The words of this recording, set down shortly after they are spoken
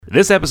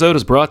This episode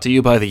is brought to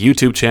you by the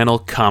YouTube channel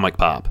Comic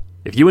Pop.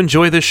 If you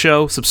enjoy this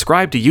show,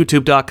 subscribe to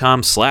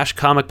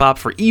youtube.com/comicpop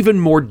for even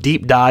more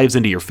deep dives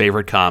into your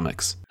favorite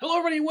comics. Hello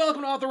everybody,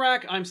 welcome to Off the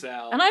Rack. I'm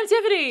Sal. And I'm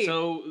Tiffany.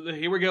 So,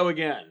 here we go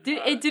again. Did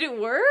it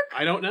work?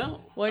 I don't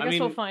know. Well, I guess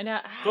we'll find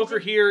out. Folk are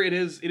here, it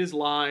is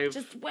live.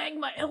 Just wag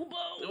my elbow.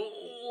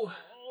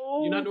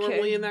 Oh, you're not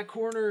normally in that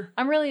corner.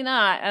 I'm really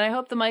not, and I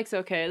hope the mic's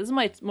okay. This is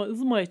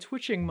my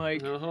twitching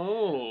mic.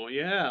 Oh,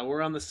 yeah.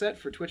 We're on the set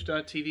for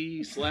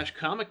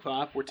twitch.tv/Comic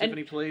Pop, where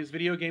Tiffany plays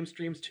video game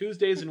streams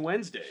Tuesdays and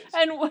Wednesdays.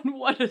 And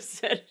what a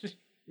set.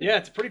 Yeah,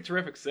 it's a pretty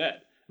terrific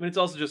set. I mean, it's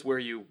also just where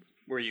you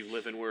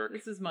live and work.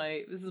 This is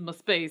my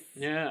space.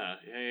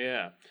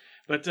 Yeah.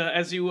 But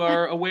as you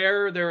are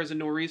aware, there is a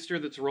nor'easter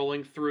that's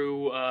rolling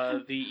through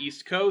the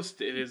East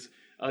Coast. It is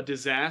a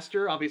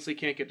disaster. Obviously,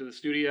 can't get to the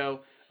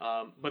studio.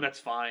 But that's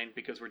fine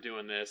because we're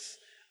doing this,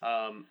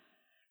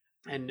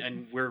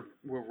 and we're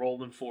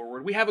rolling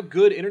forward. We have a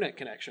good internet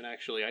connection.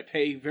 Actually, I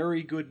pay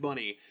very good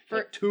money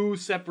for two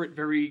separate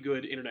very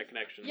good internet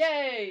connections.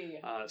 Yay!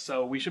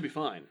 So we should be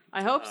fine.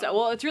 I hope so.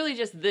 Well, it's really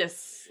just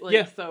this.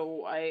 Yeah.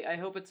 So I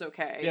hope it's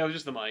okay. Yeah, it was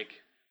just the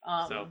mic.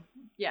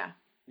 Yeah.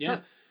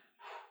 Yeah.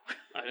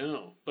 I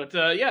know. But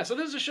so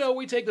this is a show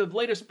we take the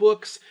latest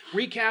books,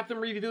 recap them,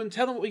 review them,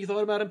 tell them what you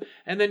thought about them,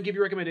 and then give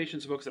you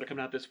recommendations of books that are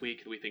coming out this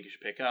week that we think you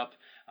should pick up.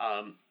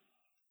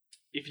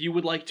 If you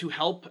would like to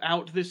help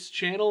out this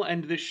channel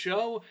and this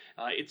show,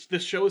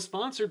 this show is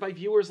sponsored by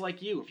viewers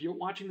like you. If you're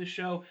watching the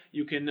show,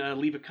 you can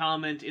leave a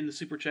comment in the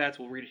Super Chats.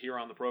 We'll read it here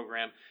on the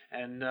program.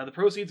 And the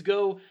proceeds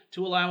go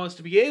to allow us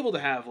to be able to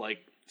have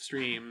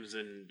streams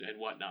and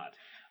whatnot.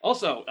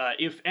 Also,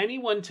 if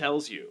anyone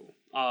tells you,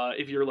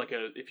 if you're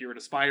an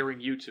aspiring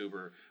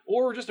YouTuber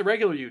or just a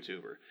regular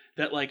YouTuber,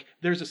 that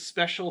there's a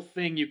special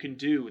thing you can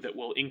do that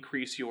will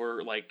increase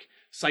your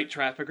site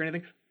traffic or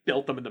anything,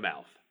 belt them in the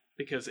mouth,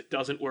 because it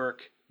doesn't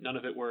work. None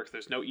of it works.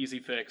 There's no easy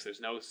fix.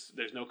 There's no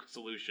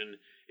solution.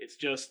 It's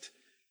just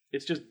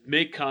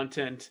make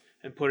content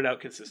and put it out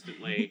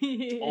consistently.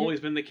 It's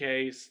always been the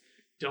case.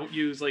 Don't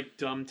use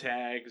dumb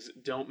tags.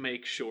 Don't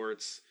make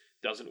shorts.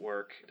 Doesn't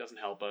work. Doesn't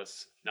help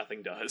us.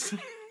 Nothing does.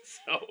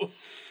 So.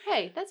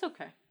 Hey, that's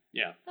okay.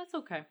 Yeah. That's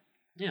okay.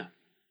 Yeah.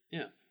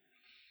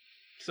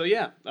 So we've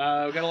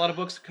got a lot of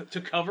books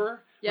to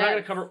cover. Yeah. We're not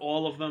going to cover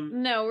all of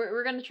them. No,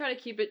 we're going to try to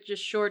keep it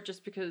just short,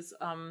 just because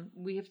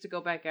we have to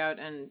go back out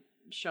and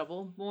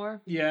shovel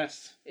more.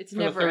 Yes. It's for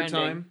never the third ending.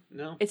 Time.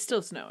 No. It's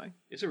still snowing.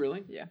 Is it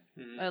really? Yeah.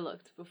 Mm-hmm. I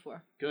looked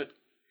before. Good.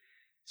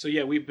 So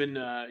we've been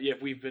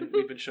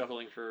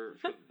shoveling for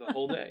the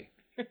whole day.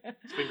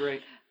 It's been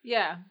great.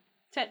 Yeah.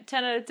 10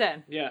 out of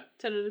 10. Yeah.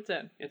 10 out of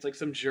 10. It's like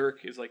some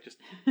jerk is just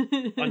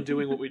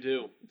undoing what we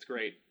do. It's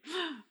great.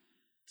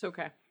 It's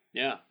okay.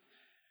 Yeah.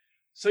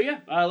 So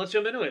let's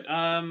jump into it.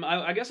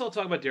 I guess I'll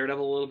talk about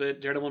Daredevil a little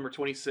bit. Daredevil number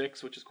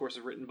 26, which of course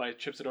is written by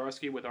Chip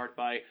Zdarsky with art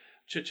by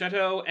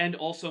Checchetto and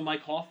also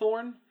Mike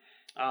Hawthorne.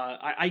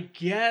 I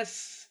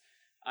guess,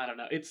 I don't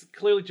know. It's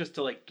clearly just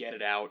to get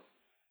it out.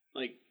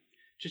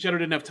 Checchetto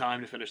didn't have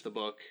time to finish the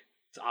book.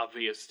 It's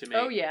obvious to me.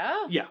 Oh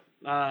yeah? Yeah.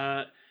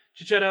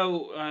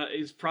 Checchetto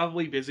is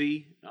probably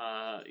busy.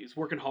 He's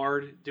working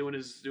hard, doing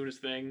his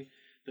thing.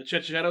 The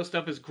Checchetto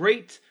stuff is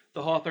great.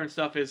 The Hawthorne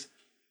stuff is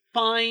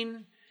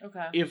fine.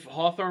 Okay. If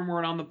Hawthorne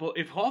weren't on the book,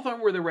 if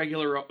Hawthorne were the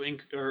regular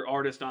or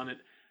artist on it,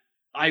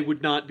 I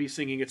would not be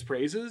singing its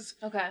praises.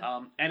 Okay.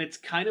 And it's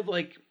kind of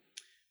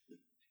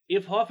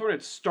if Hawthorne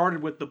had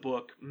started with the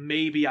book,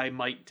 maybe I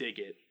might dig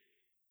it,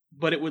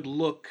 but it would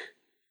look,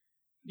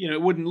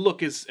 it wouldn't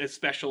look as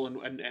special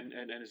and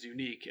as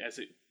unique as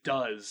it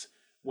does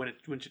when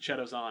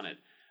Checchetto's on it.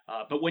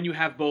 But when you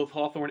have both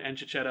Hawthorne and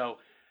Checchetto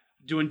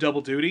doing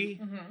double duty,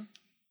 mm-hmm.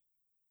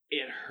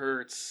 It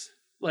hurts.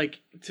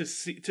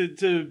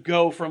 To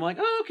go from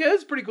oh, okay,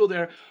 that's pretty cool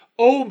there.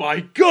 Oh my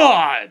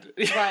god!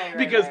 Right,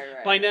 because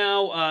right. By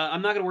now,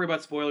 I'm not going to worry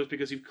about spoilers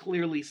because you've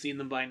clearly seen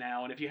them by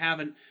now. And if you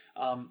haven't,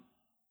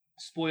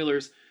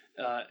 spoilers,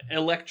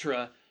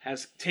 Elektra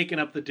has taken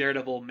up the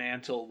Daredevil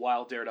mantle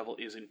while Daredevil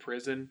is in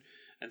prison.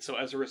 And so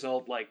as a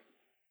result,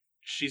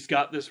 she's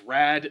got this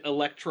rad,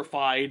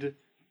 electrified,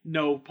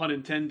 no pun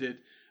intended,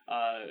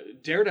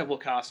 Daredevil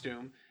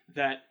costume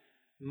that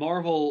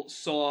Marvel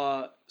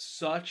saw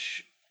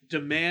such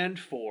demand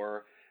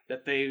for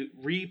that they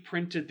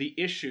reprinted the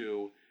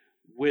issue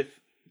with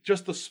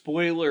just the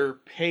spoiler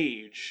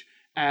page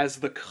as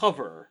the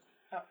cover.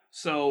 Oh.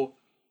 So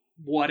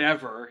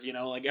whatever,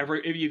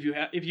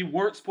 if you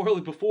weren't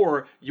spoiled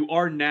before, you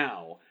are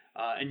now,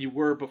 and you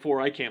were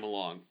before I came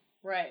along.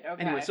 Right.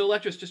 Okay. Anyway, so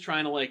Elektra's just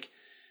trying to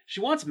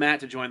she wants Matt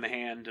to join the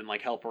Hand and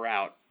help her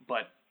out,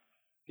 but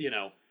he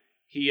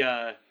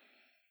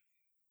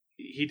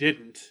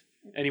didn't,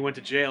 and he went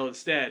to jail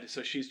instead.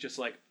 So she's just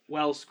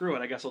well, screw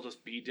it. I guess I'll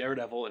just be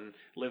Daredevil and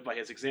live by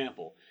his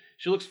example.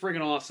 She looks friggin'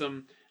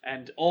 awesome,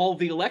 and all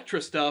the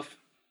Elektra stuff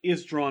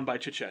is drawn by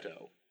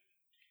Checchetto.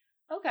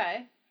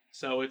 Okay.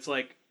 So it's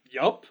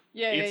yup,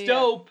 it's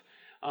dope.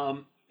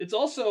 It's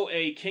also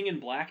a King in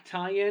Black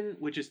tie-in,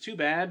 which is too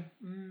bad,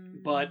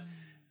 but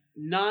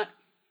not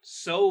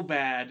so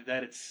bad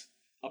that it's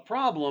a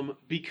problem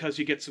because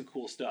you get some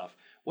cool stuff.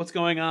 What's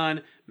going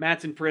on?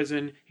 Matt's in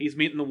prison. He's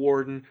meeting the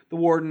warden. The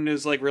warden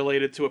is like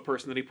related to a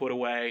person that he put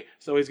away,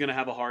 so he's going to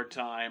have a hard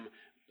time.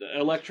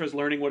 Elektra's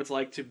learning what it's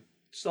like to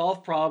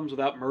solve problems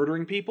without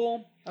murdering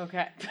people.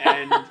 Okay.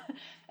 And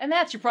and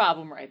that's your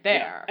problem right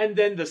there. And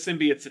then the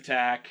symbiotes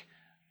attack,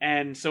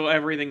 and so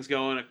everything's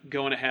going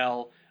to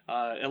hell.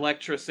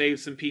 Elektra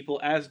saves some people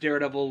as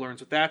Daredevil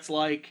learns what that's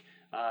like.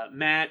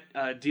 Matt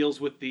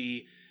deals with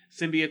the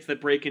symbiotes that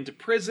break into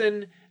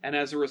prison, and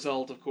as a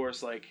result, of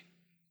course, like,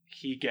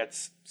 he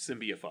gets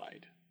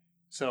symbiotified.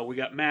 So we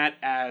got Matt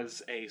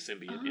as a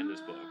symbiote in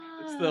this book.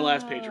 It's the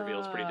last page reveal.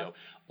 It's pretty dope.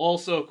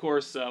 Also, of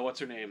course, what's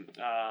her name?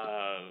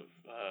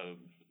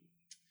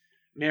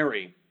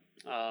 Mary.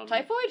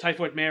 Typhoid?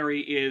 Typhoid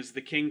Mary is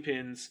the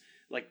Kingpin's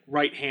like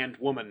right-hand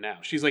woman now.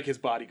 She's like his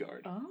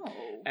bodyguard.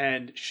 Oh.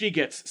 And she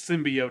gets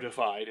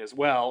symbiotified as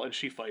well, and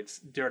she fights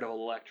Daredevil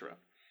Elektra.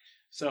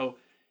 So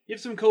you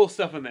have some cool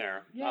stuff in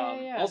there.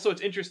 Yeah. Also,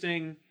 it's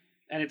interesting,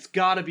 and it's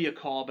got to be a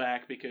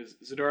callback because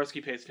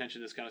Zdarsky pays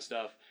attention to this kind of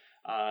stuff.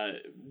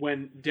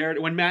 When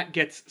Matt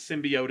gets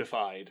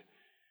symbiotified,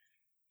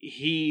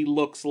 he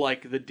looks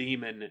like the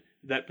demon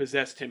that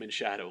possessed him in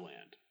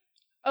Shadowland.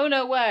 Oh,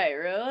 no way,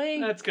 really?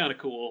 That's kind of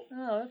cool.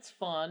 Oh, that's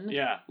fun.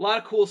 Yeah, a lot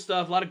of cool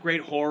stuff, a lot of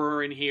great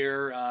horror in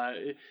here.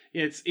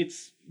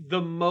 It's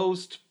the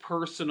most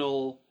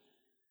personal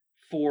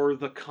for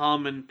the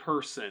common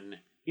person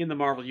in the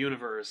Marvel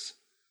Universe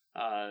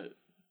that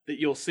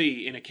you'll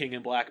see in a King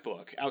in Black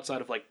book, outside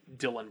of like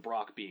Dylan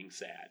Brock being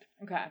sad.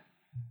 Okay.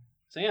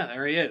 So yeah,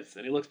 there he is,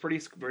 and he looks pretty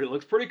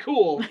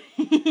cool.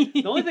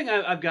 The only thing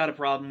I've got a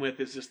problem with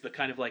is just the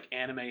kind of like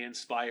anime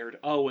inspired.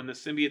 Oh, when the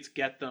symbiotes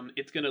get them,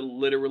 it's gonna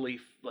literally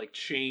like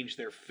change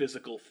their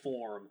physical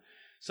form.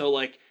 So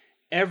like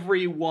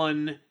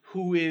everyone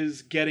who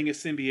is getting a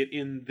symbiote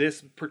in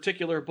this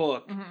particular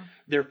book,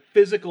 their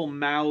physical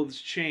mouths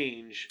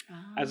change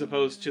as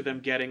opposed to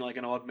them getting like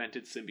an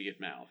augmented symbiote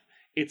mouth.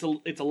 It's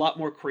a lot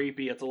more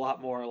creepy. It's a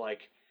lot more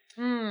like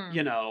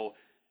you know,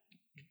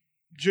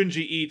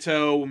 Junji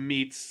Ito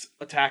meets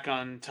Attack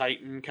on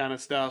Titan kind of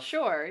stuff.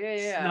 Sure, yeah.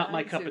 It's not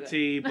my cup of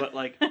tea, but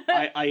like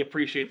I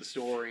appreciate the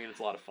story and it's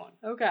a lot of fun.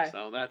 Okay.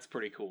 So that's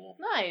pretty cool.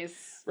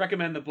 Nice.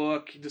 Recommend the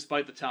book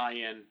despite the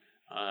tie-in,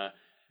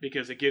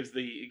 because it gives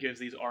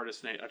these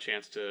artists a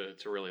chance to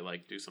really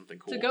like do something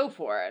cool. To go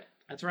for it.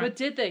 That's right. But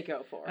did they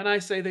go for it? And I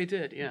say they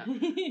did, yeah.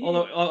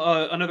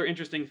 Although another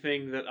interesting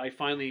thing that I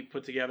finally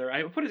put together,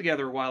 I put it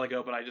together a while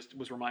ago, but I just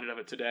was reminded of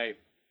it today.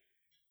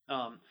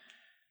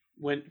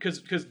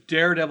 Because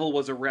Daredevil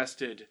was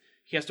arrested,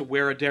 he has to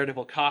wear a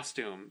Daredevil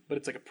costume, but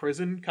it's like a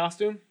prison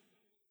costume.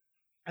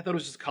 I thought it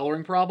was just a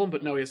coloring problem,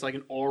 but no, he has like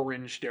an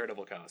orange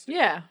Daredevil costume.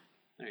 Yeah.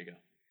 There you go.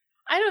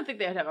 I don't think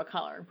they'd have a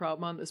coloring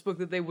problem on this book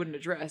that they wouldn't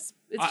address.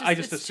 I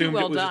just assumed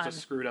it was done. just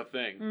a screwed up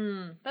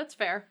thing. That's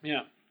fair.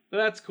 Yeah. But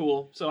that's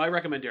cool. So I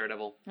recommend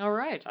Daredevil. All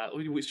right.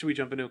 Should we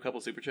jump into a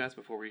couple super chats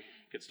before we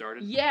get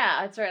started? Yeah,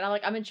 that's right.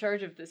 I'm in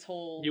charge of this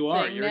whole You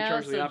are. thing You're now, in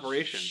charge of the so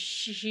operation.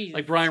 Jesus.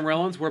 Like Brian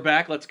Rollins, we're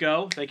back. Let's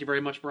go. Thank you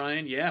very much,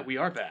 Brian. Yeah, we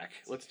are back.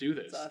 Let's do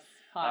this.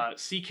 Hi.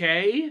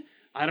 CK,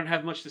 I don't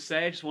have much to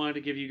say. I just wanted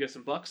to give you guys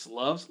some bucks.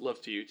 Loves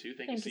to you too.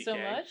 Thank you, CK. Thank you so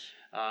much.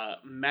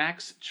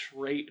 Max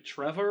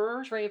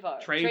Trevor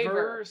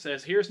Traver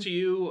says, "Here's to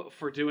you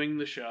for doing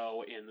the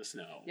show in the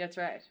snow." That's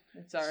right.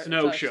 It's our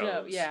snow shows.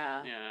 Snow.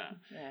 Yeah.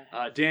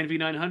 Dan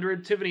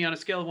V900, Tiffany, on a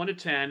scale of 1 to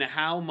 10,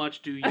 how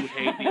much do you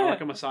hate the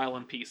Arkham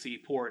Asylum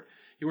PC port?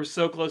 You were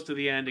so close to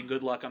the end, and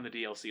good luck on the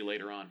DLC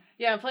later on.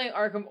 Yeah, I'm playing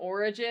Arkham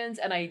Origins,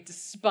 and I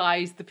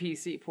despise the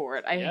PC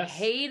port. I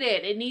hate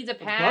it. It needs a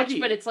patch,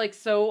 but it's like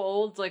so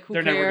old. It's like, who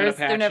cares?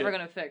 They're never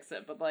gonna fix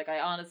it. But like,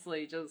 I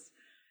honestly just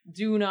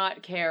do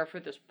not care for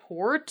this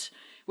port,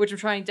 which I'm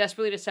trying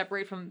desperately to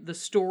separate from the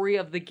story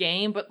of the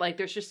game, but like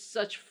there's just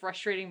such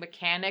frustrating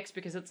mechanics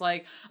because it's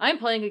like I'm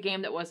playing a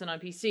game that wasn't on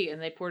PC and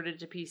they ported it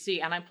to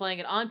PC, and I'm playing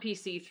it on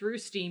PC through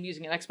Steam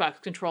using an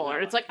Xbox controller.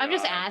 It's like I'm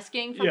just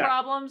asking for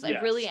problems. I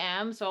really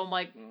am. So I'm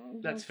like,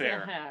 that's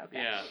fair.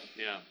 Okay.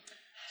 Yeah.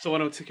 So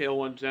on a scale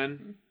 1 to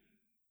 10?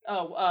 10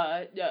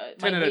 out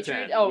of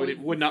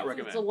 10. Would not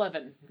recommend. It's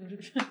 11.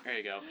 There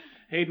you go.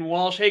 Hayden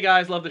Walsh, hey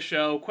guys, love the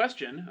show.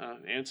 Question,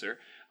 answer.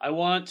 I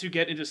want to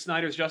get into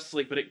Snyder's Justice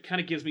League, but it kind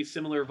of gives me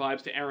similar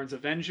vibes to Aaron's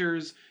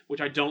Avengers,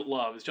 which I don't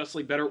love. Is Justice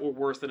League better or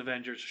worse than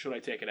Avengers? Should I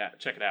check it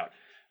out?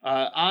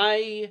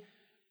 I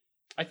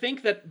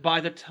think that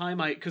by the time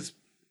because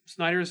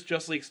Snyder's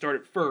Justice League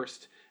started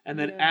first, and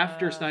then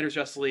after Snyder's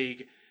Justice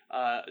League,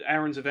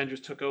 Aaron's Avengers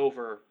took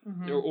over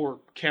or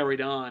carried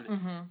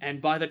on,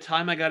 and by the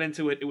time I got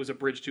into it, it was a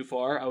bridge too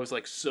far. I was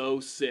like so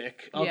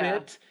sick of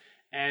it,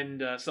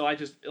 and so I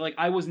just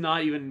I was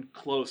not even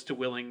close to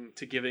willing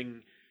to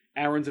giving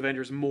Aaron's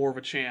Avengers more of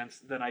a chance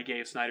than I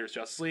gave Snyder's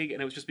Justice League,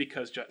 and it was just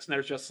because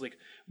Snyder's Justice League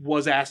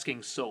was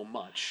asking so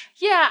much.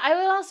 Yeah, I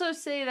would also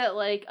say that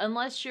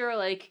unless you're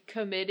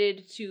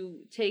committed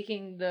to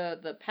taking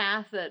the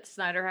path that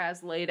Snyder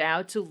has laid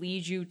out to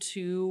lead you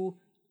to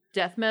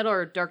Death Metal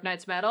or Dark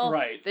Knight's Metal,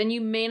 right, then you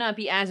may not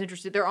be as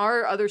interested. There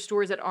are other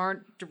stories that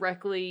aren't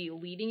directly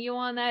leading you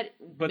on that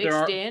but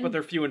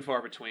they're few and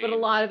far between. But a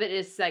lot of it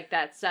is like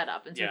that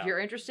setup. And so if you're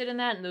interested in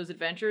that and those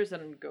adventures,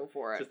 then go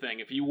for it. That's the thing.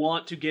 If you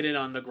want to get in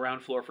on the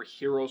ground floor for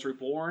Heroes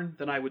Reborn,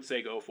 then I would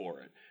say go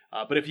for it.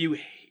 But if you...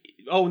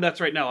 Oh,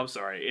 that's right. No, I'm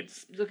sorry.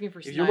 It's looking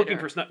for Snyder. If you're looking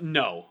for Snyder...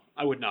 No,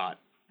 I would not.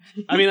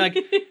 I mean, like,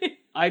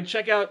 I'd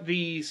check out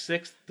the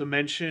Sixth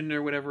Dimension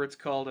or whatever it's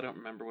called. I don't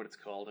remember what it's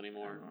called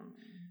anymore.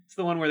 It's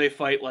the one where they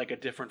fight, like, a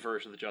different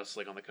version of the Justice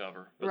League on the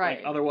cover. But,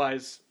 like,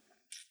 otherwise,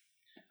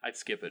 I'd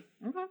skip it.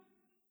 Okay.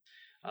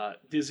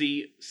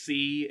 Dizzy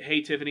C.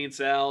 Hey, Tiffany and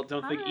Sal.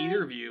 Don't think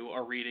either of you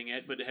are reading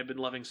it, but have been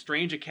loving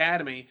Strange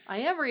Academy. I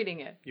am reading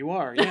it. You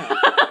are, yeah.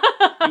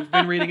 You've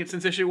been reading it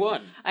since issue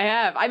 1. I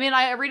have. I mean,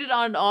 I read it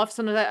on and off.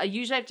 Sometimes I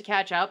usually have to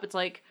catch up. It's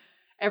like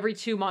every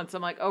 2 months,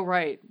 I'm like, oh,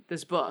 right,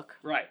 this book.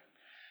 Right.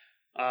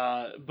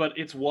 But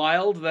it's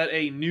wild that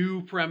a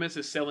new premise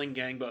is selling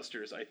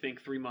gangbusters. I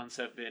think 3 months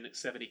have been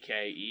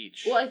 $70K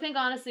each. Well, I think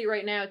honestly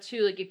right now,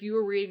 too, like if you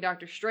were reading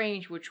Doctor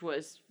Strange, which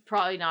was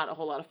probably not a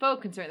whole lot of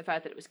folk considering the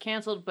fact that it was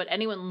canceled, but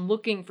anyone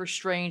looking for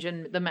Strange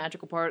and the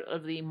magical part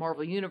of the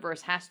Marvel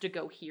Universe has to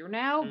go here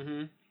now.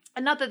 Mm-hmm.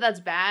 And not that that's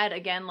bad.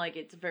 Again, like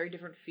it's a very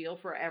different feel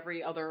for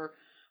every other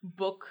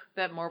book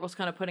that Marvel's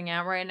kind of putting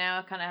out right now.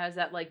 It kind of has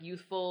that like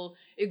youthful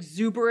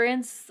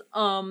exuberance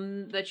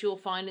that you'll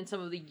find in some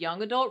of the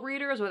young adult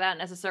readers without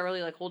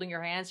necessarily like holding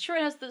your hands. Sure,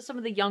 it has some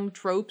of the young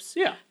tropes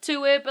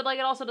to it, but like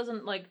it also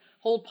doesn't like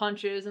hold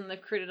punches, and they've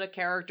created a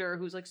character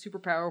who's like super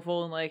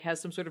powerful and like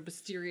has some sort of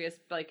mysterious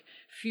like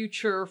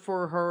future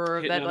for her.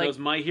 Hitting that on like those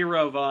My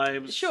Hero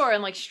vibes. Sure,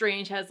 and like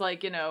Strange has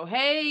like,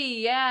 hey,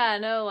 yeah,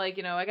 no, like,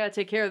 I gotta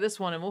take care of this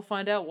one and we'll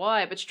find out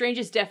why. But Strange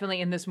is definitely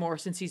in this more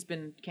since he's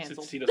been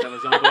canceled. Since he doesn't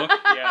have his own book?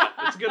 Yeah,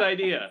 it's a good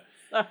idea.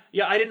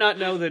 Yeah, I did not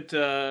know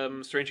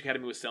that Strange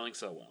Academy was selling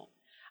so well.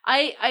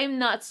 I'm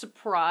not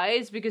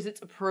surprised because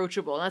it's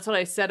approachable. And that's what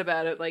I said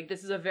about it. Like,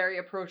 this is a very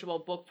approachable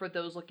book for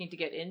those looking to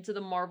get into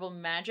the Marvel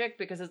magic,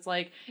 because it's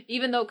like,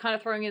 even though kind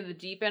of throwing in the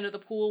deep end of the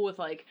pool with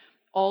like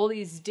all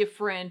these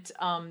different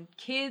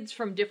kids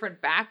from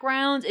different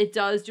backgrounds, it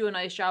does do a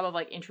nice job of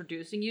like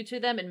introducing you to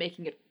them and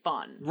making it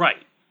fun.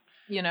 Right.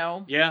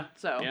 Yeah.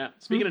 So. Yeah.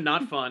 Speaking of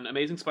not fun,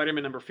 Amazing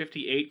Spider-Man number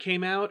 58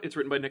 came out. It's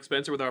written by Nick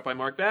Spencer with art by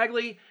Mark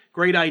Bagley.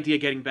 Great idea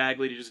getting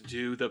Bagley to just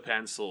do the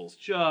pencils.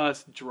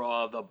 Just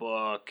draw the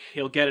book.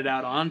 He'll get it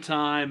out on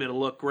time. It'll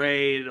look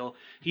great.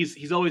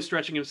 He's always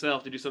stretching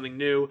himself to do something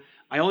new.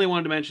 I only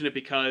wanted to mention it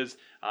because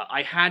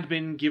I had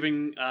been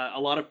giving a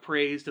lot of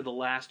praise to the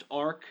last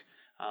arc,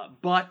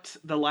 but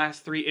the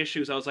last 3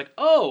 issues I was like,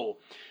 oh,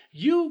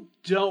 you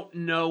don't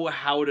know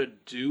how to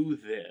do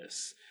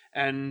this.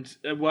 And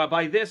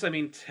by this, I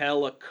mean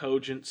tell a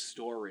cogent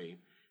story.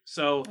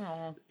 So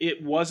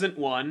it wasn't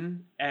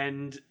one,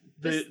 and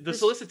the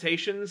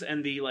solicitations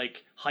and the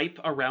like hype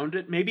around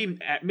it,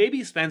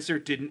 maybe Spencer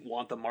didn't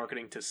want the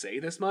marketing to say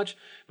this much,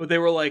 but they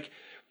were like,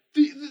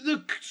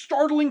 the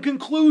startling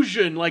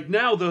conclusion, like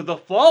now the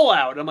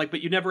fallout. I'm like,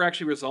 but you never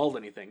actually resolved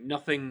anything.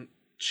 Nothing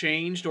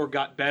changed or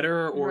got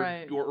better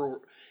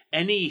or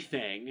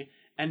anything,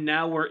 and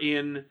now we're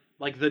in...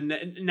 Like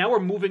now we're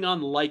moving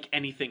on like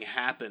anything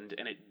happened,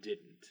 and it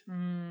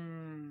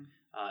didn't.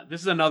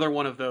 This is another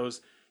one of those,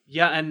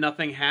 and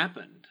nothing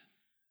happened.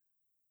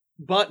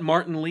 But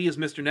Martin Lee is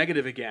Mr.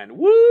 Negative again.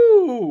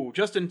 Woo!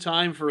 Just in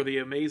time for the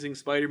Amazing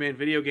Spider-Man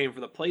video game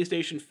for the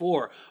PlayStation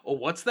 4. Oh,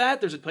 what's that?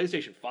 There's a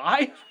PlayStation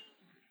 5?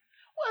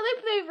 Well,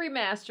 they've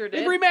remastered it.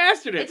 They've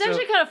remastered it. It's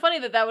actually kind of funny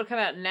that would come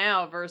out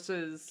now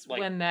versus like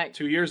when that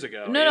 2 years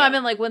ago. No, I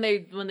mean like when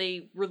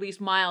they released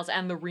Miles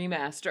and the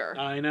remaster.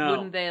 I know.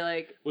 Wouldn't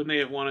they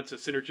have wanted to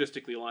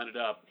synergistically line it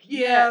up?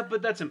 Yeah,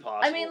 but that's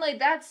impossible. I mean, like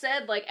that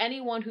said, like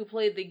anyone who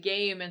played the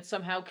game and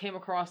somehow came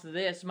across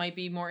this might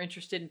be more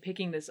interested in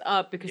picking this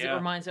up because it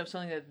reminds them of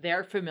something that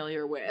they're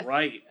familiar with,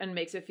 right? And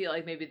makes it feel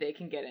like maybe they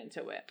can get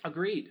into it.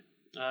 Agreed.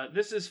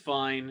 This is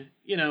fine.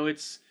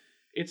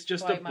 It's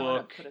just a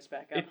book.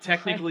 It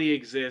technically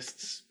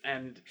exists,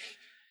 and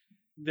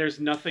there's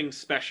nothing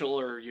special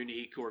or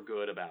unique or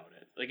good about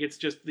it. Like it's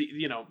just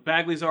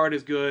Bagley's art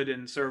is good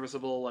and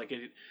serviceable. Like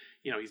it,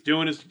 he's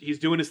doing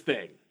his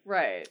thing.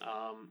 Right.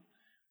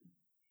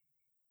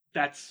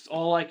 That's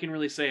all I can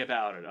really say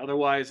about it.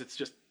 Otherwise, it's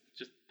just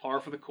par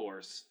for the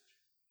course.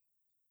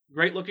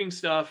 Great looking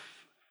stuff,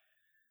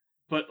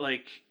 but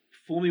like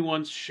fool me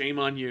once, shame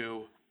on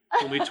you.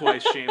 Fool me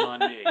twice, shame on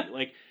me.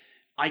 Like.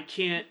 I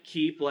can't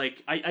keep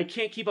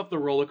up the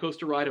roller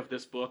coaster ride of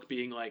this book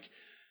being like,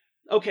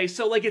 okay,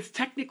 so like it's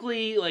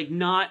technically like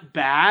not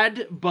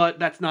bad, but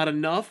that's not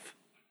enough.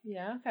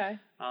 Yeah. Okay.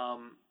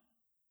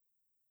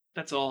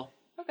 That's all.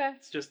 Okay.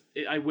 It's just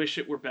I wish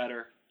it were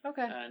better.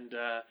 Okay. And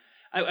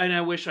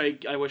I wish I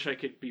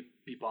could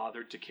be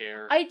bothered to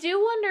care. I do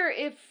wonder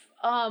if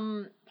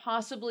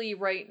possibly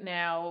right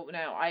now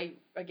I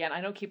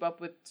don't keep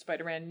up with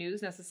Spider-Man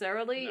news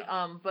necessarily.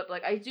 No. But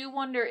like I do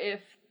wonder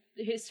if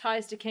his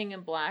ties to King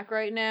in Black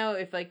right now,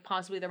 if like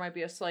possibly there might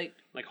be a slight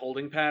like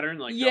holding pattern,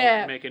 like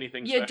don't make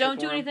anything special don't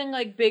do for anything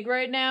like big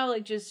right now,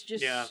 like just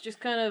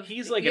kind of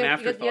he's like an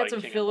afterthought. You had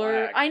some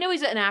filler. I know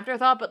he's an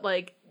afterthought, but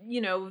like,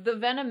 you know, the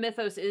Venom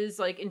mythos is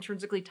like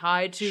intrinsically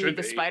tied to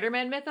the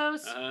Spider-Man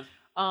mythos.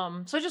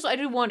 So I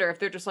do wonder if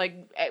they're just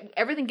like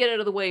everything get out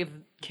of the way of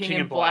King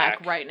in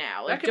Black right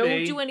now. Like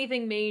don't do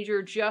anything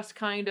major, just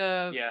kind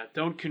of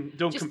don't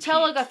just compete. Tell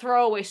like a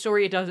throwaway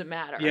story. It doesn't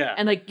matter. Yeah,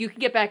 and like you can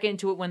get back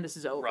into it when this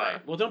is over.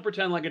 Right. Well, don't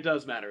pretend like it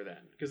does matter then,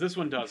 because this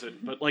one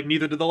doesn't. But like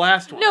neither did the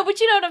last one. No, but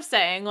you know what I'm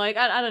saying. Like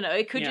I don't know.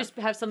 It could just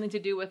have something to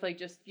do with like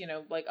just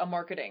like a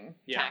marketing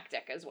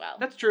tactic as well.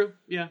 That's true.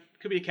 Yeah,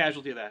 could be a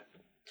casualty of that.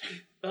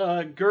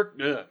 Girk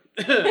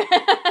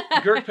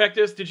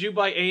Pectus, did you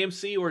buy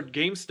AMC or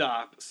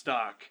GameStop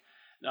stock?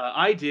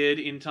 I did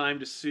in time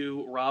to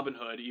sue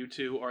Robinhood. You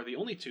two are the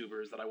only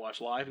tubers that I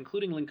watch live,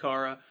 including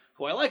Linkara,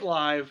 who I like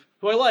live,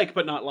 who I like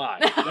but not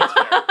live. That's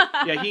fair.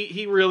 Yeah,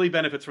 he really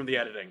benefits from the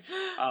editing.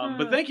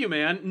 But thank you,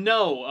 man.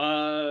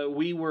 No,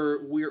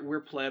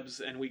 we're plebs,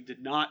 and we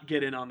did not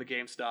get in on the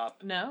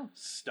GameStop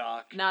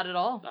stock. Not at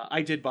all.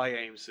 I did buy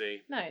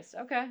AMC. Nice.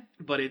 Okay.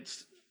 But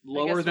it's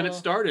lower than it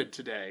started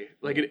today.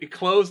 Like it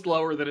closed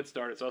lower than it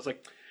started. So I was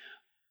like,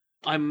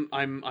 I'm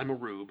a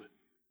rube.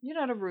 You're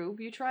not a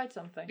rube. You tried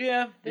something.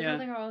 Yeah. There's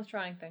nothing wrong with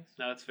trying things.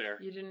 No, that's fair.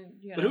 You didn't.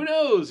 But who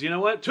knows? You know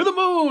what? To the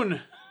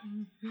moon.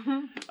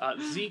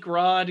 Zeke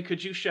Rod,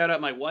 could you shout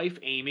out my wife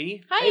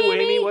Amy? Hi,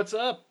 hey, Amy. What's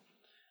up?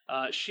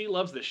 She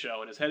loves this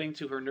show and is heading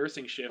to her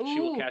nursing shift. Ooh. She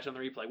will catch on the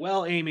replay.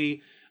 Well,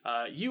 Amy,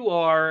 you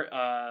are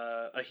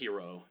a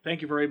hero.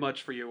 Thank you very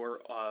much for your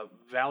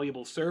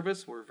valuable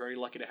service. We're very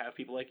lucky to have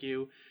people like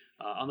you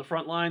on the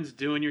front lines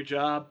doing your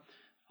job.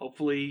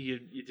 Hopefully you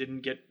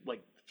didn't get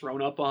like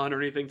thrown up on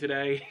or anything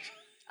today.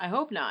 I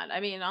hope not.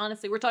 I mean,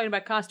 honestly, we're talking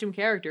about costume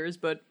characters,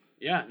 but...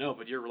 Yeah, no,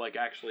 but you're like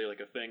actually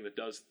like a thing that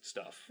does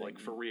stuff like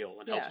for real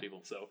and helps people.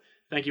 So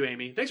thank you,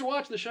 Amy. Thanks for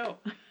watching the show.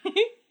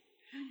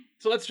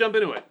 So let's jump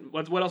into it.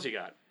 What else you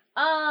got?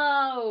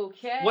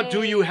 Okay. What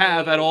do you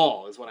have at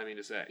all, is what I mean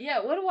to say.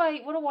 Yeah, what do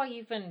I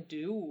even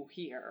do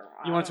here?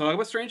 You want to talk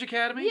about Strange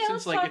Academy? Yeah,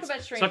 Since let's like talk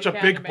about Strange such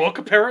Academy. a big book,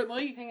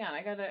 apparently. Hang on,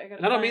 I gotta.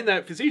 And I don't mean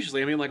that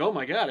facetiously. I mean like, oh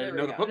my god, I didn't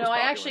know the book was popular.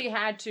 No, I actually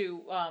had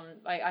to.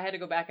 I had to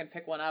go back and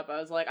pick one up. I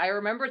was like, I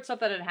remembered stuff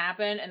that had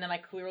happened, and then I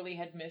clearly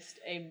had missed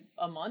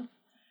a month.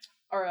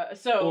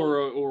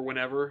 Or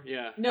whenever,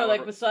 yeah. No,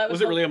 however.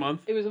 Was it really a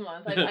month? It was a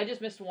month. I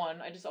just missed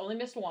one. I just only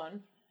missed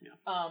one. Yeah.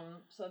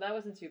 So that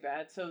wasn't too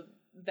bad. So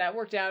that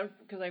worked out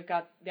because I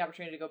got the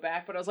opportunity to go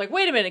back. But I was like,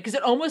 wait a minute, because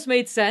it almost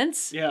made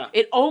sense. Yeah.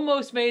 It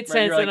almost made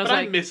sense. Like, and I was but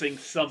I'm missing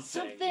something.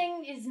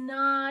 Something is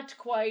not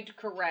quite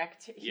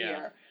correct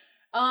here.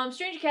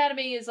 Strange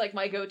Academy is like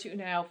my go-to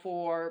now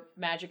for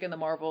Magic in the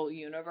Marvel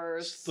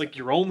Universe. It's like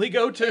your only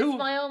go-to? It's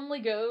my only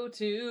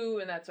go-to,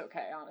 and that's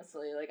okay,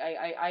 honestly. Like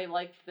I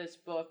liked this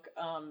book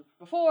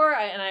before,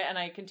 and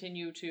I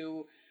continue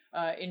to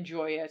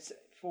enjoy it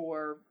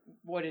for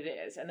what it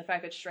is. And the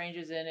fact that Strange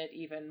is in it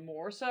even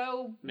more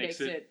so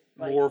makes it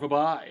like, more of a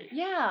buy.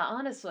 Yeah,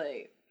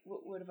 honestly.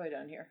 What have I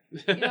done here?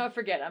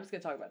 Forget it. I'm just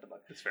gonna talk about the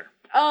book. That's fair.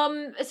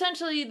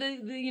 Essentially,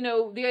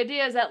 the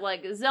idea is that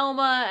like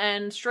Zelma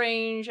and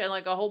Strange and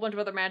like a whole bunch of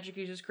other magic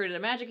users created a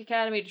magic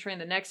academy to train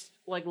the next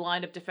like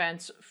line of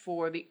defense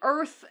for the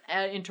Earth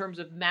in terms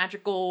of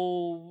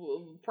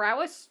magical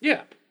prowess.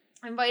 Yeah.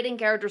 Inviting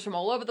characters from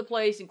all over the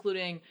place,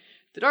 including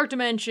the Dark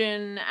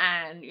Dimension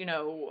and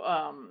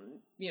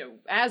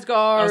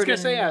Asgard. I was gonna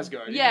say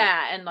Asgard.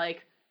 Yeah, and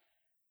like.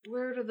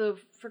 Where do the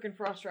freaking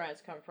Frost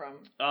Giants come from?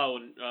 Oh,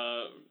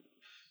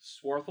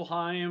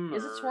 Swarthelheim?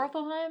 Is it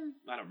Swarthelheim?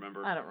 I don't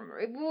remember.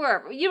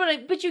 Wherever.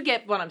 But you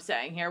get what I'm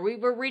saying here.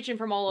 We're reaching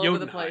from all over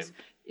the place.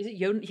 Is it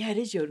Jotunheim? Yeah, it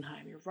is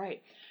Jotunheim. You're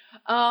right.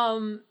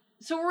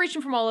 So we're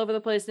reaching from all over the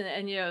place,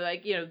 and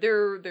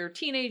they're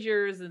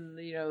teenagers, and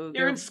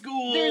they're in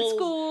school. They're in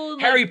school.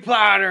 Harry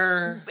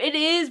Potter. It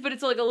is, but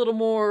it's like a little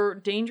more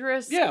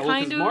dangerous. Yeah,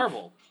 kind of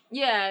Marvel.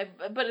 Yeah,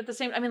 but at the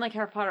same, I mean, like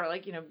Harry Potter,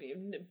 like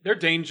they're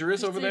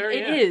dangerous over there.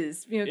 It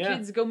is,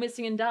 kids go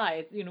missing and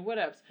die,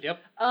 whatevs.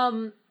 Yep.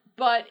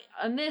 But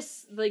on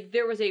this, like,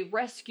 there was a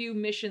rescue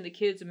mission the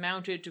kids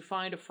mounted to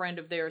find a friend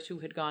of theirs who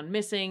had gone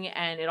missing,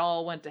 and it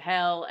all went to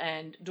hell,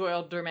 and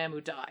Doyle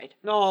Dormammu died.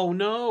 Oh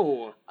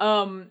no.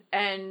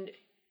 And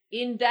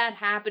in that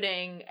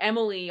happening,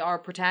 Emily, our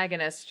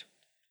protagonist,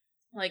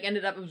 like,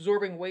 ended up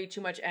absorbing way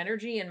too much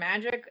energy and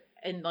magic.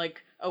 In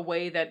like a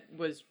way that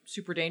was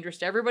super dangerous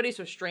to everybody.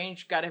 So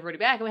Strange got everybody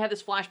back, and we had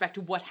this flashback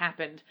to what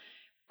happened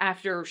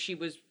after she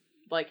was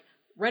like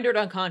rendered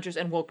unconscious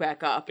and woke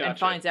back up and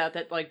finds out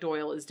that like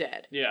Doyle is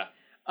dead. Yeah.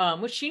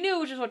 Which she knew,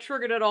 which is what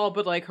triggered it all,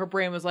 but like her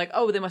brain was like,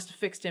 oh, they must have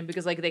fixed him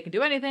because like they can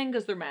do anything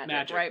because they're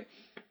magic, right?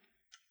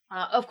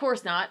 Of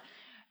course not.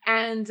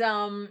 And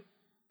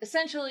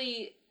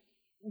essentially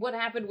what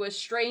happened was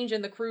Strange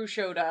and the crew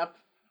showed up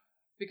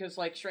because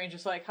like Strange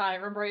is like, hi,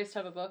 remember I used to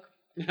have a book?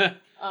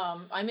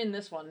 I'm in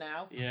this one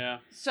now. Yeah.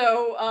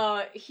 So,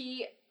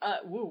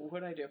 what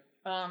did I do?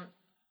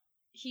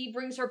 he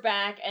brings her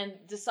back and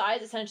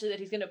decides essentially that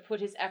he's going to put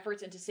his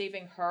efforts into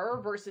saving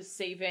her versus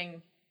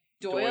saving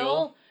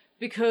Doyle.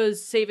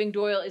 Because saving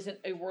Doyle isn't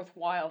a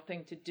worthwhile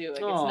thing to do.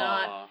 Like, it's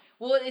not...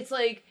 Well, it's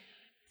like...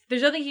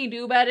 There's nothing he can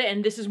do about it,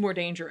 and this is more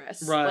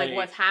dangerous. Right. Like,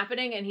 what's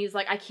happening, and he's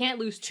like, I can't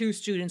lose 2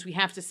 students. We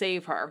have to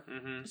save her.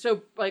 Mm-hmm.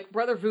 So, like,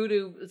 Brother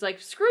Voodoo is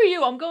like, screw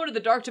you. I'm going to the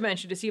Dark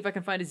Dimension to see if I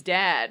can find his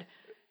dad.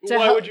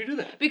 Why would you do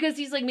that? Because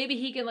he's like, maybe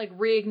he can, like,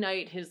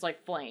 reignite his,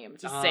 like, flame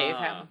to save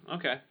him.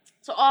 Okay.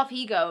 So off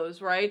he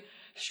goes, right?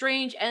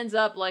 Strange ends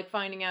up, like,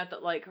 finding out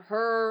that, like,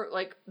 her,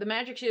 like, the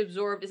magic she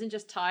absorbed isn't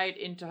just tied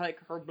into, like,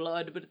 her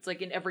blood, but it's,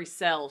 like, in every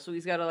cell. So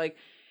he's got to, like,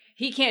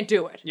 he can't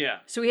do it. Yeah.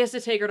 So he has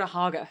to take her to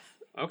Hoggoth.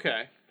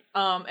 Okay.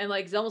 And,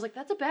 like, Zelma's like,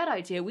 that's a bad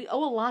idea. We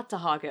owe a lot to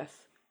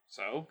Hoggoth.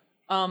 So?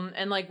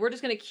 And, like, we're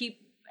just gonna keep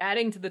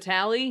adding to the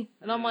tally.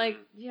 And I'm like,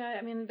 yeah,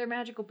 I mean, they're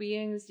magical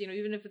beings, you know,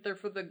 even if they're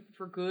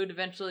for good,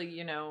 eventually,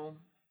 you know,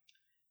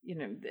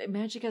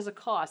 magic has a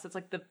cost. That's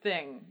like the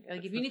thing.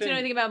 Like, if you need to know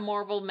anything about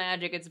Marvel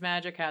magic, it's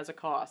magic has a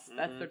cost.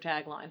 That's their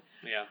tagline.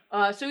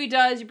 Yeah. So he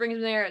does. He brings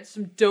him there. It's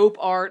some dope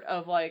art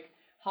of, like,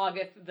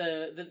 Hoggoth,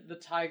 the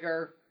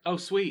tiger. Oh,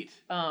 sweet.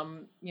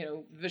 You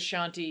know,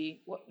 Vishanti.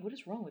 What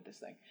is wrong with this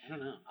thing? I don't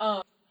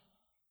know.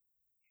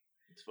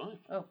 It's fine.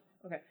 Oh,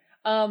 okay.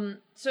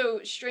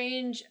 So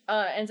Strange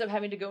ends up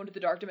having to go into the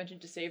Dark Dimension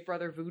to save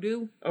Brother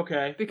Voodoo.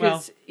 Okay.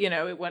 Because, you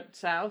know, it went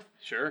south.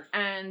 Sure.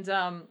 And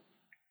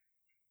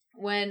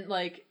when,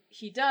 like,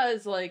 he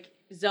does, like,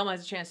 Zelma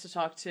has a chance to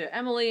talk to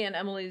Emily, and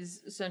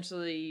Emily's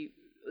essentially,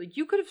 like,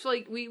 you could have,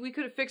 like, we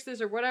could have fixed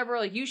this or whatever.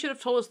 Like, you should have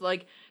told us,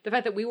 like, the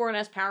fact that we weren't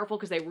as powerful,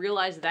 because they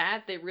realized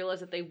that they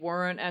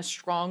weren't as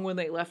strong when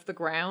they left the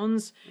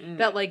grounds.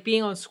 That, like,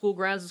 being on school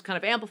grounds was kind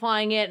of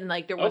amplifying it, and,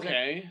 like, there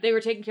wasn't, they were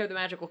taking care of the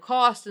magical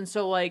cost, and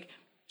so, like,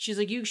 she's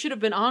like, you should have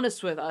been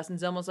honest with us, and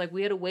Zelma's like,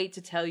 we had to wait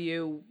to tell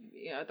you,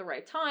 you know, at the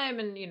right time,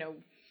 and, you know,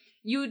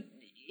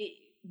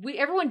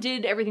 everyone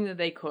did everything that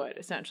they could,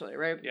 essentially,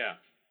 right? Yeah.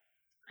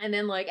 And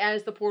then, like,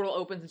 as the portal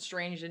opens and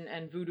Strange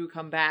and Voodoo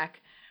come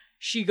back,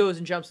 she goes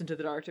and jumps into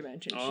the Dark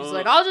Dimension. She's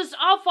like,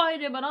 I'll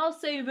fight him and I'll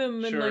save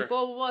him, and like,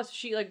 blah, blah, blah. So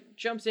she, like,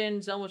 jumps in,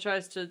 Zelma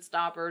tries to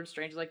stop her,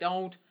 Strange is like,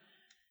 don't.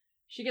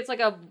 She gets, like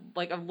a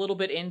little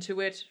bit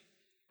into it,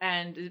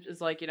 and is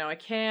like, you know, I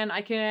can't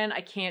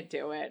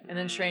do it. And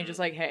then Strange is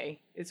like, hey,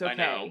 it's okay. I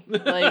know.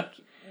 Like,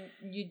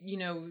 you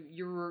know,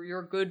 you're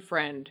a good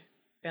friend.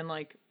 And,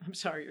 like, I'm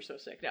sorry you're so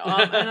sick now.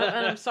 And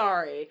I'm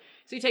sorry.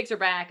 So he takes her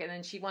back, and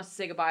then she wants to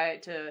say goodbye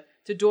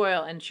to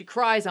Doyle, and she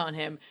cries on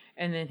him,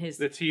 and then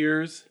the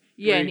tears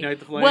reignite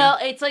the flame? Well,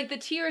 it's like the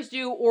tears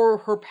do, or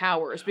her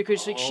powers,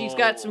 because like, she's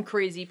got some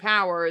crazy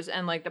powers,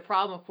 and, like, the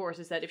problem, of course,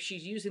 is that if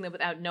she's using them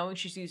without knowing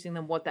she's using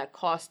them, what that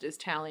cost is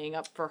tallying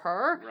up for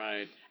her.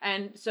 Right.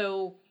 And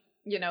so,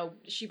 you know,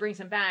 she brings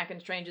him back, and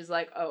Strange is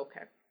like, oh,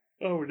 okay.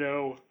 Oh,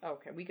 no.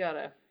 Okay, we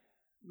gotta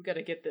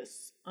get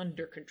this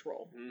under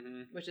control,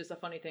 which is a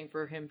funny thing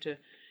for him to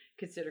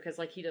consider, because,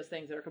 like, he does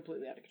things that are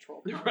completely out of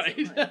control. Right.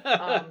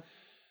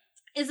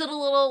 Is it a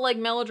little, like,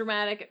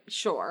 melodramatic?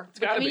 Sure. It's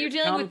gotta be. You're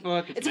dealing with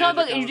it's a comic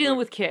book, and you're dealing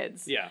with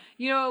kids. Yeah.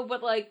 You know,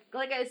 but like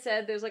I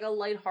said, there's, like, a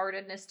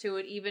lightheartedness to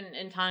it, even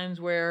in times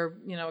where,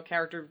 you know, a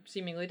character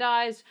seemingly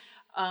dies.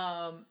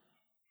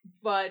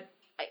 But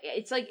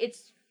it's like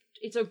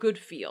it's a good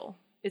feel.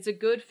 It's a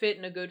good fit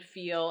and a good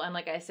feel. And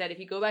like I said, if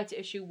you go back to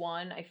issue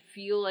 1, I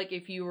feel like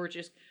if you were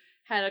just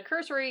had a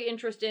cursory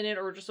interest in it,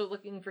 or just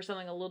looking for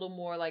something a little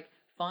more, like,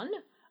 fun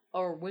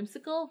or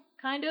whimsical,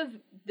 kind of,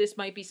 this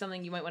might be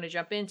something you might want to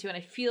jump into. And I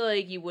feel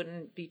like you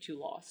wouldn't be too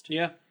lost.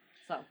 Yeah.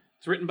 So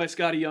it's written by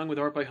Scotty Young with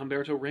art by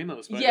Humberto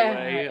Ramos, by the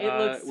way. It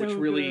looks so which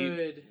really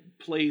good.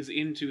 Plays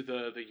into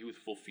the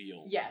youthful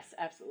feel. Yes,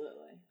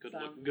 absolutely.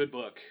 Good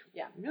book.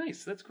 Yeah.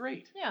 Nice. That's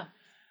great. Yeah.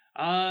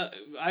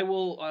 I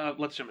will.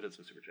 Let's jump into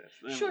some super chats.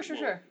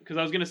 Sure. Because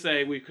I was gonna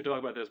say we could talk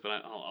about this, but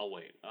I'll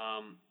wait.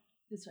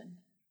 This one.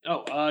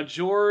 Oh,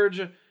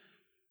 George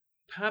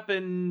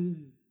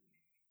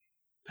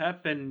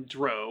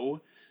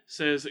Papandreau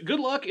says, "Good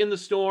luck in the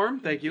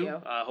storm." Thank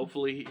you.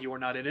 Hopefully you are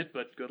not in it,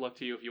 but good luck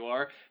to you if you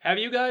are. Have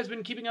you guys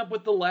been keeping up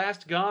with The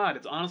Last God?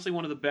 It's honestly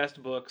one of the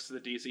best books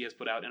that DC has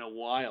put out in a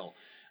while.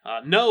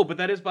 No, but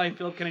that is by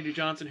Philip Kennedy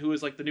Johnson, who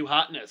is like the new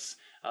hotness.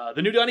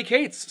 The new Donny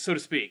Cates, so to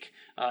speak.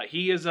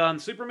 He is on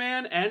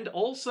Superman and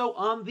also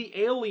on the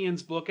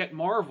Aliens book at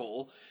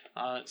Marvel.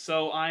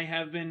 So I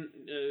have been...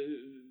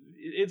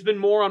 it's been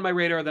more on my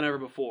radar than ever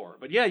before.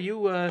 But yeah,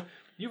 you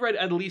read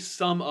at least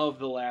some of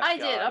The Last God. I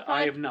did.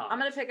 I have not. I'm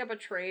going to pick up a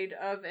trade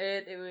of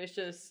it. It was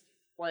just,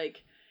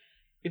 like...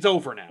 It's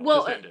over now.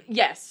 Well,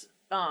 yes.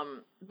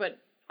 But...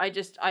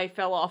 I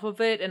fell off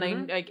of it,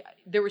 and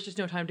there was just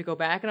no time to go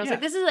back, and I was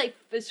like,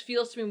 this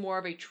feels to me more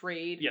of a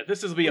trade. Yeah,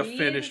 this is be a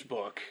finished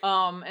book.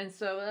 And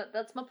so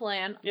that's my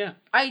plan. Yeah.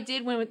 I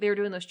did, when they were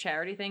doing those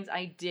charity things,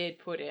 I did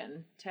put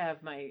in to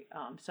have my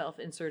self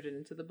inserted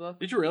into the book.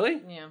 Did you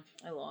really? Yeah,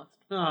 I lost.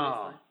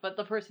 Oh. But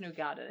the person who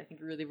got it, I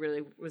think, really,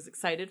 really was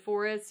excited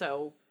for it,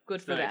 so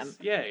good for them.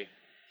 Yay.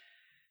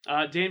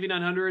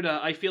 DanV900,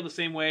 I feel the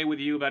same way with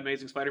you about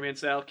Amazing Spider-Man,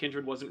 Sal.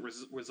 Kindred wasn't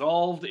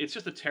resolved. It's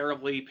just a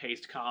terribly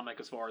paced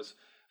comic as far as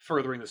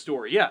furthering the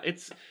story.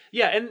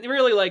 And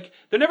really, like,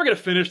 they're never going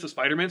to finish the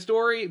Spider-Man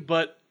story,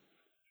 but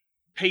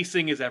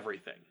pacing is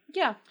everything.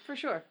 Yeah, for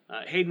sure.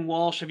 Hayden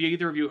Walsh, have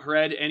either of you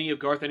read any of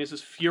Garth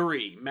Ennis'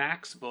 Fury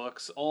Max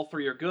books? All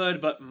three are good,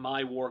 but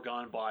My War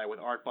Gone By, with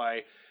art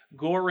by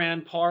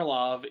Goran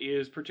Parlov,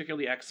 is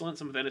particularly excellent.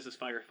 Some of Ennis'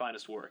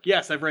 finest work.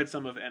 Yes, I've read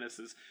some of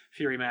Ennis'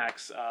 Fury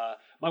Max.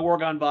 My War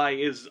Gone By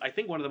is, I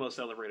think, one of the most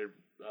celebrated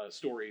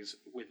stories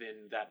within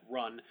that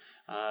run.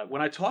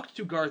 When I talked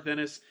to Garth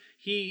Ennis,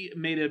 he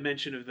made a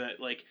mention of that,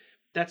 like,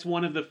 that's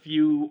one of the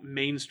few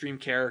mainstream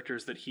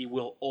characters that he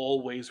will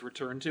always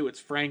return to. It's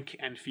Frank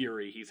and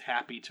Fury. He's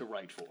happy to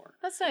write for.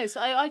 That's nice.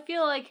 I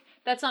feel like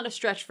that's not a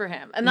stretch for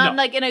him. And not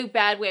like in a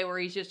bad way where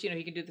he's just,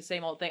 he can do the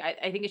same old thing.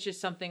 I think it's just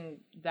something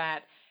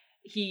that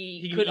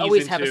he could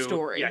always have a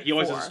story. Yeah, he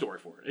always has a story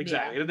for it.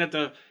 Exactly. Yeah. He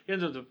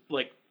doesn't have to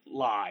like,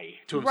 lie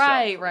to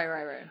himself.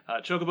 Right.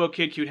 Chocobo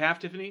Kid Cute Half,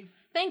 Tiffany?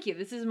 Thank you.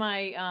 This is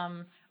my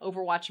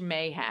Overwatch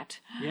May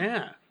hat.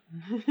 Yeah.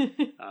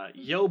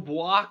 Yo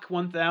Block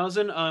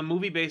 1000, a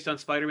movie based on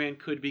Spider-Man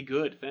could be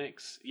good.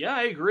 Thanks. Yeah,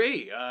 I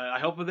agree. I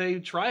hope they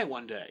try it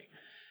one day.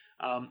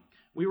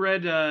 We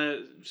read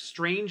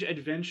Strange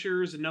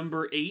Adventures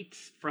number 8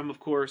 from,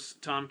 of course,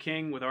 Tom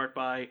King, with art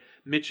by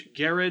Mitch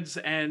Gerrits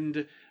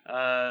and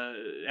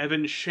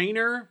Evan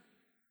Shaner.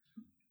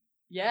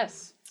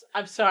 Yes.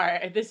 I'm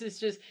sorry. This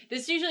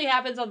usually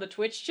happens on the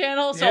Twitch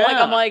channel, so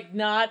I'm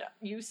not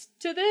used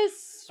to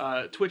this.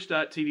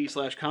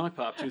 Twitch.tv/Comic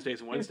Pop, Tuesdays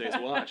and Wednesdays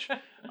watch.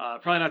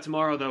 Probably not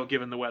tomorrow, though,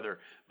 given the weather.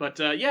 But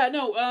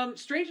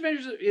Strange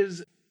Adventures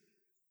is...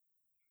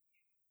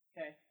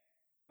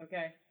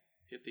 Okay.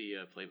 Hit the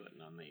play button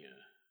on the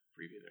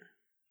preview there.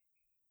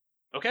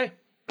 Okay.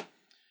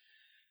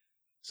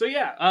 So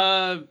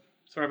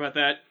sorry about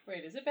that.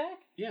 Wait, is it back?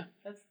 Yeah.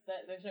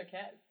 There's no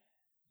cat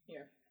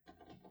here.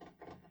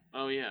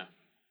 Oh, yeah.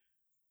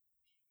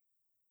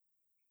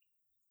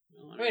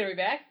 Wait, are we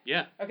back?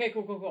 Yeah. Okay,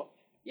 cool.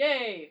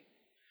 Yay!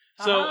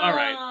 So, all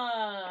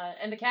right.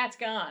 And the cat's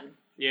gone.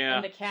 Yeah,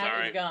 and the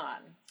cat is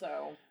gone,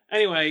 so...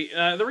 Anyway,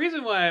 the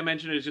reason why I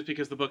mentioned it is just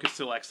because the book is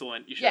still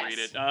excellent. You should read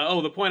it.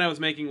 The point I was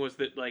making was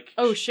that, like...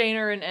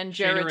 Shaner and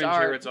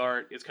Gerrits'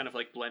 art is kind of,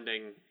 like,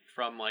 blending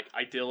from, like,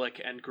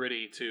 idyllic and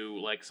gritty to,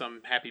 like,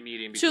 some happy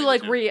medium. To,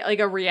 like, like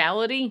a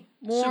reality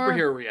more?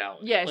 Superhero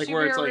reality. Yeah, like,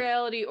 superhero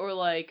reality, or,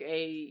 like,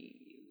 a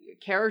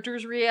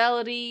character's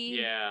reality.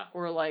 Yeah.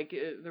 Or, like,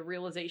 the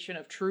realization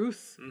of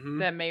truth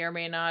that may or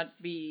may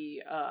not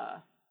be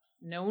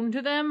known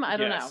to them. I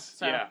don't know.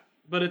 So. Yeah.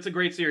 But it's a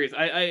great series.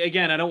 I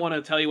don't want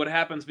to tell you what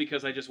happens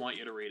because I just want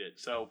you to read it.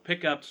 So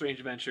pick up Strange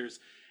Adventures.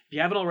 If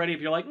you haven't already,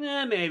 if you're like,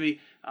 maybe.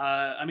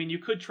 You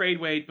could trade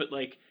weight, but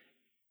like,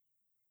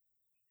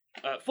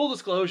 full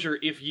disclosure,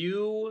 if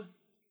you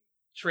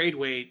trade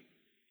weight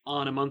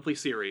on a monthly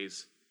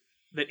series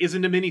that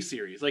isn't a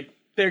mini-series, like,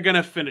 they're going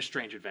to finish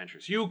Strange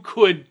Adventures. You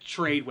could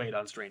trade weight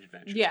on Strange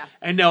Adventures. Yeah.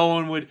 And no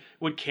one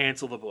would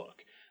cancel the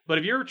book. But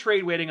if you're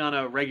trade weighting on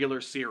a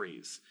regular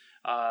series,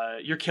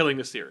 you're killing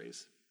the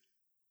series.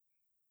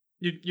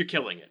 You're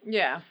killing it.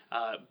 Yeah.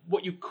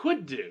 What you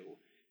could do,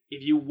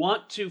 if you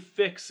want to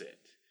fix it,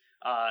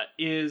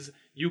 is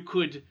you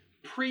could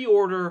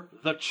pre-order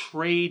the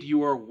trade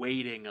you are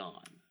waiting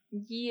on.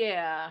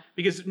 Yeah.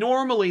 Because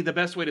normally the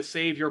best way to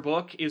save your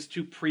book is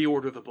to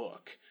pre-order the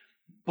book.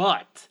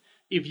 But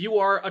if you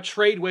are a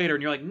trade waiter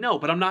and you're like, no,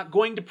 but I'm not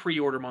going to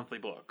pre-order monthly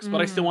books, but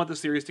I still want the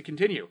series to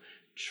continue,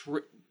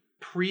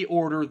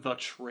 pre-order the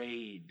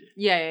trade.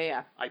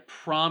 Yeah. I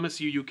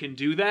promise you can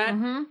do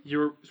that.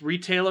 Your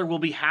retailer will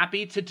be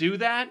happy to do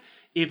that.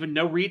 If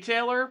no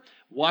retailer,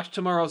 watch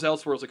tomorrow's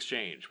Elseworlds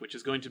Exchange, which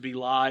is going to be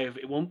live.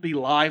 It won't be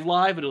live,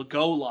 it'll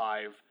go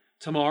live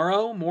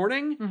tomorrow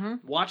morning.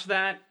 Watch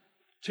that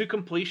to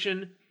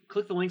completion.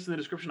 Click the links in the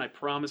description. I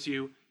promise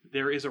you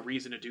there is a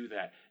reason to do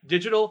that.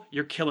 Digital,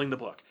 you're killing the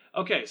book.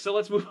 Okay, so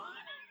let's move on.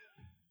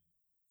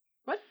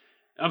 What?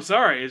 I'm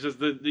sorry. It's just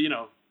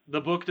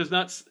the book does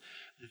not...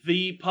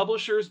 The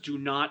publishers do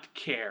not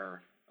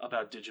care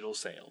about digital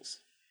sales.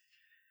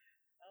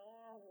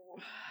 Oh.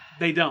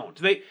 They don't.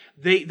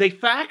 They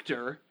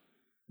factor.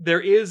 There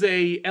is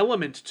a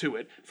element to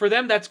it. For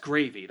them, that's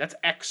gravy. That's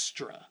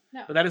extra.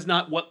 No. But that is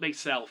not what they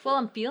sell for. Well,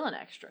 I'm feeling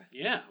extra.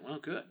 Yeah, well,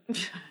 good.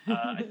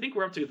 I think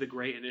we're up to the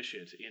Great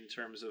Initiate in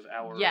terms of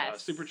our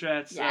Super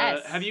Chats.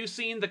 Yes. Have you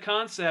seen the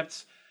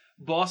concepts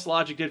Boss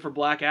Logic did for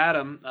Black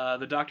Adam?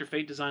 The Dr.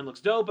 Fate design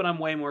looks dope, but I'm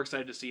way more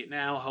excited to see it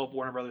now. Hope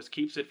Warner Brothers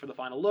keeps it for the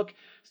final look.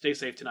 Stay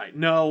safe tonight.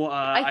 No,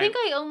 I think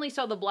I only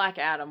saw the Black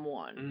Adam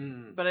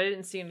one, but I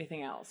didn't see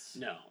anything else.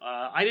 No,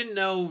 I didn't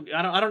know.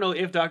 I don't know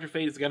if Dr.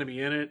 Fate is going to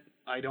be in it.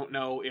 I don't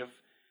know if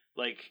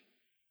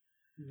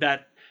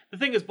that. The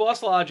thing is,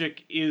 Boss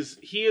Logic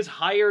is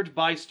hired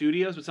by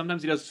studios, but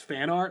sometimes he does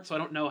fan art. So I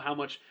don't know how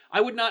much.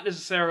 I would not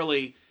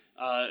necessarily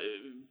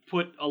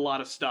put a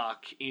lot of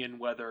stock in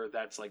whether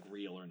that's like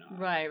real or not.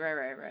 Right.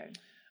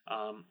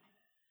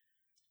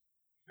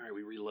 All right,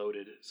 we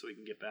reloaded so we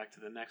can get back to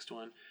the next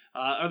one.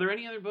 Are there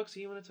any other books that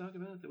you want to talk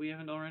about that we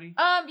haven't already?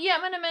 Yeah,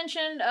 I'm going to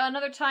mention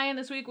another tie-in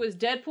this week was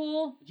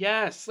Deadpool.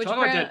 Yes, talk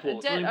about Deadpool.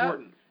 It's really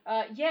important.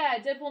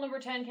 Deadpool number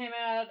 10 came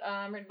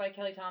out, written by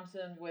Kelly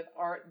Thompson with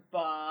art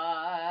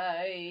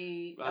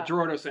by...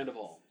 Gerardo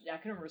Sandoval. Yeah, I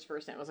couldn't remember his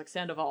first name. It was like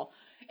Sandoval.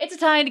 It's a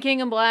tie into King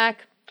in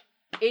Black.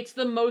 It's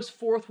the most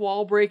fourth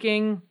wall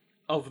breaking...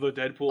 Of the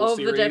Deadpool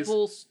series. Of the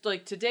Deadpool,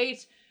 like, to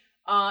date.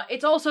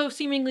 It's also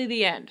seemingly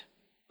the end.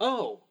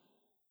 Oh.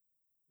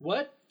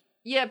 What?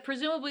 Yeah,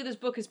 presumably this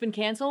book has been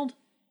canceled.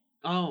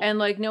 Oh. And,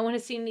 like, no one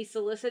has seen any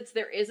solicits.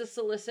 There is a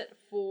solicit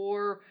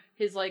for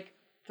his, like,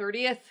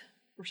 30th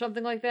or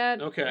something like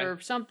that. Okay. Or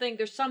something.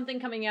 There's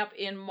something coming up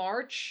in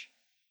March.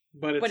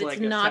 But it's like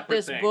not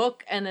this thing.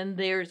 book. And then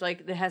there's,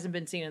 like, that hasn't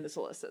been seen in the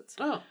solicits.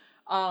 Oh.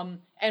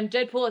 And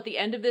Deadpool at the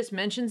end of this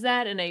mentions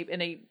that in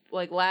a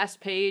like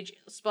last page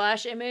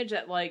splash image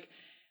that like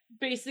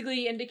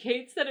basically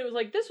indicates that it was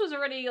like this was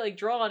already like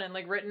drawn and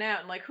like written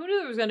out and like who knew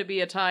there was going to be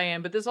a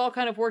tie-in, but this all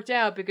kind of worked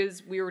out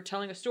because we were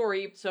telling a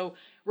story. So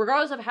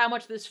regardless of how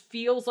much this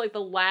feels like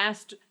the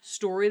last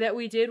story that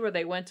we did where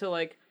they went to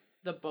like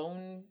the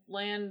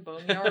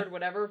boneyard,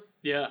 whatever.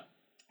 Yeah.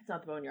 It's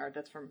not the boneyard,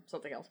 that's from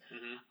something else.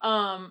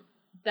 Mm-hmm.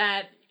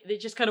 That it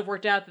just kind of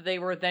worked out that they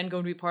were then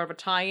going to be part of a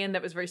tie-in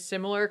that was very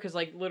similar because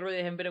like literally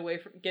they haven't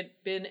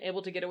been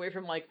able to get away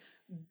from like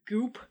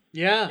goop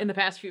in the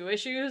past few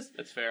issues.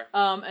 That's fair.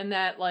 And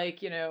that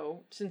like, you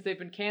know, since they've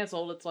been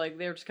canceled, it's like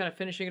they're just kind of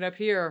finishing it up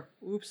here.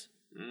 Oops.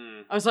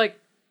 I was like,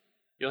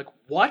 you're like,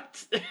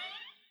 what?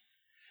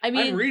 I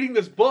mean, I'm reading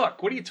this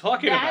book. What are you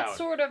talking about? That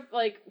sort of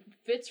like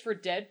fits for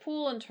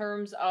Deadpool in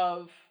terms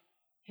of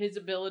his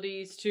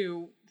abilities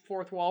to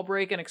fourth wall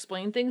break and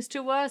explain things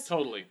to us.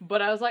 Totally.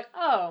 But I was like,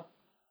 oh,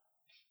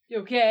 you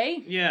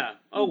okay? Yeah.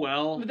 Oh,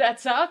 well. That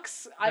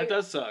sucks. That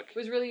does suck. I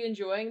was really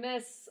enjoying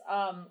this.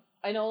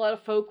 I know a lot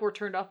of folk were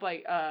turned off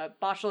by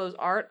Bachalo's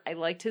art. I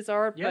liked his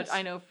art, yes. But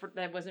I know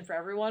that wasn't for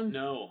everyone.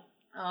 No.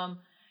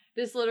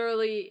 This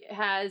literally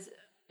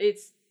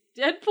it's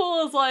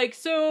Deadpool is like,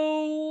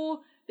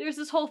 so there's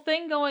this whole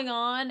thing going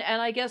on,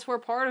 and I guess we're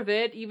part of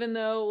it, even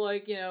though,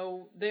 like, you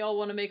know, they all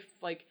want to make,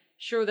 like,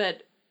 sure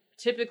that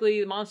typically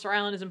the Monster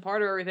Island isn't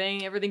part of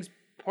everything. Everything's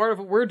part of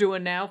what we're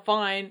doing now.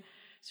 Fine.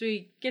 So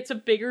he gets a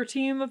bigger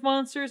team of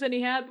monsters than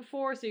he had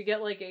before. So you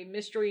get like a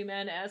Mystery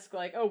Men-esque,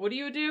 like, oh, what do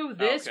you do?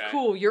 This? Okay.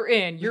 Cool. You're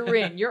in.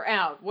 You're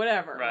out.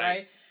 Whatever.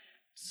 Right?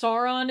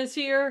 Sauron is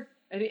here.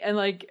 And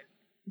like,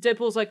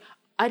 Deadpool's like,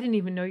 I didn't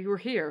even know you were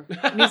here.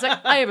 And he's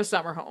like, I have a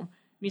summer home. And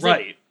he's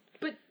like,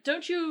 but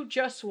don't you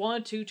just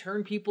want to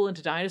turn people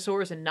into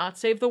dinosaurs and not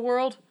save the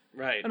world?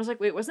 Right. And I was like,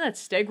 wait, wasn't that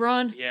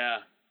Stegron? Yeah.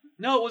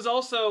 No, it was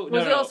also...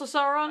 Was it also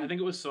Sauron? I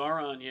think it was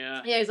Sauron,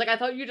 yeah. Yeah, he's like, I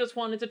thought you just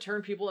wanted to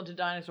turn people into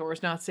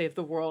dinosaurs, not save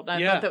the world.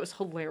 And I thought that was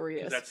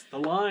hilarious. That's the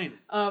line.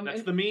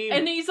 That's the meme.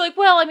 And he's like,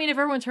 well, I mean, if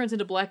everyone turns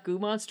into black goo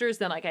monsters,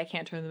 then like I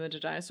can't turn them into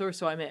dinosaurs,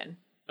 so I'm in.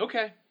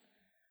 Okay.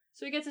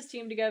 So he gets his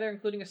team together,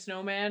 including a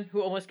snowman,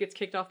 who almost gets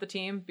kicked off the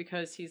team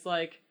because he's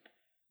like,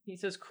 he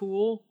says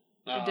cool.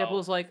 Oh. And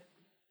Deadpool's like,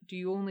 do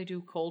you only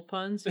do cold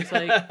puns? He's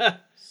like,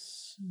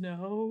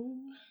 snow?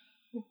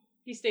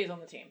 He stays on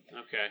the team.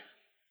 Okay.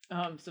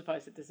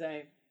 Suffice it to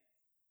say.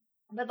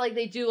 But, like,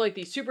 they do, like,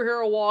 the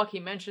superhero walk. He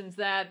mentions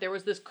that. There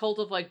was this cult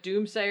of, like,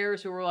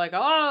 doomsayers who were like,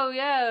 oh,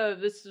 yeah,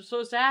 this is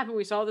supposed to happen.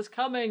 We saw this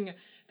coming.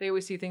 They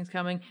always see things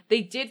coming.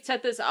 They did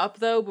set this up,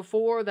 though,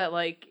 before that,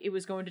 like, it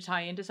was going to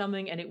tie into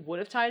something, and it would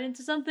have tied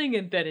into something,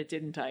 and then it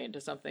didn't tie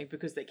into something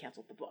because they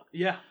canceled the book.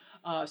 Yeah.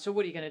 So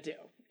what are you going to do?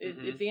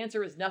 Mm-hmm. If the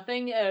answer is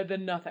nothing,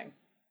 then nothing.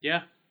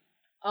 Yeah.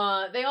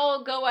 They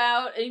all go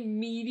out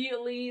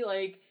immediately,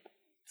 like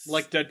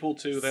Deadpool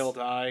 2, they all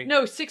die.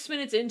 No, 6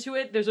 minutes into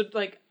it, there's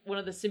one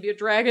of the symbiote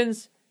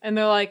dragons, and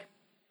they're like,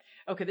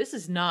 okay, this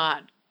is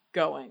not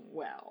going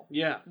well.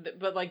 Yeah.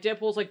 But, like,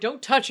 Deadpool's like,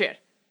 don't touch it.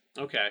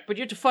 Okay. But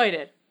you have to fight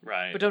it.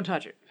 Right. But don't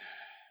touch it.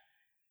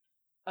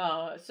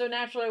 So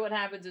naturally what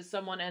happens is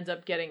someone ends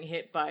up getting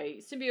hit by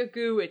symbiote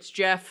goo. It's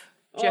Jeff.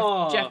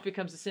 Jeff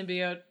becomes a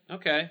symbiote.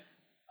 Okay.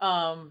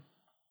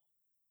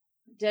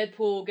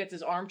 Deadpool gets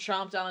his arm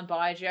chomped on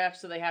by Jeff,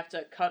 so they have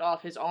to cut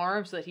off his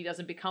arm so that he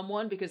doesn't become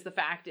one, because the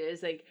fact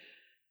is, like,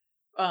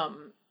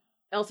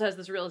 Elsa has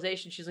this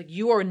realization. She's like,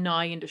 you are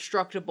nigh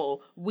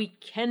indestructible. We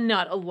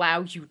cannot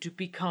allow you to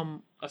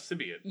become... a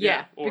symbiote.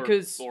 Yeah,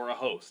 or a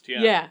host,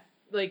 yeah. Yeah,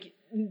 like,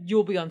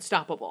 you'll be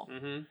unstoppable.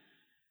 Mm-hmm.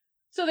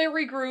 So they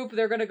regroup,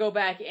 they're gonna go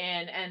back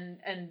in,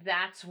 and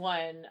that's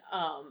when,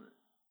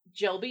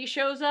 Jelby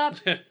shows up.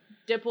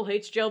 Deadpool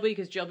hates Jelby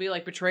because Jelby,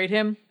 like, betrayed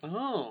him.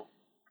 Oh.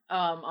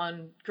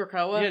 On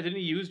Krakoa. Yeah, didn't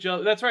he use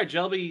Jelby? That's right,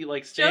 Jelby,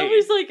 like, stayed.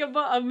 Jelby's, like,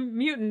 a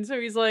mutant, so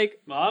he's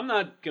like... Well, I'm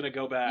not gonna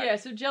go back. Yeah,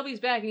 so Jelby's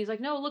back, and he's like,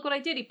 no, look what I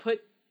did. He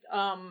put,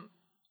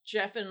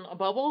 Jeff in a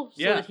bubble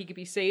so that he could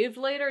be saved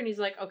later, and he's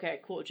like, okay,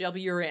 cool,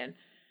 Jelby, you're in.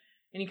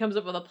 And he comes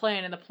up with a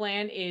plan, and the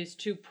plan is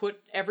to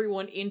put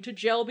everyone into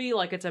Jelby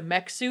like it's a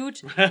mech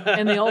suit,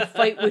 and they all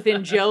fight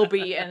within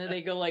Jelby, and then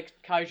they go, like,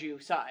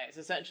 kaiju size,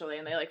 essentially,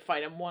 and they, like,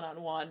 fight him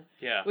one-on-one.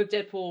 Yeah. With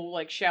Deadpool,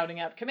 like, shouting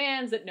out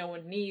commands that no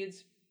one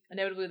needs.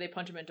 Inevitably, they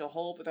punch him into a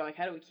hole, but they're like,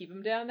 how do we keep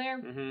him down there?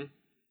 Mm-hmm.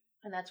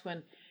 And that's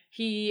when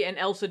he and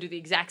Elsa do the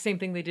exact same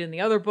thing they did in the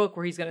other book,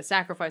 where he's going to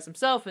sacrifice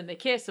himself, and they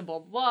kiss, and blah,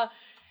 blah, blah.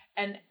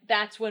 And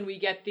that's when we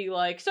get the,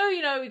 like, so,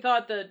 we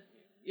thought that,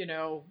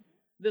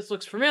 this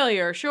looks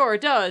familiar. Sure,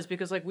 it does,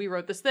 because, like, we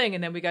wrote this thing,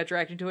 and then we got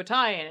dragged into a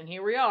tie-in, and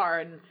here we are,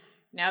 and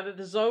now that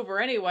this is over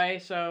anyway,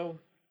 so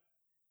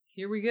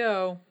here we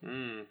go.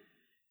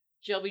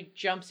 Shelby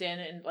jumps in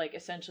and, like,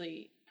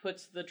 essentially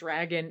puts the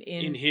dragon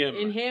in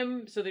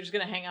him, so they're just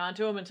gonna hang on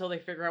to him until they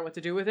figure out what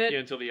to do with it. Yeah,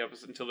 until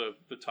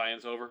the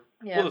tie-in's over.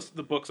 Yeah. Well,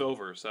 the book's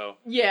over, so.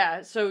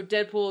 Yeah, so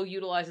Deadpool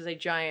utilizes a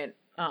giant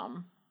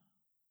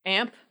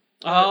amp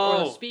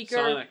or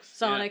speaker,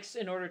 Sonics,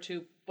 in order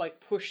to, like,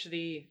 push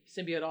the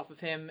symbiote off of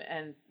him,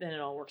 and then it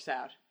all works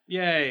out.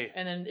 Yay!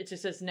 And then it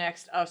just says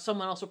next,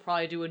 someone else will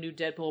probably do a new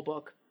Deadpool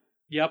book.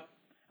 Yep.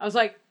 I was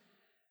like,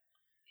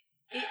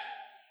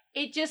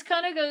 it just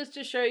kind of goes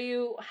to show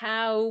you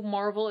how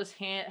Marvel is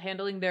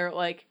handling their,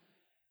 like,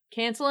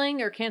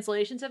 canceling or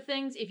cancellations of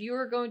things. If you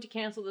were going to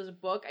cancel this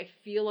book, I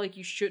feel like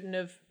you shouldn't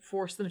have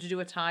forced them to do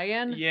a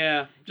tie-in.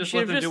 Yeah, just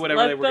let them do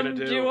whatever they were going to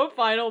do. Let them do a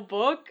final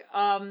book.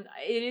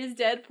 It is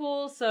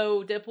Deadpool,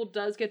 so Deadpool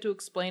does get to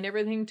explain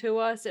everything to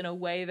us in a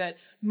way that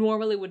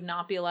normally would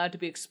not be allowed to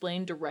be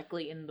explained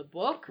directly in the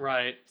book.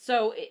 Right.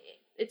 So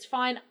it's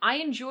fine. I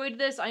enjoyed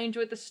this. I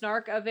enjoyed the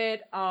snark of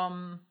it.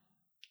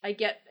 I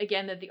get,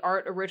 again, that the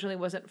art originally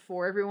wasn't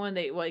for everyone.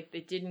 They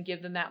didn't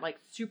give them that, like,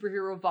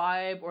 superhero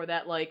vibe or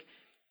that, like,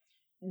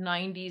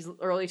 90s,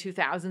 early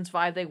 2000s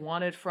vibe they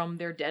wanted from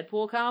their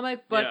Deadpool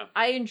comic, but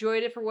I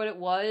enjoyed it for what it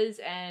was,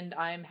 and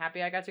I'm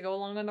happy I got to go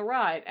along on the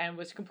ride, and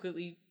was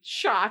completely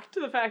shocked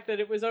to the fact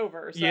that it was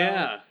over.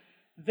 So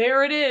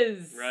there it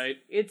is. Right.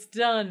 It's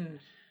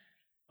done.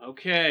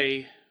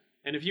 Okay.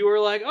 And if you were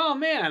like, oh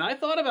man, I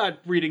thought about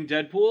reading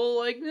Deadpool,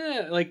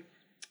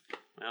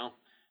 well,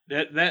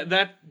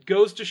 that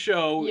goes to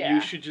show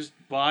you should just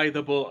buy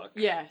the book.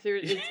 Yeah,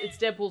 it's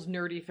Deadpool's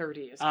Nerdy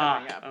 30s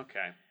coming up.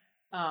 Okay.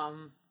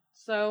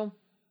 So,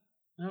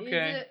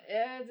 okay.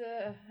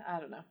 I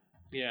don't know.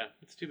 Yeah,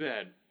 it's too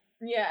bad.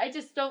 Yeah, I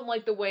just don't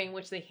like the way in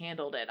which they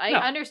handled it. I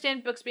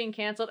understand books being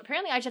canceled.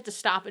 Apparently, I just have to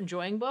stop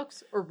enjoying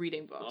books or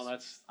reading books. Well,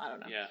 I don't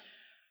know. Yeah.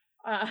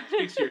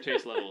 Speaks to your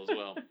taste level as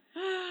well.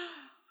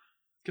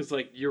 Because,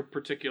 like, your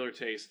particular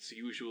tastes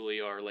usually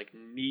are, like,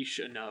 niche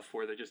enough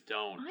where they just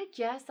don't. I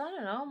guess. I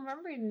don't know.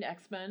 I'm reading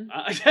X-Men.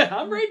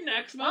 I'm reading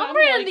X-Men. I'm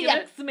reading the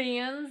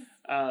X-Men.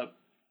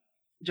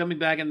 Jumping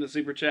back into the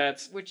Super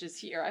Chats. Which is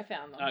here. I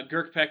found them.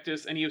 Girk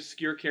Pectus, any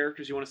obscure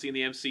characters you want to see in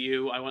the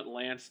MCU? I went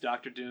Lancer,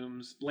 Dr.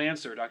 Doom's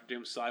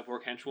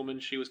cyborg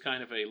henchwoman. She was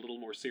kind of a little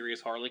more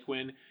serious Harley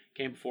Quinn.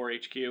 Came before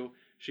HQ.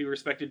 She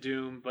respected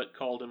Doom, but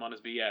called him on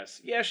his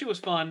BS. Yeah, she was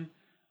fun.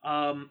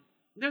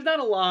 There's not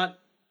a lot,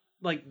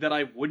 like, that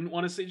I wouldn't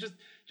want to see.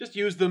 Just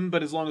use them,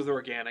 but as long as they're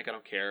organic, I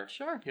don't care.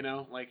 Sure. You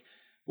know, like,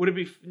 would it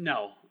be...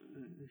 No.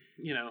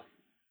 You know...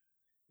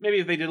 Maybe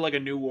if they did, like, a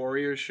New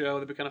Warriors show,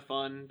 that'd be kind of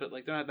fun, but,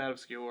 like, they're not that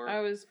obscure. I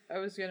was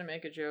gonna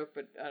make a joke,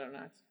 but I don't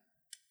know.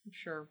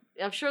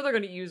 I'm sure they're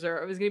gonna use her.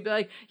 I was gonna be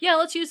like, yeah,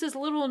 let's use this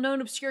little known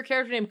obscure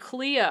character named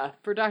Clea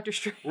for Doctor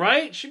Strange.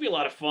 Right? She'd be a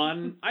lot of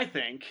fun, I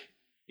think.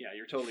 Yeah,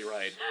 you're totally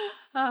right.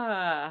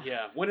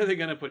 Yeah, when are they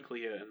gonna put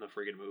Clea in the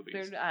friggin'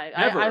 movies? Never.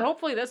 I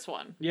hopefully this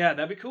one. Yeah,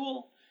 that'd be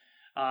cool.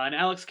 And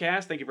Alex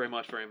Cass, thank you very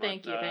much.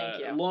 Thank you.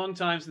 Long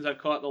time since I've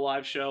caught the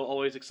live show.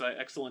 Always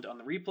excellent on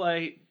the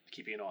replay.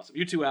 Keep being awesome.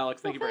 You too,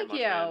 Alex. Thank you very much.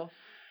 Man.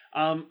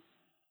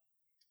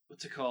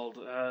 What's it called?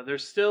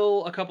 There's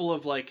still a couple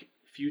of, like,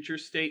 future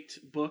state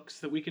books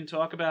that we can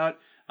talk about.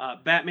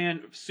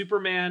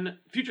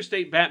 Future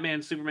State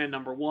Batman Superman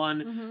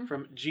 #1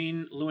 from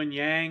Gene Luen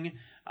Yang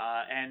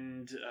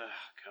and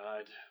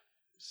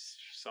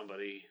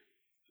somebody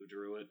who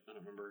drew it. I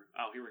don't remember.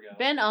 Oh, here we go.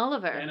 Ben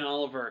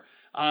Oliver.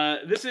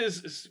 This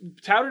is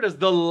touted as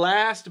the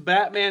last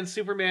Batman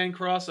Superman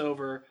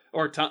crossover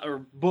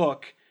or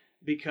book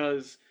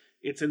because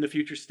it's in the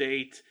future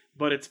state,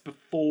 but it's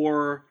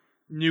before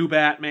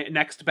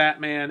next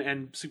Batman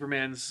and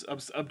Superman's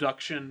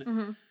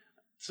abduction.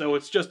 So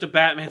it's just a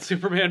Batman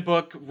Superman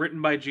book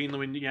written by Gene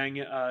Luen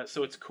Yang.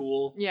 So it's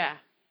cool. Yeah.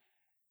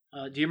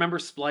 Do you remember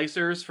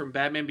Splicers from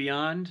Batman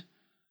Beyond?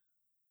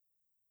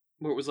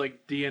 Where it was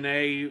like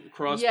DNA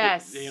crossed,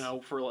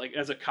 for like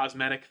as a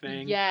cosmetic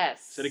thing.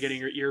 Yes. Instead of getting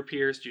your ear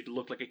pierced, you'd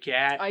look like a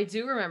cat. I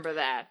do remember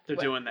that. They're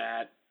doing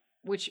that.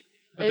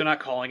 But they're not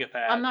calling it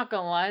that. I'm not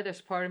gonna lie.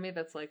 There's part of me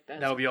that's like,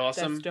 that would be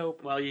awesome. That's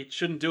dope. Well, you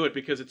shouldn't do it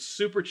because it's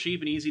super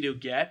cheap and easy to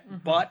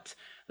get, but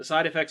the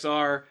side effects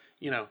are,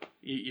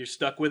 you're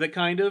stuck with it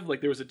kind of. Like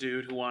there was a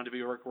dude who wanted to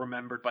be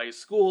remembered by his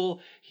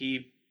school.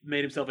 He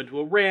made himself into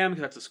a ram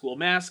because that's the school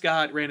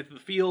mascot, ran into the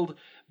field,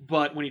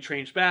 but when he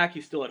changed back, he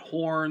still had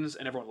horns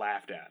and everyone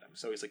laughed at him.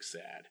 So he's like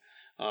sad.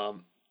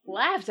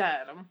 Laughed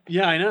at him?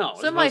 Yeah, I know.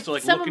 Some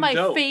of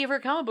my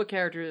favorite comic book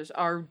characters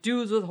are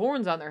dudes with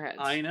horns on their heads.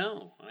 I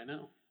know.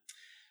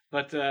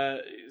 But,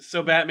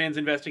 so Batman's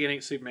investigating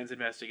it, Superman's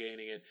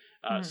investigating it.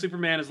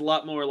 Superman is a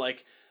lot more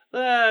like,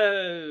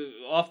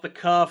 off the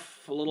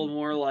cuff, a little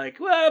more like,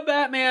 well,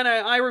 Batman,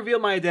 I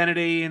revealed my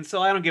identity, and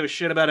so I don't give a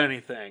shit about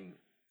anything.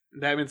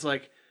 And Batman's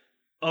like,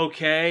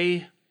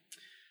 okay,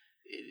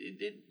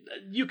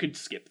 you could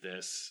skip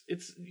this.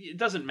 It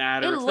doesn't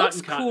matter. It's not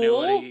in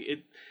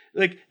continuity.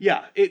 Like,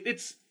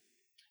 it's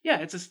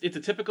a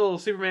typical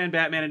Superman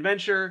Batman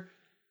adventure.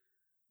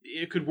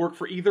 It could work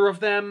for either of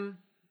them,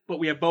 but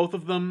we have both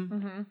of them.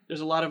 Mm-hmm.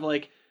 There's a lot of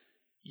like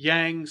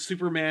Yang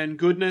Superman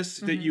goodness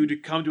that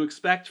you'd come to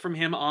expect from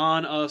him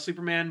on a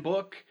Superman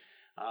book.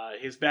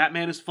 His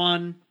Batman is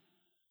fun.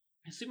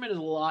 His Superman is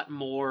a lot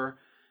more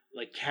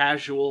like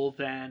casual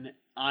than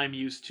I'm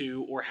used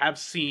to or have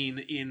seen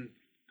in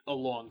a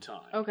long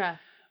time. Okay.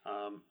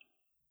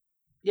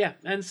 Yeah,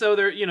 and so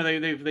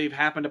they've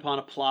happened upon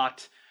a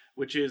plot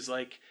which is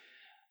like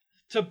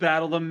to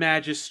battle the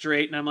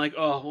magistrate, and I'm like,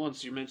 oh,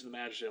 once you mention the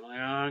magistrate, I'm like,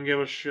 I don't give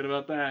a shit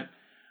about that.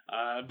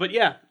 But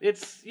yeah,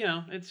 it's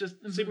just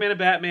Superman and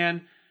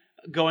Batman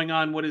going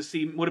on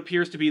what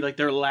appears to be like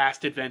their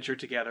last adventure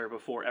together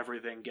before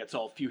everything gets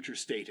all future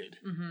stated.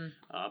 Mm-hmm.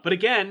 But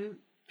again,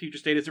 future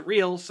state isn't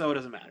real, so it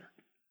doesn't matter.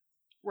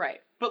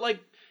 Right. But like,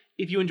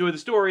 if you enjoy the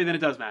story, then it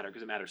does matter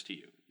because it matters to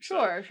you.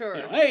 Sure.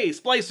 Hey,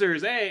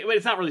 splicers, hey. Wait,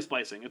 it's not really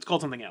splicing. It's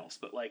called something else,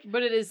 but like...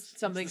 But it is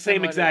something it's the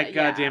same exact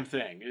goddamn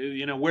thing.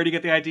 Where do you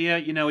get the idea?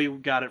 You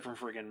got it from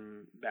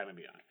friggin' Batman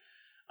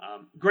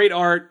Beyond. Great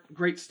art,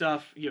 great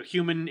stuff.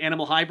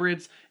 Human-animal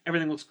hybrids.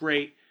 Everything looks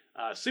great.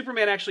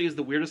 Superman actually is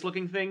the weirdest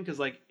looking thing, because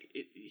like,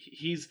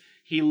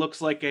 he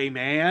looks like a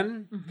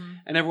man,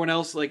 and everyone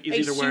else like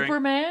is either wearing...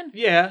 Superman?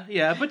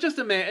 Yeah, but just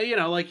a man,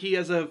 like he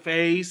has a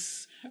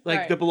face...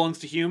 Right. that belongs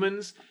to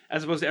humans,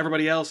 as opposed to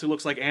everybody else who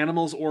looks like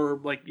animals or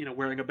like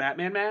wearing a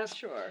Batman mask.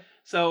 Sure.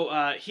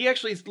 So he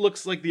actually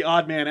looks like the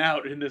odd man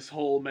out in this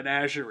whole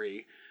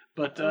menagerie.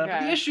 But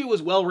the issue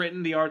was well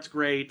written, the art's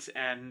great,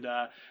 and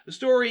the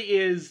story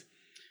is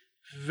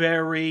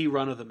very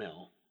run of the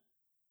mill.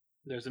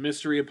 There's a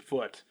mystery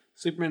afoot.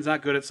 Superman's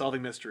not good at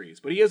solving mysteries,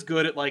 but he is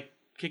good at like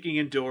kicking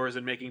in doors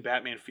and making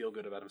Batman feel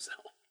good about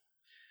himself.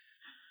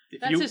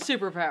 That's his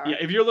superpower. Yeah,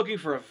 if you're looking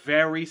for a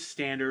very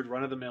standard,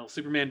 run-of-the-mill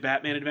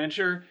Superman-Batman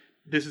adventure,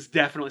 this is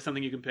definitely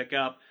something you can pick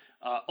up.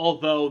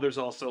 Although there's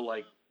also,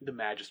 like, the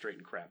Magistrate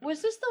and crap.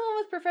 Was this the one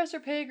with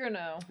Professor Pig or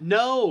no?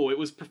 No, it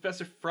was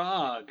Professor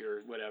Frog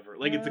or whatever.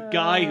 Like, it's a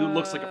guy who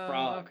looks like a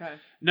frog. Okay.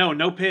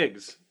 No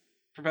pigs.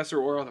 Professor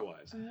or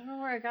otherwise. I don't know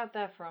where I got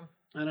that from.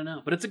 I don't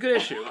know, but it's a good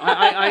issue.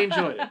 I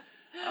enjoyed it.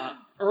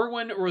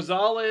 Erwin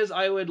Rosales,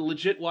 I would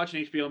legit watch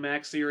an HBO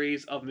Max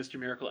series of Mr.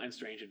 Miracle and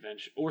Strange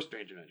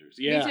Adventures.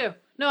 Yeah. Me too.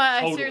 No,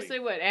 I seriously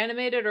would.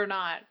 Animated or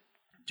not.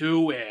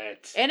 Do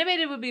it.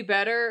 Animated would be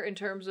better in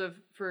terms of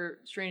for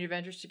Strange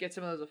Adventures to get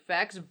some of those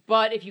effects,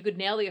 but if you could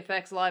nail the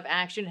effects live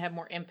action, have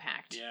more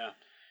impact. Yeah.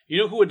 You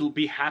know who would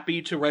be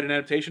happy to write an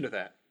adaptation of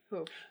that?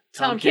 Who?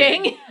 Tom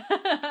King.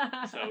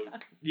 So,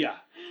 yeah.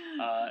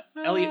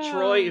 Elliot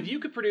Troy, if you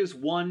could produce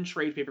one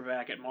trade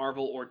paperback at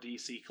Marvel or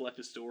DC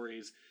collected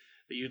stories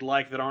that you'd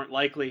like that aren't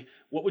likely,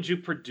 what would you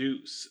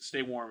produce?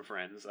 Stay warm,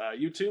 friends.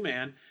 You too,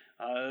 man.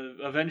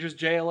 Avengers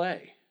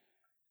JLA.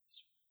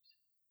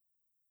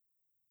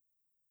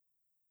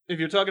 If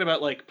you're talking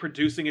about like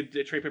producing a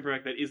trade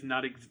paperback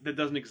that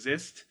doesn't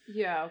exist,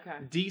 yeah, okay.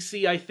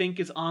 DC, I think,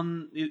 is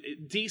on.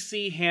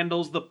 DC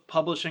handles the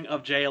publishing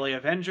of JLA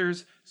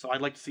Avengers, so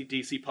I'd like to see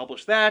DC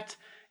publish that.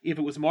 If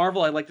it was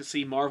Marvel, I'd like to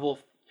see Marvel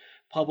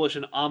publish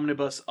an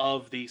omnibus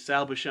of the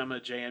Sal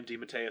Buscema, J.M.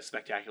 DeMatteis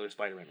Spectacular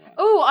Spider-Man run.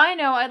 Oh, I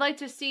know. I'd like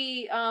to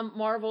see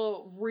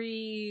Marvel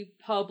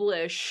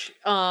republish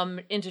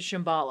Into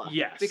Shambhala.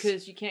 Yes.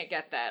 Because you can't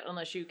get that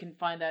unless you can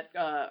find that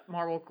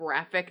Marvel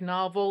graphic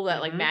novel, that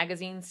like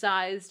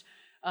magazine-sized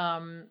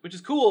which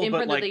is cool,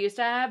 imprint but, like, that they used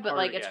to have, but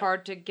like it's get.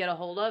 Hard to get a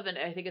hold of, and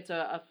I think it's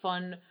a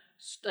fun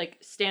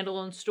like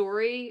standalone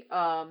story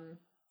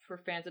for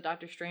fans of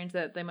Doctor Strange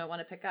that they might want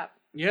to pick up.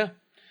 Yeah.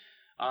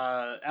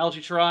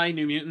 Algie Try,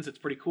 New Mutants, it's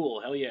pretty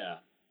cool. Hell yeah.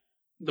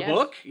 The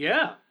book?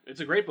 Yeah. It's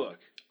a great book.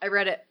 I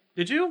read it.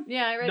 Did you?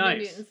 Yeah, I read New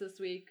Mutants this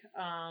week.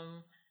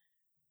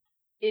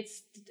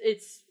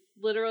 It's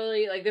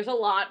literally like there's a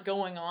lot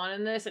going on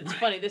in this. It's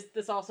funny.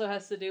 This also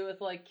has to do with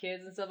like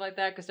kids and stuff like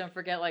that, because don't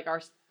forget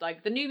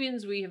the New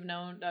Mutants we have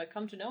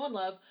come to know and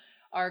love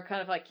are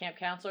kind of like camp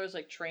counselors,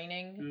 like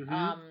training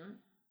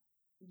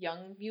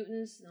young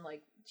mutants and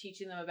like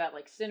teaching them about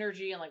like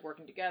synergy and like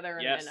working together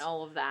and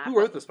all of that. Who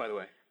wrote this, by the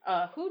way?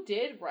 Who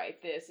did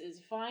write this is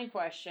a fine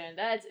question.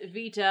 That's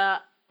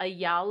Vita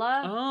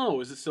Ayala.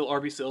 Oh, is it still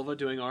R.B. Silva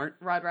doing art?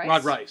 Rod Rice.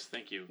 Rod Rice,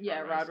 thank you.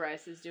 Yeah, Rod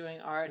Rice is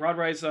doing art. Rod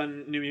Rice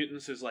on New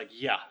Mutants is like,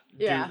 do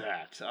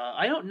that.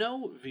 I don't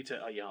know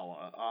Vita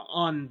Ayala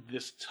on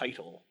this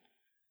title.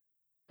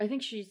 I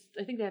think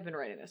they have been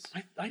writing this.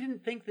 I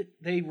didn't think that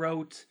they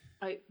wrote...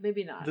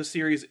 maybe not. The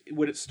series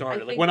when it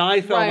started. Like when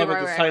I fell in love with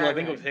this title, I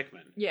think it was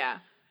Hickman. Yeah.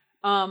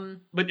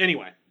 But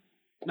anyway,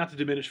 not to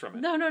diminish from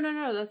it. No,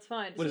 that's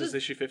fine. What is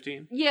this, issue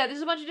 15? Yeah,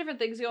 there's a bunch of different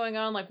things going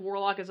on. Like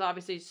Warlock is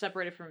obviously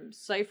separated from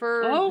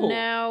Cypher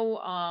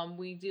now.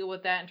 We deal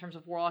with that in terms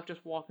of Warlock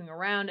just walking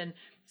around, and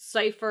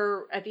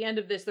Cypher at the end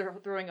of this, they're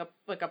throwing a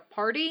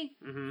party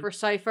for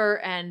Cypher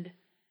and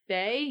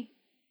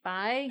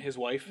Bye. His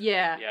wife?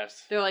 Yeah.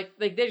 Yes. They're like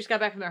they just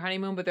got back from their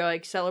honeymoon, but they're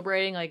like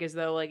celebrating like as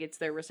though like it's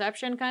their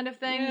reception kind of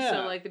thing. Yeah.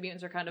 So like the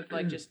mutants are kind of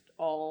like just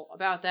all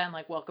about that and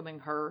like welcoming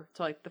her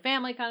to like the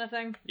family kind of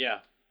thing. Yeah.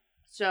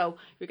 So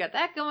we got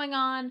that going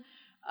on.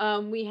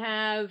 We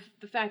have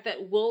the fact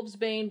that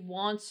Wolvesbane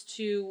wants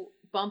to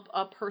bump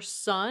up her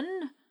son.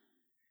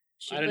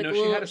 I didn't know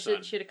she had a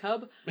son. She had a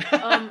cub.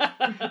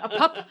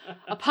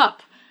 A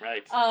pup.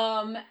 Right.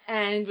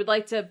 And would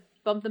like to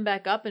bump them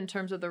back up in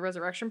terms of the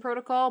resurrection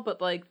protocol, but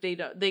like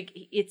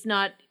he's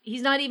not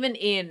even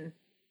in.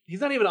 He's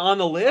not even on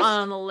the list?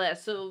 On the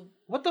list. So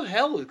what the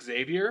hell,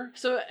 Xavier?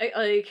 So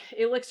like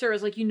Elixir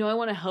is like, I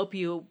want to help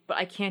you, but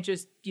I can't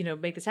just,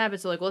 make this happen.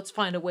 So like, let's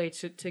find a way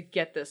to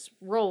get this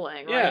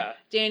rolling. Right? Yeah.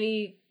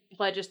 Danny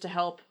pledges to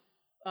help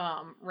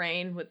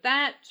Rain with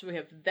that. So we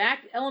have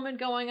that element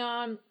going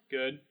on.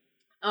 Good.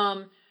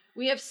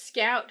 We have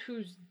Scout,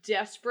 who's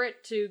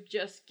desperate to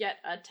just get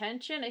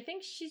attention. I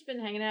think she's been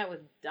hanging out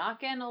with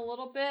Daken a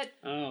little bit.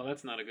 Oh,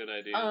 that's not a good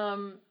idea.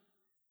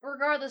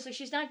 Regardless, like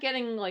she's not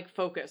getting like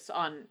focus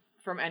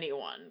from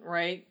anyone,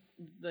 right?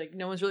 Like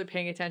no one's really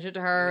paying attention to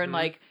her, and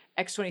like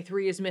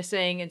X-23 is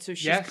missing, and so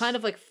she's kind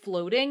of like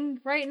floating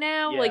right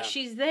now. Yeah. Like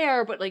she's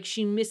there, but like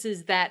she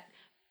misses that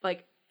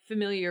like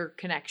familiar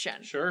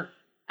connection. Sure.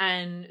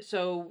 And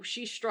so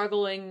she's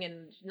struggling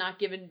and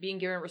being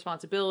given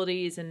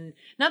responsibilities, and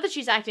not that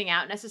she's acting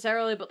out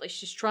necessarily, but like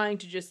she's trying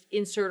to just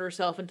insert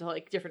herself into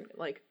like different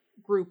like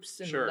groups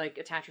and like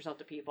attach herself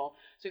to people.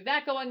 So we have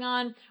that going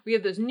on. We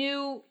have those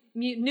new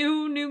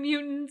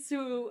mutants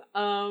who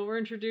were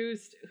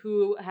introduced,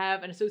 who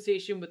have an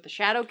association with the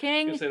Shadow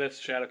King. I was gonna say that's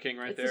Shadow King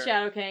right there. It's the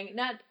Shadow King.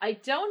 I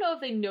don't know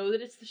if they know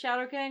that it's the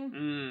Shadow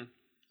King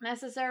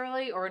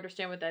necessarily, or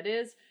understand what that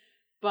is,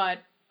 but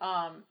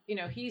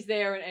he's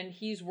there and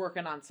he's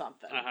working on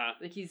something.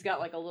 Like he's got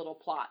like a little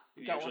plot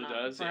going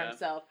on for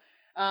himself.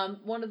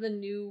 One of the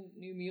new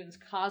mutants,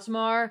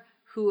 Cosmar,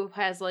 who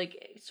has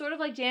like sort of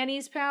like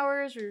Danny's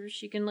powers, or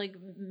she can like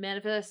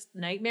manifest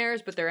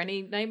nightmares, but they're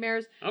any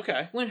nightmares.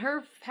 Okay. When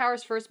her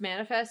powers first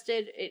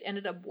manifested, it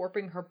ended up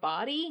warping her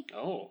body.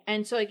 Oh.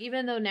 And so like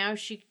even though now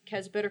she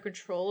has better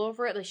control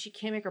over it, like she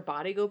can't make her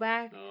body go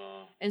back.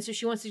 Oh. And so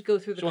she wants to go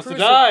through the crucible.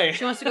 She wants to die.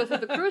 She wants to go through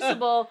the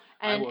crucible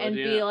and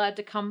be allowed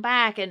to come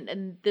back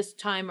and this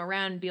time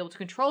around be able to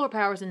control her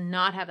powers and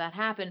not have that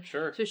happen.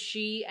 Sure. So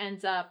she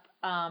ends up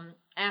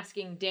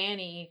asking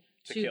Danny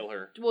to kill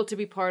her. Well, to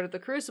be part of the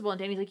crucible. And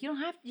Danny's like, you don't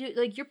have to,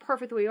 like, you're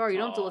perfect the way you are. You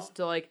don't have to listen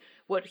to, like,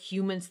 what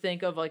humans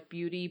think of, like,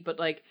 beauty, but,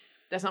 like,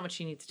 that's not what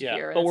she needs to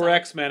hear. But we're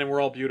X-Men and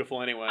we're all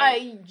beautiful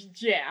anyway.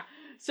 Yeah.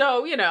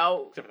 So,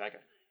 Except for that guy.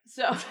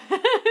 So.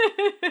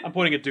 I'm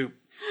pointing at Dupe.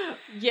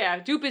 Yeah,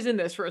 Dupe is in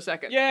this for a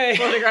second. Yay!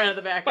 Floating around in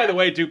the background. By the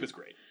way, Dupe is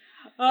great.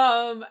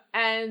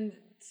 And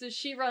so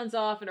she runs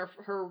off and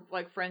her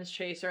like, friends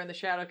chase her, and the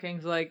Shadow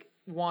King's, like,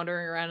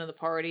 wandering around in the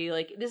party.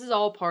 Like this is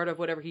all part of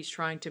whatever he's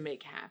trying to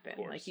make happen.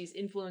 Like he's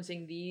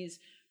influencing these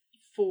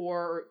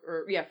four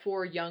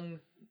young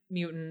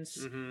mutants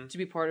to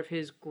be part of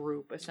his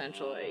group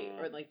essentially,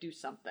 or like do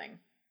something.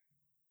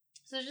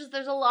 So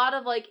there's a lot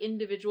of like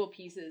individual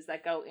pieces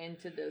that go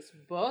into this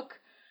book,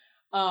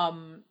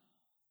 and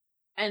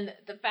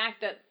the fact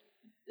that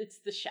it's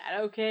the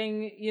Shadow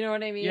King, you know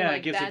what I mean? Yeah,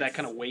 it gives it that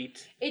kind of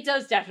weight. It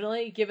does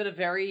definitely give it a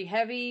very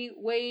heavy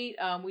weight.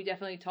 We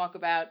definitely talk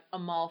about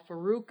Amal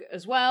Farouk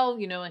as well,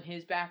 and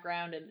his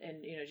background and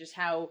just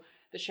how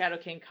the Shadow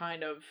King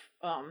kind of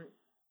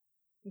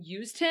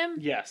used him.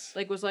 Yes.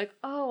 Like was like,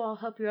 oh, I'll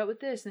help you out with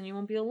this and you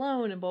won't be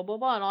alone and blah, blah,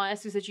 blah. And all I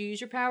ask is that you use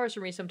your powers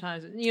for me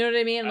sometimes. You know what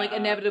I mean? Like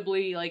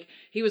inevitably, like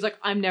he was like,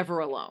 I'm never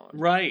alone.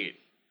 Right.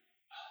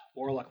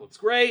 Warlock looks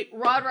great.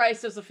 Rod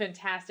Rice does a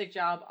fantastic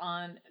job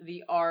on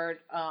the art.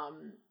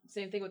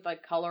 Same thing with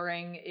like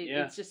coloring.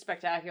 It's just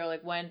spectacular.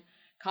 Like when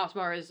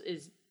Cosmar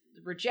is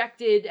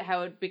rejected,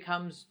 how it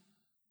becomes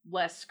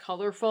less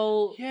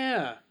colorful.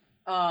 Yeah.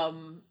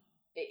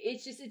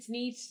 It's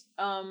neat. It's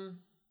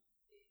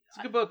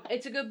a good book.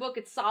 It's a good book.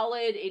 It's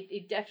solid.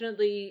 It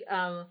definitely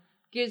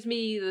gives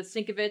me the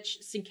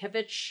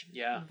Sienkiewicz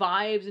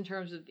vibes in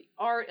terms of the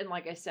art, and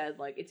like I said,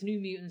 like it's New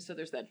Mutants, so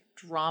there's that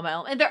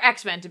drama, and they're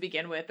X-Men to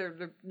begin with.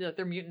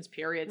 They're mutants,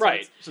 period. So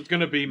right. So it's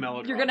gonna be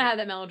melodrama. You're gonna have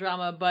that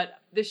melodrama, but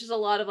there's just a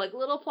lot of like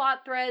little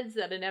plot threads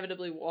that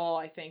inevitably will all,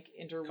 I think,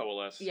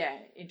 coalesce. Yeah,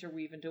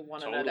 interweave into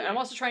one another. I'm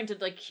also trying to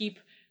like keep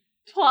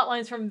plot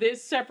lines from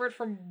this separate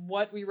from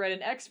what we read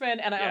in X-Men,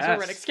 and I also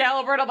read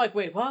Excalibur, and I'm like,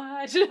 wait,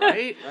 what?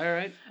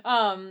 Right.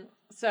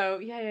 So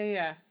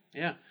yeah.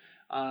 Yeah.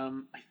 I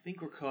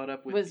think we're caught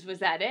up with... Was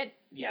that it?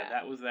 Yeah,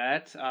 that was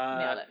that.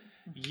 Nailed it.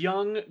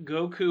 Young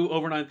Goku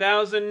over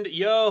 9,000.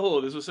 Yo,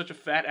 this was such a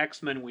fat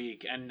X-Men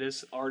week, and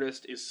this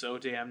artist is so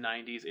damn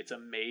 90s. It's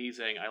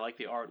amazing. I like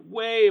the art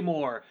way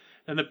more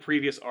than the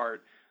previous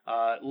art.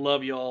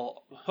 Love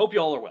y'all. Hope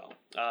y'all are well.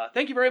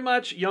 Thank you very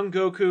much, Young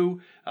Goku.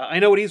 I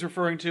know what he's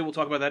referring to. We'll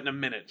talk about that in a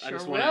minute. Sure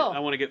I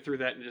want to get through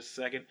that in just a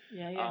second.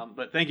 Yeah.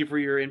 But thank you for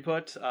your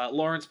input.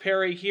 Lawrence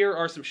Perry, here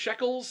are some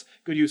shekels.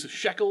 Good use of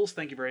shekels.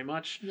 Thank you very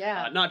much.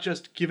 Yeah. Not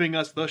just giving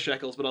us the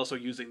shekels, but also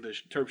using the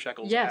term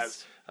shekels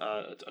as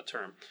a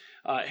term.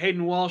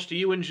 Hayden Walsh, do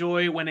you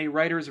enjoy when a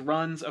writer's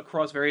runs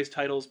across various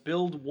titles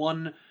build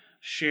one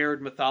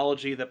shared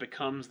mythology that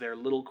becomes their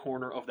little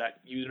corner of that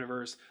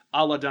universe,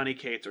 a la Donny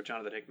Cates or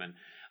Jonathan Hickman?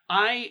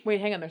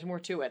 Wait, hang on. There's more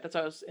to it. That's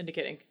what I was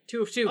indicating.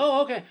 2 of 2.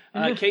 Oh, okay.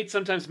 Kate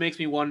sometimes makes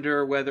me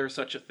wonder whether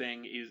such a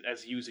thing is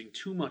as using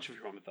too much of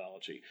your own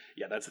mythology.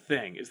 Yeah, that's the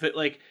thing. Is that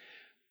like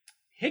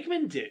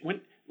Hickman did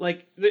when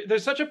like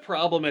there's such a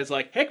problem as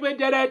like Hickman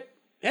did it.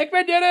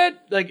 Hickman did it.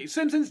 Like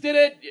Simpsons did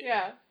it.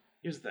 Yeah.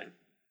 Here's the thing.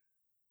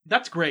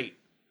 That's great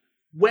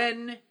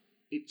when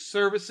it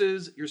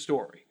services your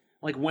story.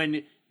 Like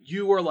when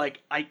you are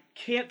like, I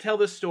can't tell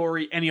this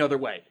story any other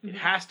way. Mm-hmm. It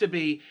has to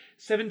be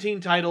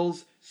 17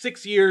 titles,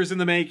 6 years in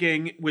the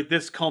making with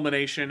this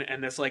culmination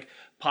and this like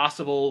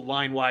possible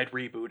line-wide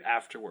reboot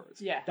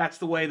afterwards. Yeah. That's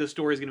the way the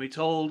story is going to be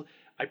told.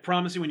 I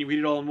promise you when you read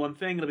it all in one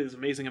thing, it'll be this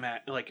amazing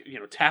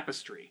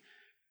tapestry.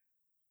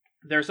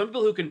 There are some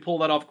people who can pull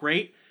that off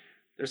great.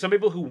 There's some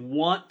people who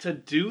want to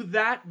do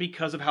that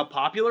because of how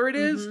popular it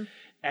is. Mm-hmm.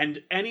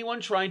 And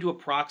anyone trying to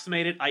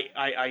approximate it,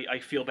 I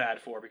feel bad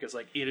for, because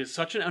like it is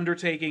such an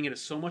undertaking, it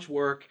is so much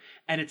work,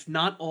 and it's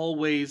not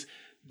always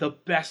the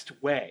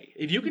best way.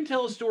 If you can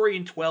tell a story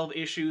in 12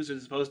 issues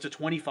as opposed to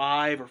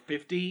 25 or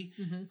 50,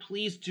 mm-hmm.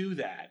 please do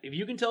that. If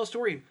you can tell a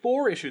story in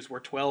 4 issues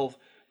where 12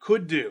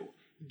 could do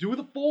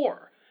the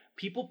 4.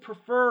 People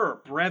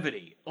prefer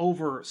brevity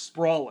over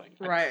sprawling.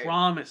 Right. I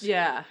promise you.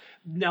 Yeah.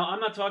 Now,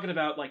 I'm not talking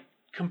about like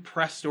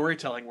compressed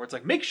storytelling where it's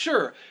like make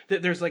sure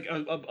that there's like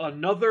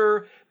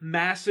another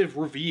massive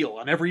reveal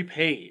on every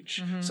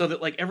page mm-hmm. so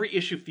that like every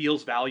issue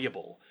feels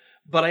valuable.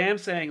 But I am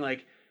saying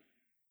like,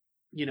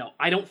 you know,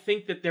 I don't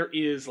think that there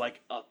is like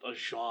a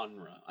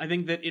genre. I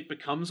think that it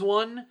becomes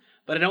one,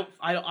 but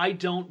I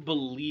don't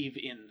believe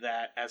in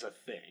that as a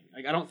thing.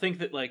 Like I don't think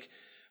that like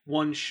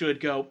one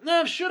should go,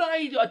 should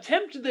I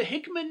attempt the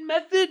Hickman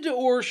method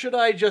or should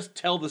I just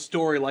tell the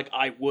story like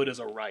I would as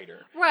a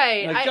writer?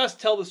 Right. Like just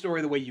tell the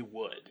story the way you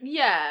would.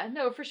 Yeah,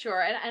 no, for sure.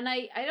 And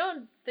I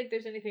don't think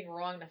there's anything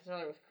wrong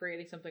necessarily with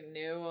creating something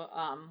new,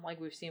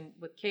 like we've seen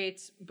with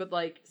Kate's, but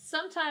like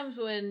sometimes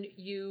when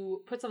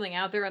you put something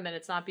out there and then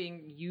it's not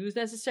being used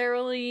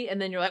necessarily,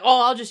 and then you're like,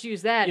 oh, I'll just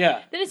use that.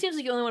 Yeah. Then it seems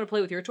like you only want to play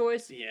with your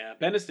toys. Yeah,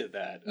 Bendis did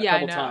that a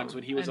couple times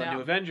when he was on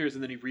New Avengers,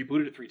 and then he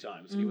rebooted it 3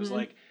 times. And he was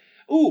like,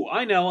 ooh,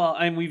 I know,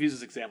 and we've used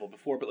this example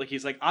before, but like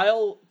he's like,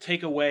 I'll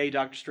take away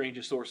Doctor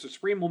Strange's Sorcerer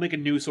Supreme, we'll make a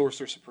new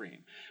Sorcerer Supreme.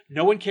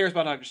 No one cares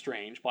about Doctor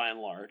Strange, by and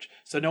large,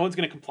 so no one's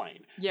going to complain.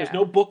 Yeah. There's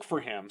no book for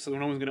him, so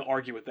no one's going to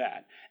argue with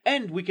that.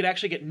 And we could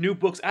actually get new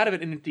books out of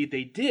it, and indeed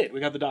they did. We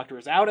got The Doctor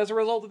Is Out as a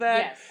result of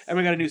that, and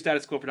we got a new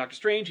status quo for Doctor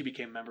Strange. He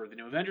became a member of the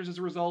New Avengers as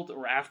a result,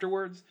 or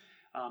afterwards.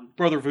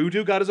 Brother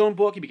Voodoo got his own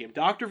book, he became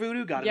Dr.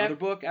 Voodoo, got another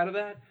book out of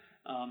that.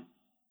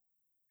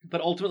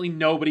 But ultimately,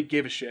 nobody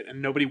gave a shit,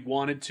 and nobody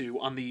wanted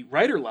to, on the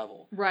writer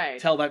level,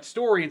 tell that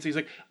story. And so he's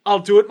like, I'll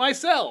do it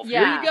myself.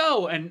 Yeah. Here you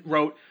go. And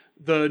wrote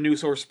the new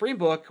Sorcerer Supreme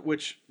book,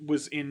 which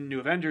was in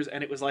New Avengers,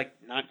 and it was, like,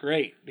 not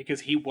great,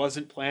 because he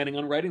wasn't planning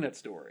on writing that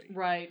story.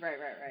 Right.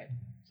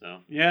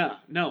 So, yeah.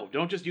 No,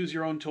 don't just use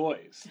your own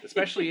toys,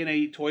 especially in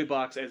a toy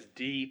box as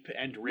deep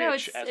and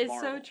rich as Marvel.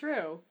 It's so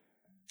true.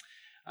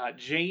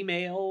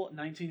 J-Mail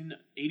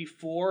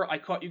 1984. I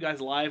caught you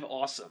guys live.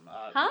 Awesome.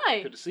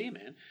 Hi. Good to see you,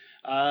 man.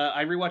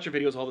 I rewatch your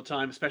videos all the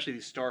time, especially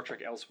these Star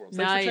Trek Elseworlds.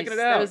 Nice. Thanks for checking it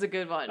out. That was a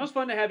good one. It was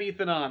fun to have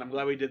Ethan on. I'm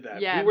glad we did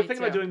that. Yeah, we were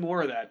thinking about doing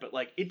more of that, but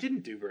like it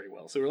didn't do very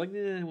well. So we're like,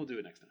 we'll do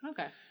it next time.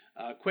 Okay.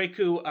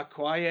 Kweku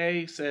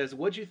Akwaye says,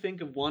 what'd you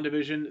think of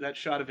WandaVision? That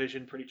shot of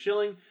Vision, pretty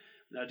chilling.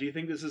 Do you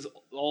think this is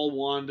all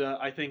Wanda?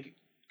 I think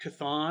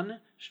Chthon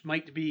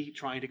might be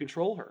trying to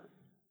control her.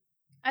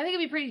 I think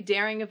it'd be pretty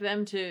daring of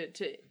them to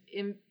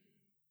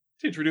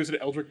introduce an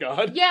Eldritch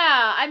God.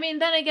 Yeah, I mean,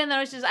 then again, that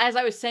was just, as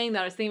I was saying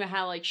that, I was thinking about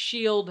how, like,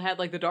 S.H.I.E.L.D. had,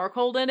 like, the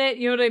Darkhold in it,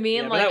 you know what I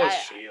mean? Yeah, like, that was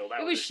S.H.I.E.L.D.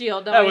 It was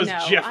S.H.I.E.L.D., that was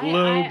Jeff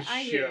Loeb's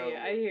show.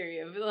 I hear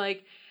you. But,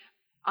 like,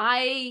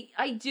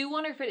 I do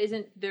wonder if it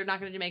isn't, they're not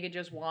going to make it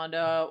just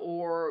Wanda,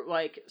 or,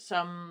 like,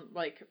 some,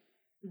 like,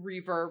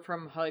 reverb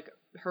from, like,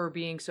 her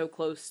being so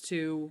close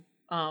to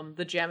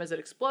the gem as it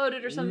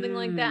exploded or something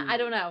like that. I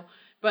don't know.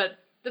 But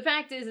the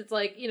fact is, it's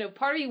like, you know,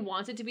 part of me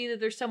wants it to be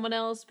that there's someone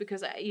else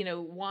because, you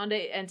know, Wanda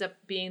ends up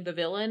being the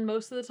villain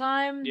most of the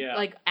time. Yeah.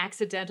 Like,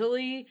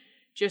 accidentally,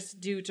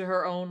 just due to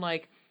her own,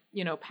 like,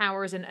 you know,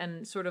 powers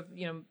and sort of,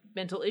 you know,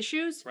 mental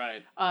issues.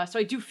 Right. So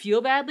I do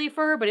feel badly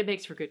for her, but it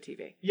makes for good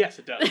TV. Yes,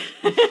 it does.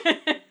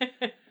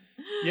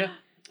 Yeah.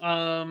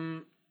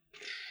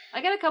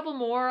 I got a couple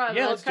more.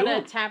 Let's kind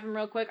of tap them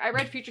real quick. I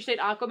read Future State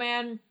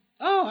Aquaman.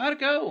 Oh, how'd it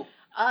go?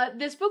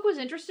 This book was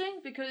interesting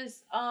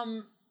because,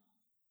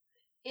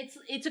 it's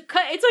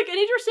like an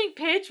interesting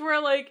pitch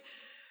where, like,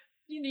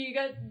 you know, you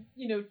got,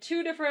 you know,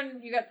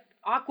 you got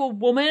Aqua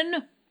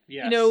Woman,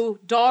 yes, you know,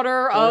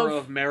 daughter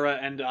of Mera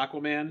and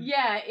Aquaman.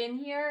 Yeah, in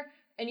here,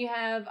 and you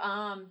have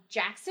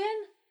Jackson.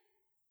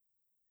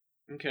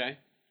 Okay.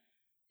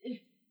 Here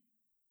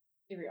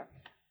we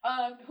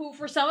go. Who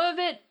for some of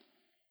it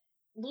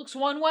looks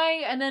one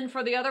way, and then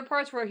for the other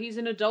parts where he's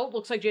an adult,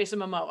 looks like Jason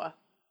Momoa.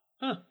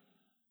 Huh.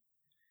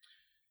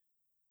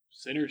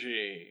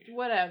 Synergy.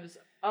 Whatevs.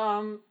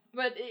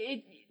 But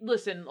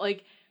listen,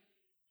 like,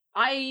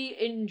 I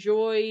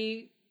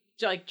enjoy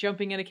like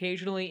jumping in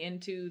occasionally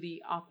into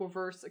the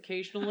Aquaverse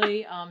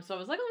occasionally. So I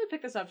was like, let me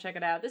pick this up, check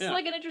it out. This is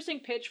like an interesting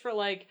pitch for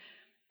like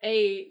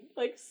a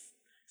like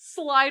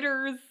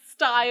Sliders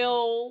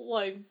style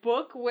like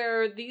book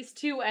where these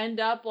two end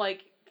up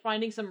like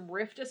finding some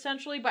rift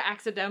essentially, but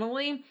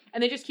accidentally,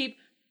 and they just keep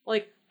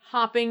like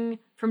hopping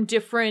from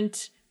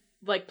different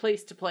like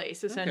place to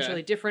place,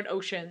 essentially different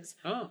oceans,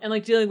 and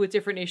like dealing with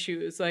different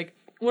issues. Like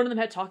one of them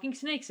had talking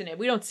snakes in it.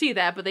 We don't see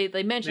that, but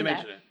they mention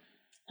that. It.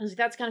 I was like,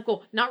 that's kind of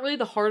cool. Not really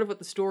the heart of what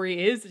the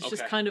story is. It's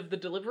just kind of the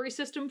delivery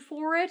system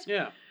for it.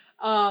 Yeah.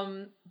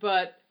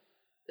 But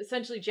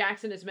essentially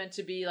Jackson is meant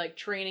to be like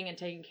training and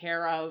taking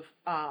care of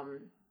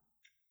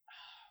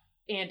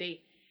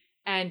Andy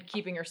and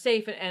keeping her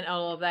safe and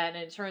all of that.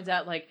 And it turns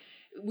out like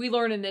we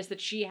learn in this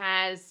that she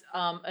has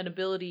an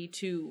ability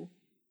to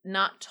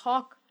not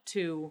talk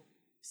to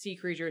sea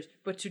creatures,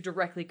 but to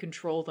directly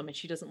control them, and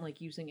she doesn't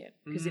like using it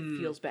because it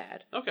feels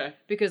bad. Okay.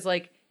 Because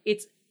like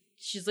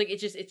she's like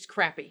it's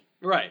crappy.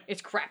 Right.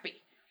 It's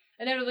crappy.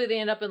 And inevitably they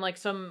end up in like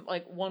some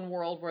like one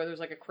world where there's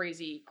like a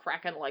crazy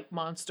kraken like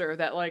monster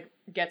that like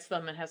gets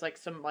them and has like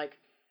some like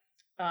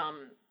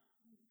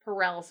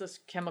paralysis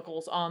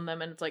chemicals on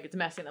them, and it's like it's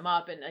messing them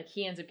up, and like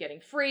he ends up getting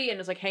free and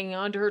is like hanging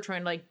on to her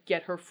trying to like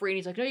get her free, and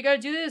he's like, no, you gotta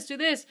do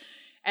this,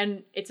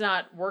 and it's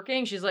not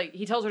working. She's like,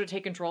 he tells her to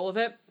take control of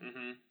it,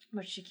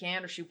 but she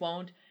can't or she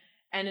won't,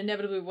 and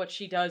inevitably what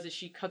she does is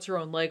she cuts her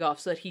own leg off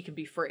so that he can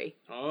be free.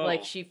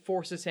 Like she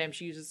forces him,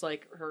 she uses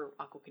like her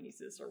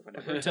aquakinesis or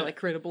whatever to like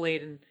create a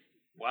blade and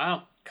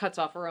cuts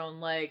off her own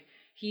leg.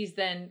 He's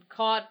then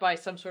caught by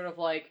some sort of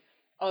like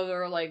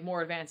other like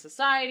more advanced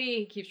society.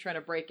 He keeps trying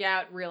to break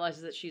out,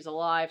 realizes that she's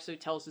alive, so he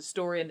tells his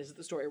story, and this is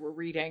the story we're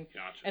reading.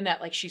 And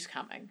that like she's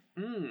coming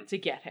to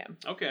get him.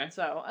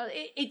 So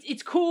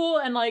it's cool,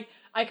 and like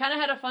I kind of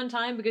had a fun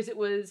time because it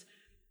was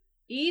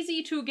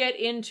easy to get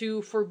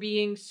into for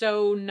being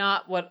so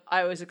not what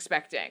I was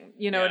expecting.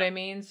 You know what I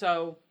mean?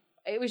 So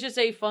it was just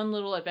a fun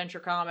little adventure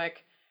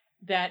comic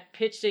that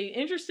pitched an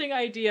interesting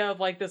idea of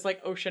like this like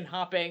ocean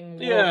hopping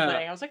world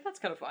thing. I was like, that's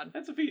kind of fun.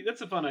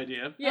 That's a fun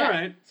idea. Yeah. All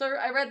right. So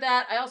I read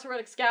that. I also read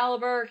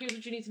Excalibur. Here's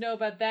what you need to know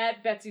about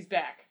that. Betsy's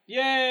back.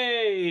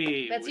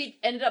 Yay! Betsy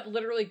ended up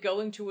literally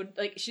going to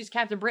like she's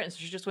Captain Britain, so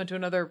she just went to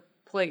another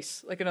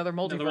place, like another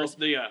multiverse.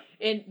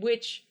 In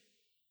which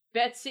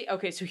Betsy.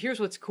 Okay, so here's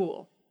what's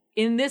cool.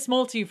 In this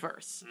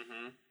multiverse,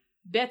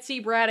 Betsy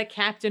Braddock,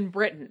 Captain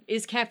Britain,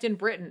 is Captain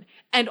Britain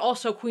and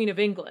also Queen of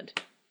England.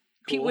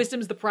 Cool. Pete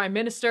Wisdom's the Prime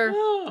Minister.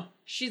 Oh.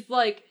 She's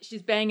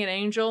banging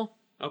Angel.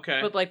 Okay.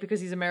 But like because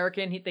he's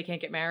American, they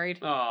can't get married.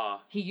 Aw.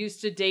 He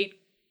used to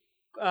date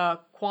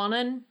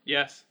Quanon.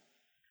 Yes.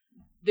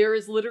 There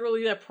is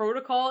literally a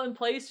protocol in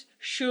place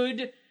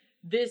should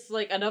this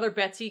like another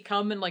Betsy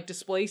come and like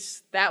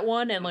displace that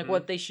one, and like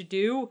what they should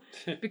do,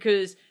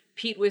 because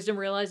Pete Wisdom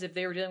realized if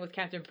they were dealing with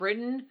Captain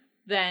Britain,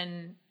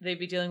 then they'd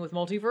be dealing with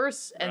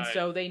multiverse, and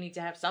so they need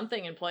to have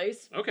something in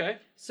place. Okay.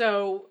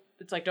 So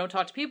it's like, don't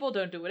talk to people,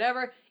 don't do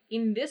whatever.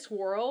 In this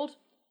world,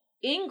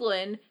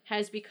 England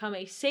has become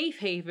a safe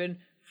haven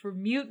for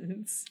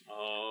mutants.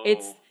 Oh.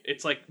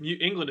 It's like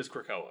England is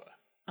Krakoa.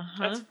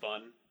 That's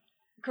fun.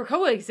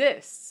 Krakoa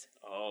exists.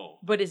 Oh.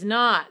 But it's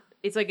not.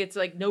 It's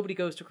like nobody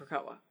goes to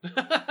Krakoa.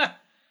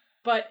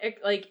 But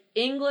like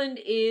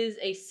England is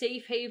a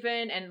safe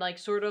haven and like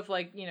sort of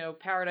like, you know,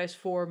 paradise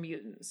for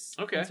mutants.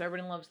 Okay. And so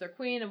everyone loves their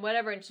queen and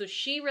whatever. And so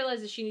she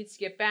realizes she needs to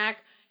get back.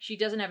 She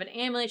doesn't have an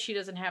amulet. She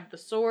doesn't have the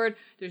sword.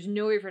 There's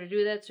no way for her to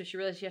do that. So she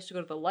realizes she has to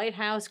go to the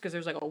lighthouse because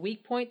there's like a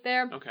weak point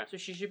there. Okay. So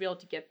she should be able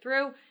to get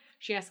through.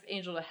 She asks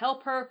Angel to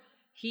help her.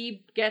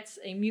 He gets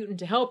a mutant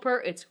to help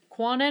her. It's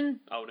Quanon.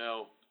 Oh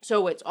no.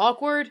 So it's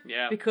awkward.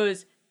 Yeah.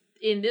 Because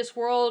in this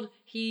world,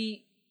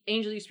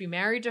 Angel used to be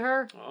married to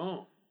her.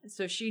 Oh.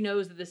 So she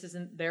knows that this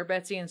isn't their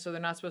Betsy, and so they're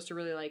not supposed to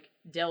really like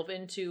delve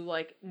into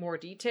like more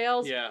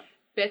details. Yeah.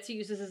 Betsy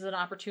uses this as an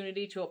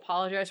opportunity to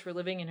apologize for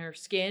living in her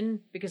skin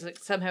because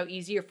it's somehow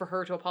easier for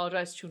her to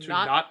apologize to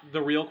not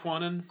the real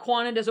Quanon.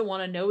 Quanon doesn't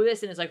want to know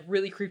this and is like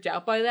really creeped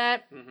out by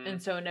that,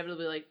 and so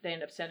inevitably like they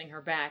end up sending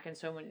her back. And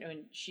so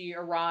when she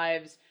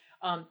arrives,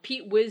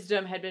 Pete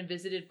Wisdom had been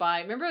visited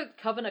by, remember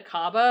Coven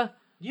Akaba?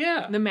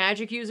 Yeah. The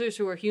magic users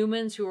who were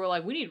humans who were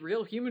like, we need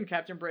real human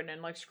Captain Britain,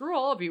 and like, screw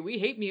all of you, we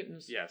hate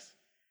mutants. Yes.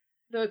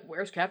 They're like,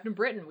 where's Captain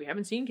Britain? We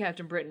haven't seen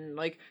Captain Britain.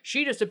 Like,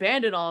 she just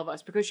abandoned all of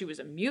us because she was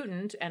a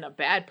mutant and a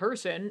bad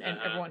person, and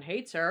everyone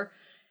hates her.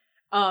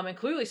 And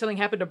clearly something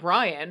happened to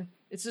Brian.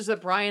 It's just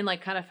that Brian,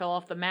 like, kind of fell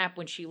off the map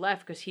when she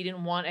left because he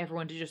didn't want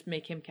everyone to just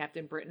make him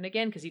Captain Britain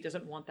again because he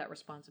doesn't want that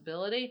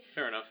responsibility.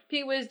 Fair enough.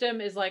 Pete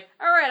Wisdom is like,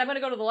 all right, I'm going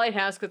to go to the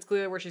lighthouse because it's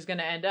clearly where she's going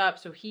to end up.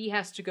 So he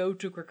has to go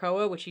to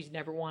Krakoa, which he's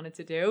never wanted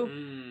to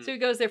do. So he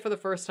goes there for the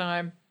first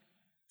time.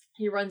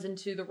 He runs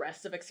into the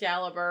rest of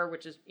Excalibur,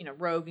 which is, you know,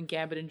 Rogue and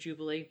Gambit and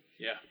Jubilee.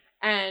 Yeah.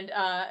 And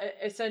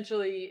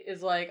essentially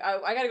is like,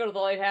 I got to go to the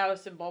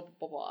lighthouse and blah, blah,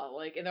 blah, blah.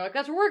 Like, and they're like,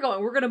 that's where we're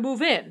going. We're going to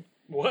move in.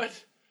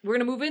 What? We're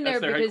going to move in there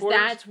because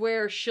that's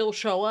where she'll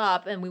show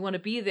up, and we want to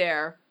be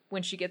there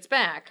when she gets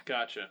back.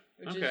 Gotcha.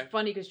 Which is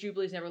funny because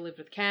Jubilee's never lived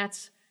with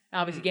cats.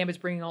 Obviously, Gambit's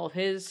bringing all of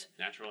his.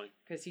 Naturally.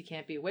 Because he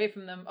can't be away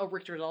from them. Oh,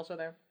 Richter's also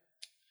there.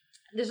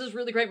 This is a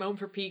really great moment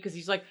for Pete because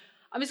he's like,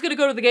 I'm just going to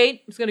go to the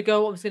gate. I'm just going to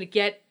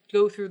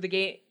go through the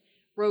gate.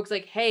 Rogue's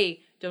like,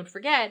 hey, don't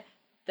forget,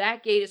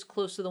 that gate is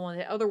close to the one in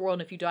the Otherworld.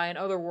 And if you die in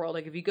Otherworld,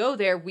 like if you go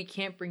there, we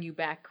can't bring you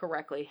back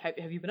correctly.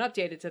 Have you been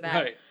updated to that?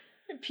 Right.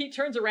 And Pete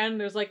turns around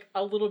and there's like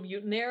a little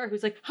mutant there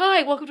who's like,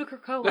 hi, welcome to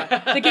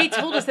Krakoa. The gate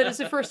told us that it's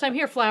the first time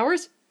here.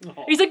 Flowers?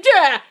 Oh. He's like,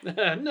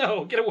 yeah!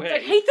 No, get away. I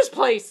hate this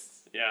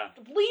place. Yeah.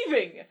 I'm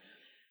leaving.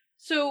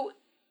 So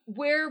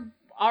where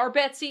our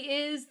Betsy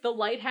is, the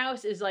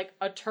lighthouse is like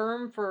a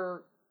term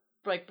for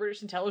like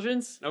British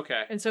intelligence.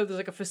 Okay. And so there's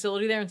like a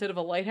facility there instead of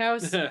a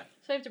lighthouse. So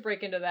they have to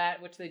break into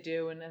that, which they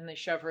do, and then they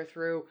shove her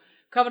through.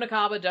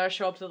 Kabanakaba does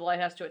show up to the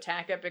lighthouse to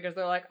attack it because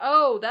they're like,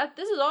 oh,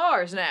 this is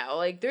ours now.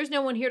 Like, there's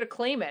no one here to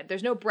claim it.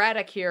 There's no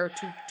Braddock here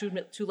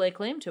to lay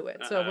claim to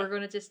it. So we're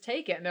going to just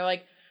take it. And they're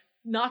like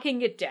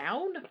knocking it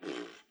down.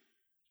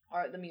 All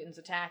right, the mutants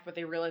attack, but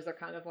they realize they're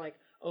kind of like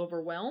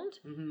overwhelmed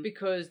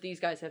because these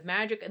guys have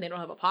magic and they don't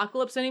have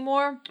Apocalypse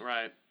anymore.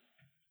 Right.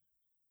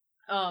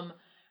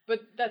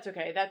 But that's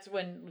okay. That's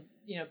when,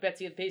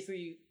 Betsy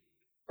basically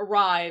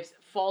arrives,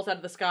 falls out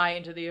of the sky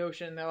into the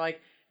ocean. And they're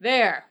like,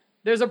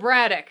 there's a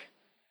Braddock.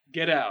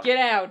 Get out.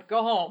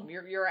 Go home.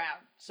 You're out.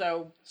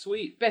 So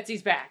sweet.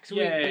 Betsy's back. So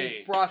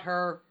we brought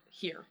her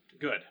here.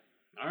 Good.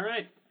 All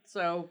right.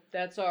 So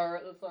that's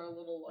our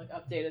little like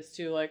update as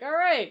to like, all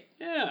right.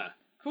 Yeah.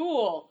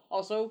 Cool.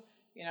 Also,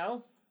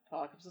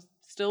 Apocalypse is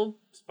still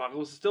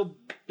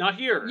not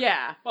here.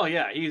 Yeah. Well,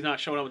 yeah, he's not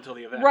showing up until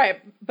the event.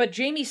 Right. But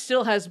Jamie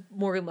still has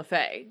Morgan Le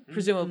Fay,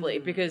 presumably,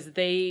 because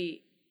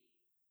they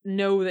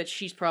know that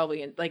she's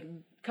probably in like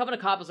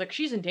Covenant Cop is like,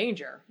 she's in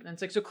danger. And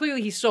it's like, so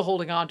clearly he's still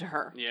holding on to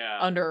her. Yeah.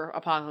 Under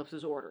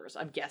Apocalypse's orders,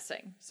 I'm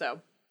guessing.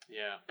 So.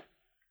 Yeah.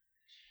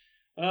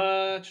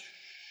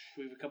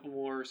 We have a couple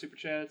more super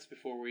chats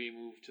before we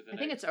move to the next. I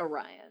think it's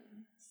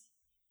Orion.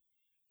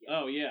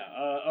 Oh, yeah.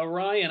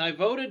 Orion, I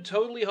voted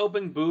totally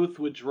hoping Booth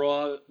would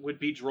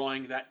be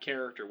drawing that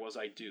character. Was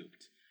I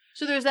duped?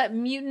 So there's that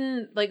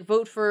mutant, like,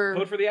 vote for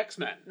the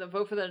X-Men.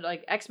 Vote for the,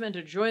 like, X-Men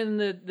to join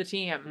the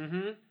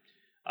team.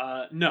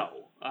 Mm-hmm. No.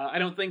 I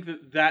don't think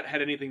that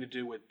had anything to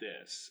do with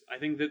this. I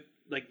think that,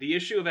 like, the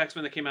issue of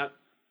X-Men that came out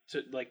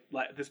to, like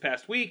this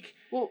past week.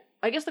 Well,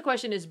 I guess the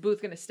question is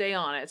Booth going to stay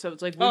on it? So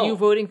it's like, were you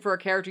voting for a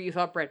character you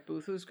thought Brett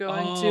Booth was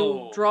going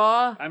to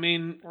draw? I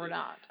mean, or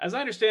not? As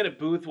I understand it,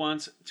 Booth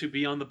wants to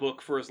be on the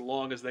book for as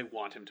long as they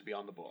want him to be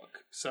on the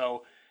book.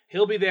 So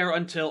he'll be there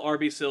until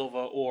RB Silva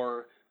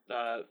or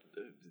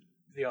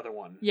the other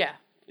one. Yeah.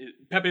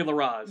 Pepe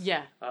Larraz.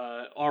 Yeah.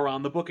 Are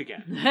on the book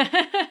again.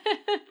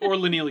 Or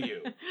Leinil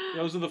Yu.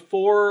 Those are the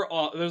four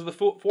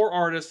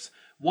artists,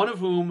 one of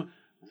whom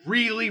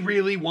really,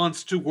 really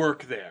wants to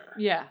work there.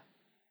 Yeah.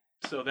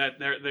 So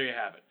there you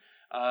have it.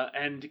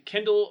 And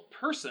Kendall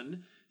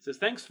Person says,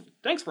 thanks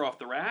for Off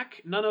the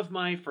Rack. None of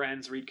my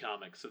friends read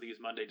comics, so these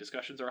Monday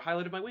discussions are a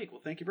highlight of my week.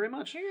 Well, thank you very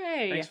much.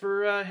 Hooray. Thanks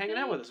for hanging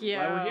out with us. I'm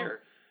glad we're here.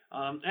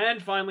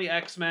 And finally,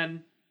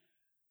 X-Men.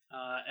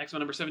 X-Men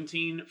number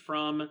 17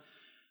 from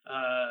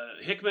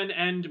Hickman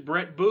and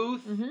Brett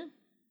Booth.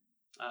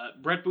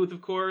 Mm-hmm. Brett Booth,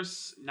 of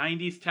course,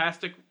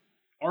 90s-tastic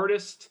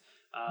artist.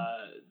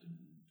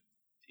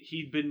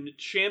 He'd been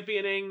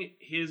championing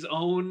his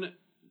own,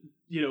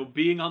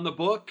 being on the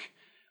book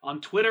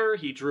on Twitter.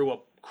 He drew a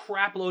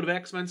crap load of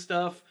X-Men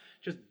stuff,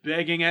 just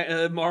begging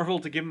Marvel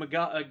to give him a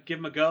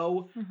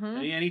go. Mm-hmm.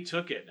 And he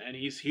took it, and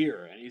he's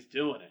here, and he's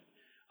doing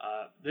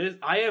it.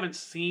 I haven't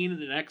seen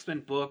an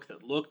X-Men book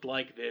that looked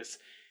like this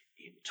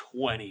in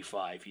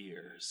 25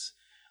 years.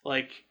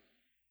 Like,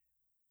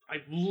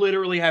 I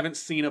literally haven't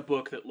seen a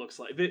book that looks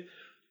like it.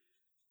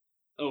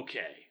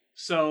 Okay,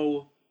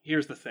 so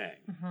here's the thing.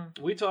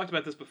 Mm-hmm. We talked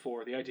about this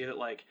before, the idea that,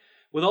 like,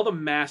 with all the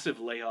massive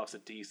layoffs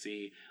at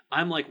DC,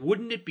 I'm like,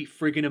 wouldn't it be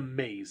friggin'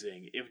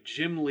 amazing if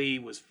Jim Lee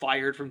was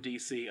fired from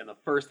DC and the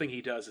first thing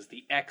he does is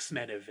the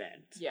X-Men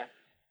event? Yeah.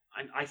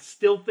 I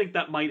still think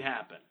that might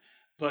happen.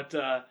 But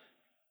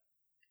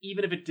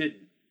even if it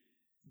didn't,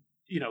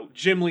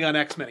 Jim Lee on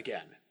X-Men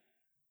again.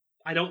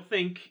 I don't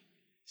think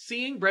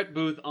seeing Brett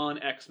Booth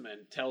on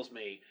X-Men tells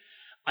me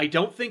I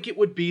don't think it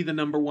would be the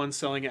number one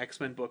selling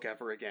X-Men book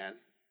ever again.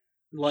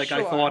 Like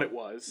I thought it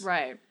was.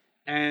 Right.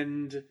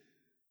 And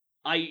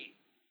I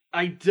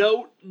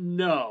don't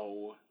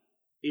know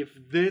if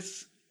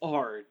this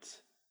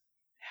art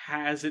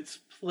has its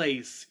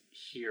place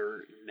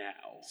here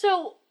now.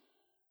 So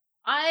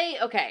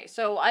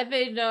I've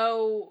made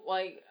no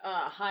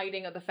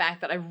hiding of the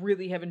fact that I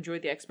really have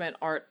enjoyed the X-Men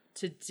art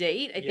to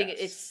date. I think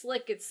it's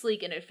slick, it's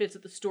sleek, and it fits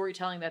with the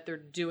storytelling that they're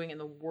doing in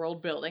the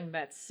world building.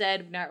 That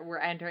said, now we're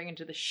entering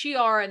into the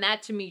Shi'ar, and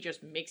that to me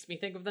just makes me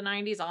think of the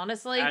 90s,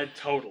 honestly.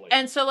 Totally.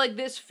 And so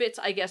this fits,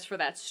 I guess, for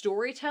that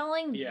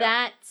storytelling. Yeah.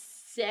 That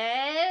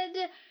said,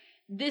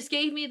 this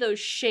gave me those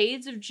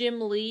shades of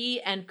Jim Lee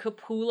and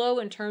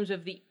Capullo in terms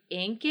of the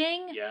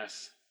inking.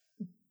 Yes.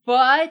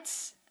 But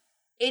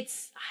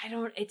it's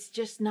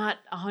just not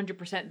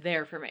 100%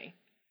 there for me.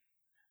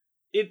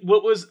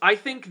 I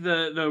think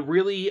the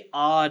really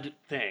odd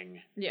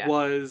thing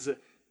was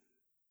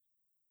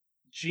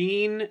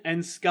Jean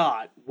and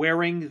Scott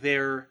wearing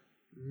their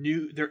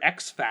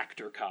X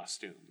Factor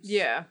costumes.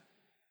 Yeah.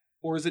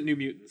 Or is it New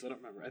Mutants? I don't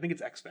remember. I think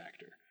it's X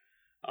Factor.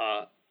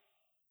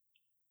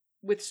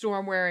 With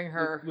Storm wearing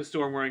her. With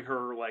Storm wearing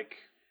her, like,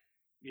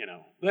 you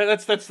know,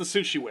 that's the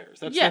suit she wears.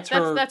 That's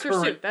her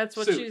suit. That's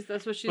what she's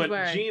wearing.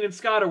 But Jean and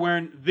Scott are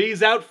wearing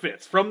these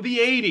outfits from the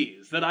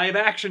 80s that I have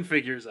action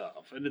figures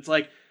of. And it's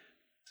like,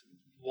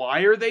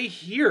 why are they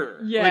here?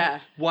 Yeah.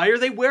 Like, why are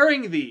they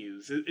wearing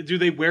these? Do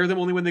they wear them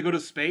only when they go to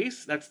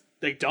space?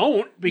 They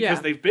don't,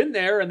 because they've been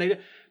there and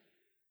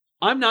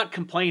I'm not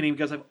complaining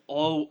because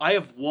I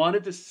have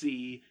wanted to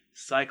see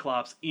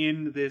Cyclops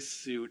in this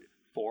suit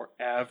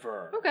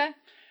forever. Okay.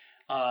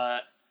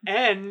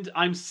 And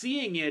I'm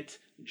seeing it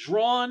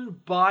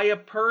drawn by a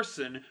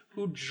person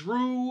who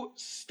drew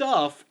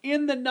stuff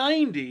in the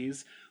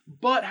 90s,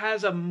 but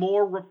has a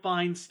more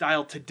refined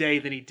style today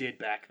than he did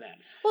back then.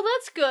 Well,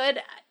 that's good.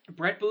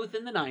 Brett Booth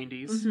in the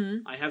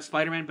 90s. I have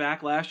Spider-Man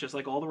Backlash, just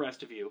like all the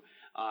rest of you.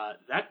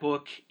 That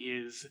book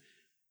is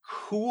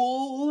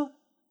cool,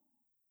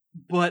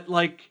 but,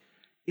 like,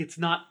 it's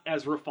not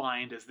as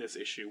refined as this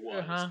issue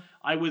was.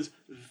 I was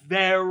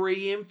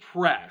very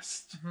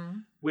impressed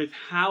with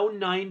how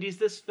 90s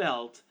this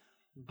felt,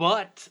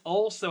 but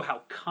also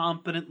how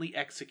competently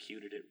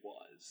executed it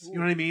was. You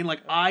know what I mean?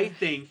 Like, I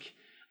think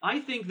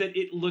that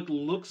it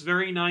looks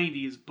very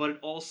 90s, but it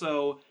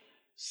also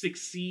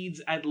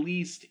succeeds at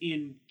least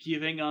in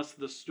giving us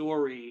the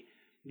story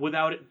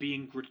without it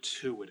being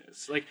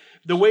gratuitous. Like,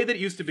 the way that it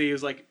used to be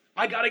is like,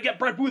 I gotta get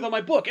Brett Booth on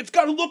my book. It's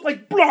gotta look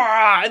like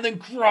blah, and then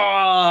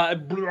craw,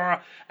 and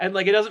blah. And,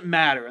 like, it doesn't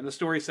matter, and the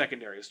story's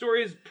secondary. The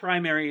story is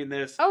primary in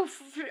this. Oh,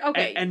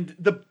 okay. And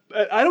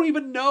I don't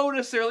even know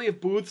necessarily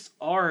if Booth's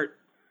art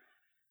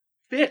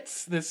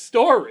fits this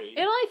story.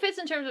 It only fits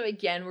in terms of,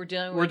 again, we're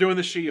doing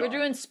the Shi'ar. We're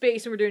doing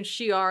space and we're doing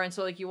Shi'ar, and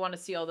so, like, you want to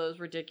see all those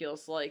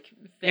ridiculous, like,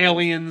 things.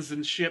 Aliens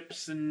and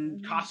ships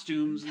and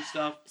costumes and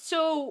stuff.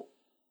 So,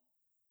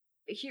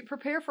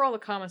 prepare for all the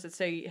comments that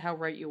say how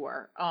right you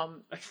are.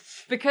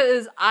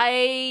 Because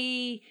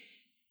okay,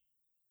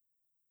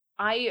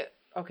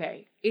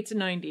 it's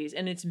 90s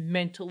and it's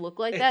meant to look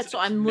like that, so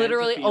I'm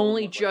literally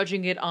only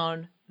judging it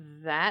on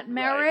that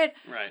merit.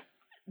 Right.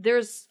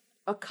 There's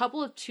a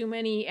couple of too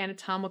many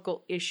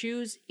anatomical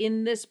issues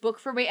in this book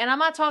for me, and I'm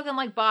not talking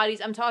like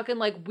bodies, I'm talking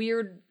like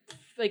weird,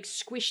 like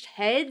squished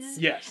heads.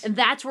 Yes. And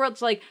that's where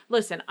it's like,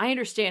 listen, I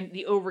understand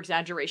the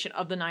over-exaggeration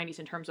of the 90s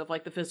in terms of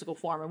like the physical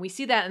form, and we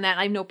see that, and that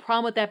I have no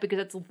problem with that because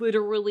it's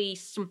literally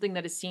something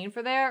that is seen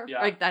for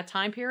like that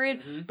time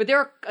period. But there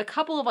are a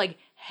couple of like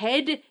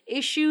head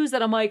issues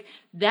that I'm like,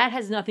 that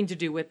has nothing to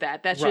do with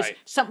that. That's just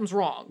something's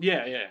wrong.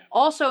 Yeah.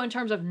 Also, in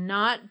terms of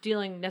not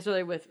dealing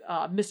necessarily with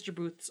Mr.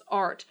 Booth's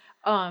art,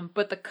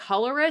 but the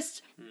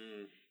colorist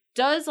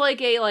does like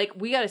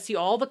we got to see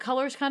all the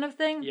colors kind of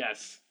thing.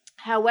 Yes.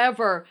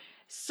 However,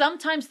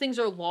 sometimes things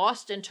are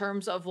lost in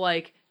terms of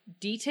like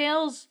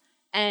details,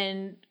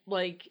 and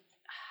like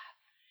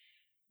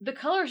the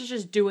colors are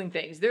just doing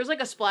things. There's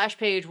like a splash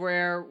page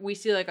where we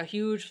see like a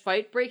huge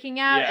fight breaking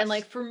out, and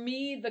like for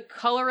me, the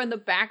color in the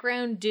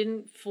background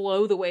didn't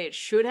flow the way it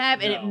should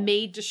have, and it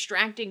made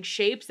distracting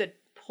shapes that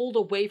pulled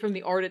away from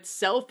the art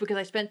itself because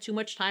I spent too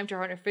much time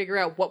trying to figure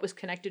out what was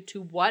connected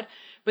to what,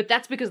 but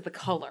that's because of the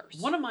colors.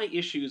 One of my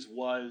issues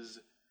was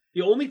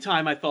the only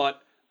time I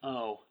thought,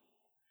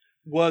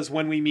 was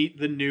when we meet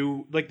the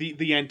new, like,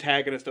 the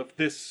antagonist of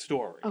this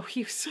story. Oh,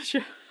 he was such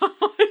a... Oh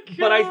my God.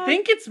 But I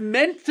think it's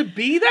meant to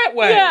be that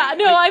way. Yeah,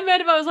 no, I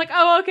meant him. I was like,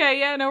 oh, okay,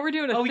 yeah, no, we're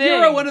doing a thing.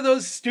 You're one of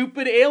those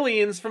stupid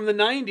aliens from the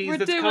 90s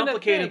that's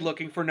complicated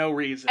looking for no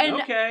reason.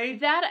 And okay.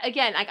 That,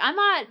 again, like, I'm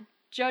not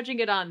judging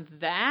it on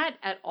that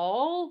at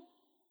all.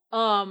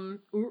 I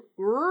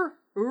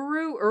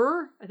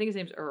think his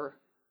name's Are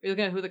you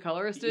looking at who the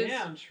colorist is?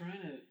 Yeah, I'm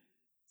trying to...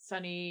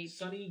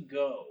 Sunny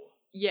Go.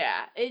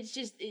 Yeah, it's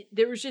just,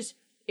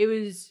 it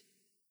was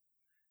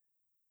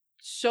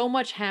so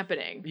much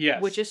happening.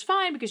 Yes. Which is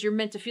fine because you're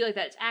meant to feel like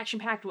that. It's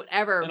action-packed,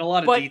 whatever. And a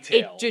lot of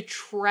detail. It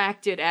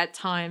detracted at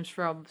times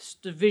from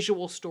the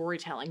visual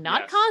storytelling.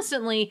 Not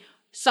constantly,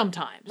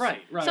 sometimes.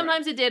 Right.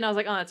 Sometimes it did, and I was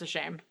like, oh, that's a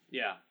shame.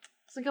 Yeah.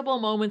 There's a couple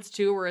of moments,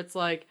 too, where it's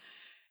like,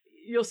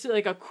 you'll see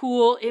like a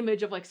cool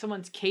image of like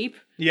someone's cape.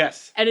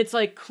 Yes. And it's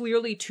like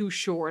clearly too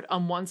short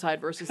on one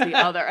side versus the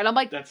other. And I'm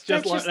like, that's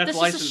just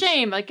a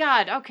shame. Like,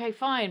 God, okay,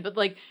 fine. But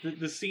like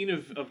the scene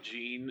of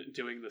Jean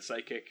doing the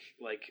psychic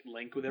like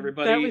link with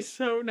everybody. That was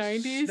so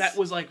 90s. That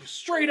was like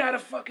straight out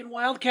of fucking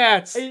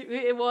Wildcats.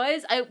 It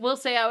was. I will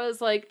say I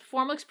was like, the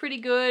form looks pretty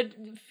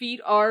good.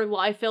 Feet are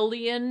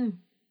Liefeldian.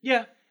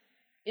 Yeah.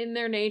 In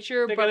their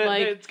nature.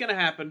 Like it's gonna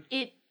happen.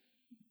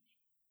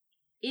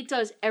 It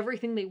does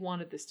everything they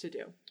wanted this to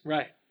do.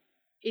 Right.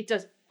 It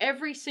does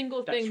every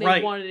single thing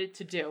they wanted it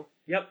to do.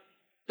 Yep.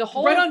 The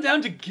whole right on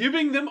down to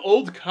giving them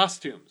old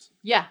costumes.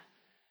 Yeah.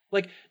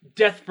 Like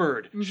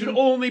Deathbird should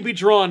only be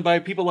drawn by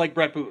people like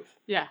Brett Booth.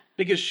 Yeah.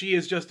 Because she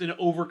is just an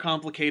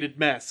overcomplicated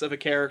mess of a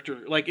character,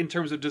 like in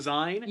terms of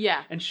design.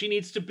 Yeah. And she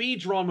needs to be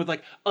drawn with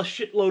like a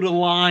shitload of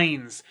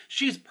lines.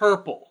 She's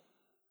purple.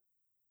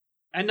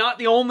 And not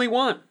the only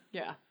one.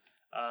 Yeah.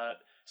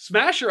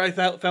 Smasher, I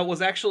felt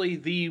was actually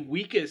the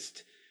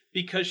weakest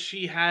because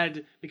she's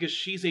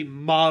a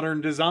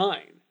modern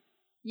design.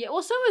 Yeah,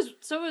 well, so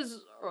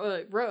is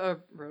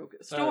Rogue.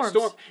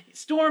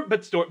 Storm, but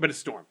it's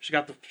Storm. She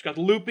got the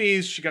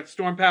loopies. She got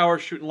storm power,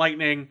 shooting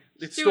lightning.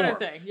 It's Storm.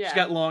 Thing, yeah. She's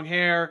got long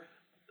hair.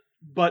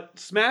 But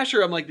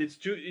Smasher, I'm like,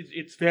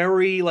 it's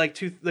very like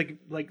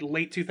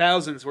late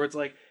 2000s, where it's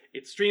like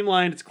it's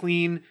streamlined, it's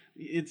clean.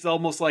 It's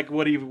almost like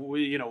what are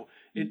you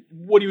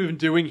even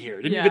doing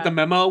here? Didn't you get the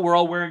memo? We're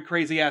all wearing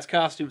crazy ass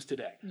costumes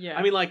today. Yeah,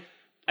 I mean, like,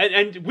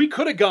 and we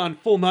could have gone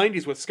full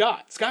 90s with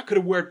Scott. Scott could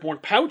have worn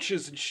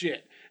pouches and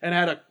shit. And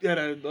had a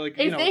like.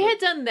 If they had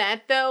done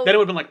that though, then it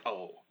would have been like,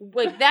 oh,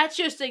 like that's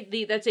just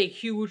that's a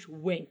huge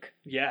wink.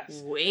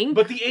 Yes, wink.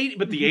 But the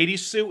 80s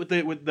suit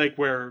with like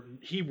where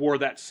he wore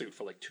that suit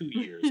for like 2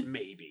 years,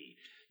 maybe.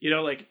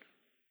 Like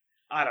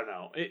I don't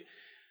know.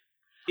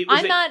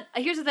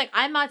 Here's the thing.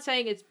 I'm not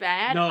saying it's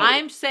bad. No.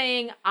 I'm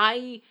saying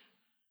I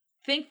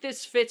think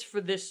this fits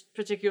for this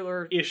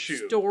particular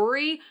issue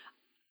story.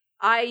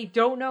 I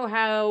don't know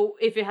how,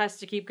 if it has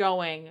to keep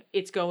going,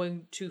 it's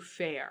going to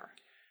fare.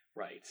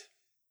 Right.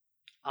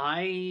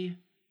 I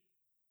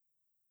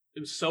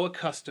am so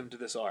accustomed to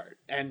this art,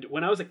 and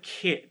when I was a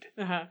kid,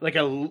 like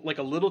a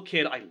little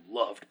kid, I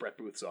loved Brett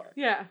Booth's art.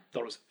 Yeah, thought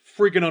it was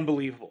freaking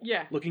unbelievable.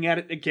 Yeah, looking at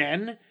it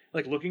again,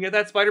 like looking at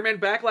that Spider-Man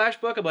Backlash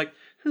book, I'm like,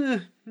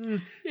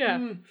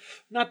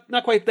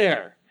 not quite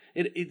there.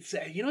 It's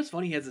it's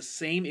funny. He has the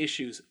same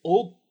issues.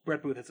 Old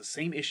Brett Booth has the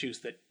same issues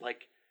that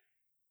like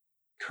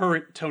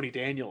current Tony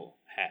Daniel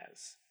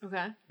has.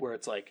 Okay, where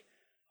it's like,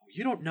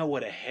 you don't know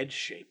what a head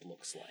shape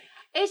looks like.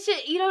 It's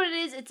just, you know what it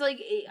is? It's like,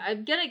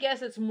 I'm gonna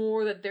guess it's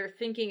more that they're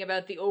thinking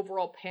about the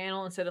overall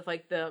panel instead of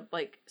like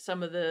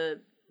some of the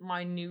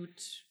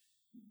minute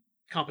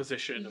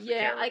composition of the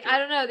character. Like, I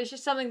don't know, there's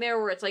just something there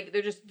where it's like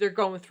they're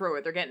going through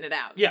it, they're getting it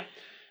out. Yeah.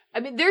 I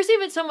mean, there's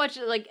even so much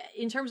like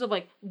in terms of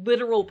like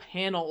literal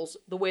panels,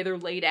 the way they're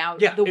laid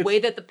out, way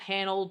that the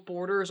panel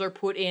borders are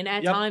put in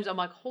at times. I'm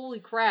like, holy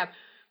crap!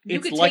 You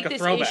could take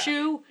this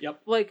issue,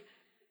 like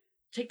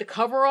take the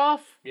cover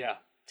off, you had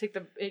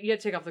to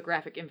take off the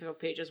graphic info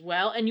page as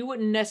well, and you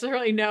wouldn't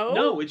necessarily know.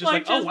 No, it's just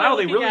like oh wow,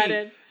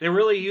 they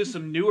really used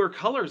some newer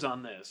colors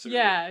on this.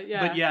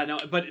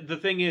 But the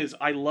thing is,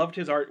 I loved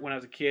his art when I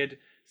was a kid.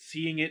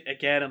 Seeing it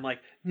again, I'm like,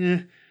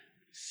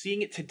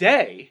 seeing it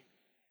today,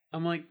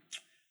 I'm like,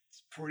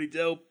 it's pretty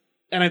dope.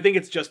 And I think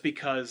it's just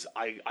because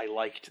I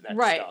liked that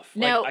stuff.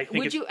 Now,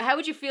 how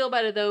would you feel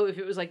about it though if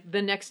it was like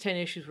the next 10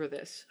 issues were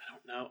this? I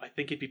don't know. I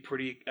think it'd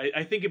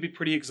be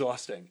pretty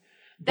exhausting.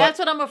 That's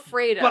what I'm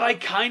afraid of. But I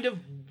kind of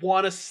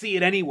want to see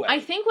it anyway. I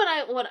think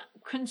what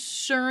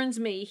concerns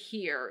me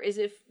here is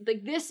if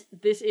like this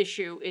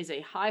issue is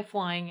a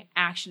high-flying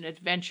action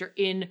adventure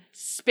in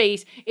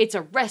space. It's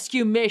a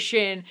rescue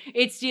mission.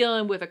 It's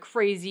dealing with a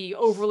crazy,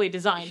 overly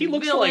designed villain.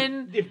 He looks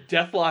like if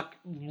Deathlock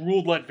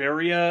ruled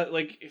Latveria,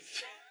 like...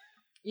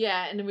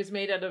 Yeah, and it was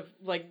made out of,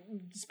 like,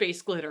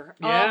 space glitter.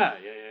 Yeah.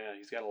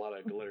 He's got a lot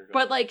of glitter.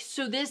 But, like,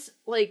 so this,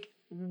 like...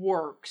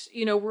 works,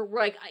 we're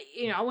like,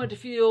 I want it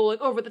to feel like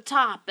over the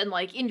top and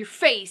like in your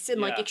face and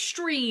like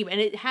extreme,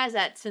 and it has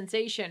that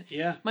sensation.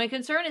 Yeah. My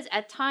concern is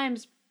at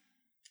times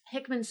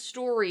Hickman's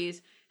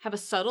stories have a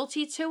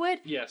subtlety to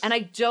it. Yes. And I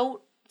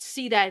don't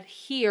see that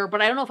here,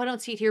 but I don't know if I don't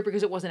see it here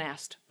because it wasn't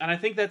asked. And I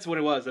think that's what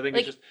it was. I think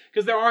it's just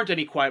because there aren't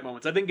any quiet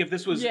moments. I think if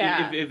this was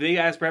if they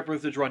asked Brett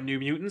Booth to draw New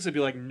Mutants, it'd be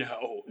like,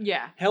 no.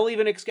 Yeah. Hell,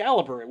 even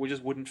Excalibur, it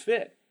just wouldn't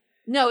fit.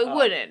 No, it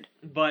wouldn't.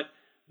 But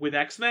with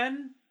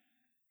X-Men,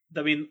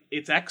 I mean,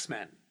 it's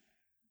X-Men.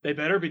 They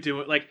better be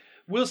doing like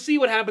we'll see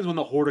what happens when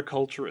the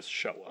horticulturists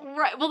show up.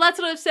 Right. Well, that's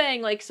what I'm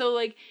saying. Like, so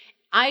like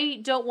I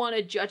don't want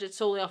to judge it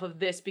solely off of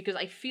this because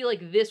I feel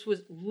like this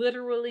was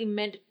literally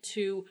meant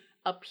to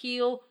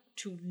appeal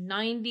to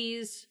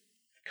 90s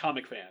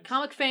comic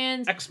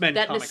fans, X-Men,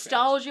 that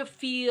nostalgia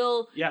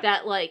feel, yeah.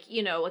 That like,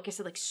 like I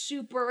said, like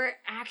super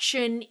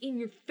action in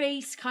your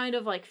face kind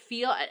of like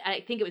feel.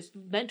 I think it was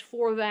meant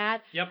for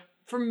that. Yep.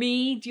 For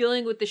me,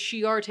 dealing with the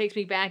Shi'ar takes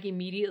me back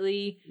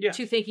immediately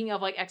to thinking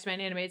of like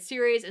X-Men animated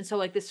series, and so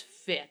like this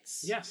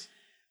fits. Yes.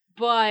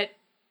 But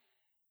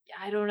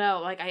I don't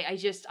know. Like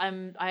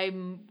I'm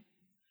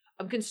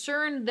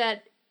concerned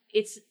that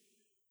it's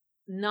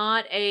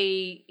not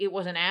it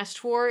wasn't asked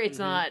for. It's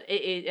not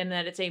and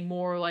that it's a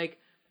more like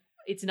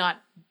it's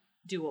not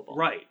doable.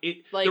 Right.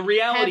 Like the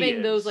reality having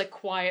is, those like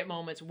quiet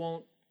moments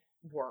won't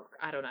work.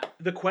 I don't know.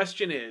 The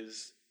question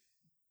is,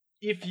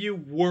 if you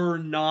were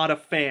not a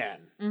fan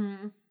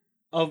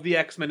of the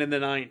X-Men in the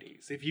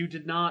 90s, if you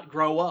did not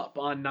grow up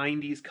on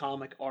 90s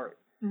comic art,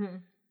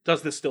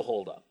 does this still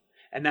hold up?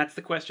 And that's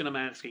the question I'm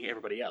asking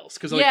everybody else.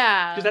 Because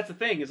that's the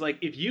thing, is like,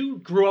 if you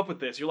grew up with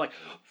this, you're like,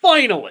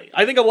 finally!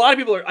 I think a lot of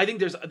people I think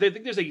there's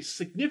a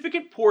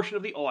significant portion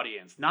of the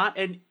audience, not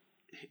an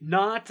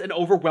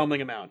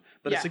overwhelming amount,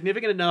 but a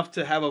significant enough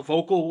to have a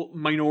vocal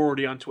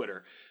minority on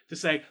Twitter to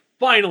say,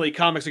 finally,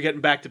 comics are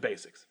getting back to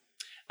basics.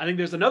 I think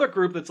there's another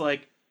group that's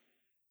like,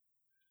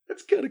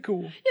 That's kind of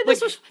cool. Yeah,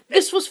 this was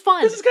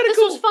fun. This is kind of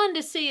cool. This was fun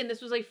to see, and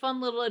this was a fun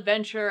little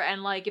adventure.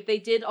 And like, if they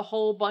did a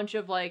whole bunch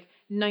of like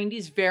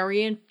 90s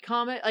variant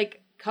comic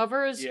like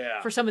covers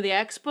for some of the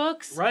X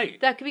books,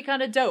 right? That could be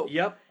kind of dope.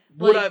 Yep.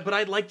 But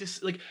I'd like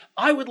to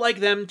I would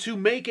like them to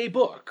make a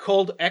book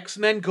called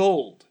X-Men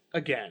Gold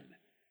again.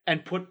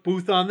 And put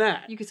Booth on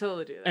that. You could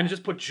totally do that. And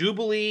just put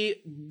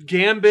Jubilee,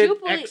 Gambit,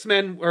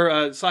 X-Men,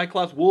 or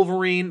Cyclops,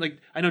 Wolverine. Like,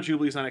 I know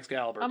Jubilee's on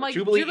Excalibur. I'm like,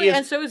 Jubilee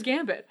and so is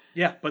Gambit.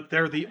 Yeah, but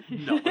they're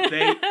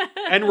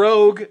and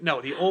Rogue.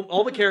 No,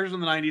 all the characters in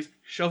the 90s,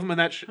 shove them in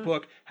that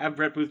book, have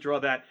Brett Booth draw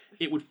that.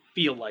 It would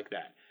feel like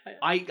that.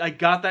 I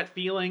got that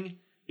feeling.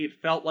 It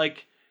felt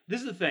like,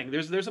 this is the thing.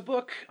 There's a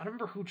book, I don't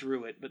remember who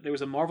drew it, but there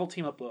was a Marvel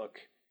team-up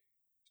book.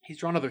 He's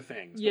drawn other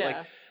things. Yeah. But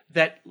like,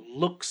 that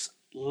looks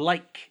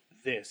like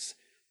this.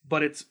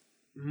 But it's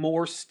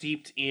more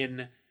steeped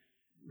in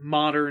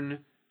modern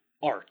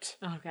art.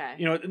 Okay.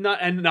 You know,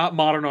 not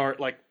modern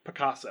art like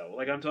Picasso.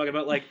 Like, I'm talking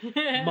about like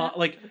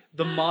like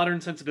the modern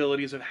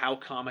sensibilities of how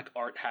comic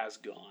art has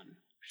gone.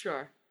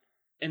 Sure.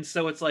 And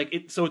so it's like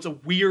it's a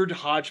weird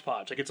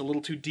hodgepodge. Like, it's a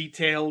little too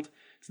detailed.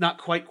 It's not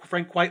quite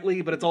Frank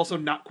Quitely, but it's also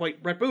not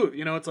quite Brett Booth.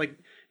 You know, it's like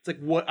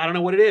what, I don't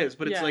know what it is,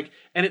 but it's like,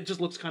 and it just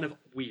looks kind of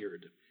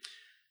weird.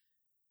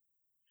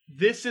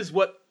 This is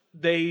what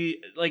they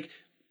like.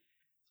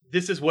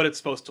 This is what it's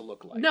supposed to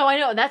look like. No, I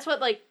know. That's what,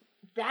 like,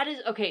 that is...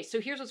 Okay,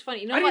 so here's what's funny.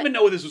 You know I didn't even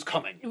know this was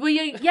coming. Well,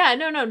 yeah,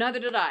 no, neither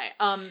did I.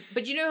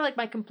 But you know, like,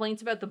 my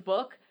complaints about the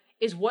book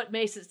is what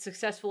makes it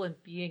successful in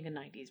being a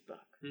 90s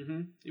book.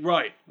 Mm-hmm.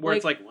 Right. Where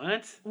it's like,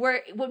 what?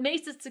 What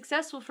makes it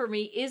successful for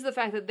me is the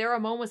fact that there are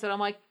moments that I'm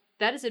like,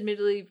 that is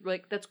admittedly,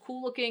 like, that's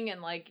cool looking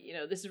and, like, you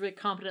know, this is really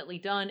competently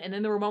done. And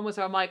then there were moments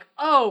where I'm like,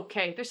 oh,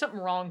 okay, there's something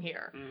wrong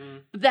here.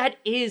 Mm-hmm. That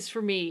is,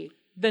 for me,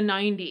 the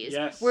 90s.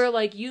 Yes. Where,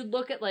 like, you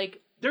look at,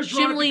 like,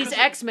 Jim Lee's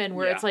X-Men,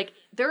 where it's like,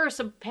 there are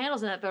some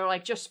panels in that are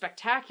like just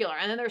spectacular.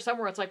 And then there's some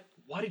where it's like,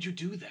 why did you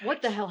do that?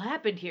 What the hell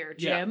happened here,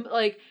 Jim? Yeah.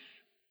 Like,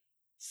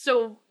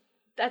 so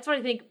that's what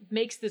I think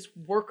makes this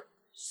work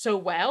so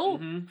well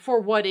for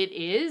what it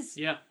is.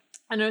 Yeah.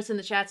 I noticed in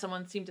the chat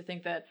someone seemed to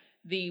think that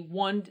the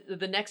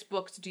next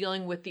books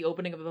dealing with the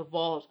opening of the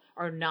vault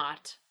are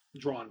not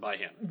drawn by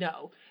him.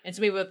 No. And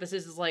so maybe what this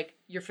is like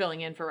you're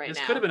filling in for right now.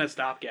 This could have been a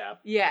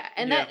stopgap. Yeah.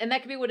 And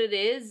that could be what it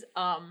is.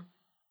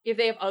 If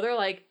they have other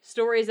like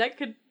stories that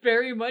could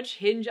very much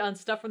hinge on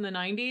stuff from the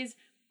 90s,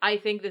 I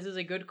think this is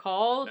a good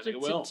call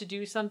to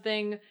do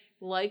something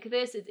like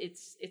this.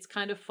 It's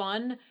kind of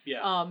fun.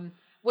 Yeah.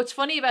 What's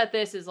funny about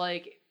this is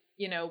like,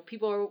 you know,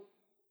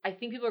 I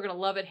think people are gonna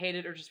love it, hate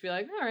it, or just be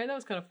like, all right, that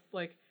was kind of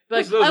like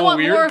I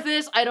want more of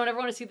this. I don't ever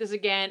want to see this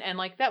again, and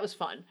like that was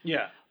fun.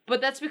 Yeah. But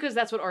that's because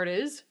that's what art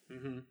is.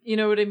 Mm-hmm. You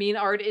know what I mean?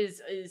 Art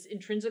is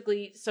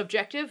intrinsically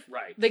subjective.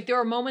 Right. Like, there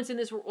are moments in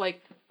this,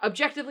 like,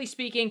 objectively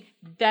speaking,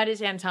 that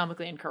is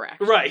anatomically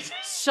incorrect. Right.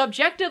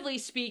 Subjectively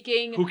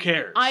speaking... Who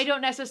cares? I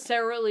don't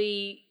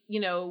necessarily, you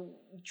know,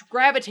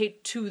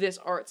 gravitate to this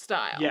art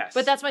style. Yes.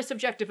 But that's my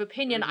subjective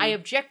opinion. Mm-hmm. I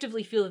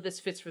objectively feel that this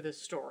fits for this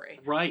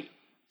story. Right.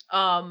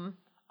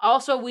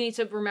 Also, we need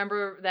to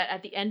remember that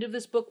at the end of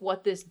this book,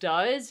 what this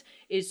does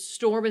is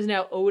Storm is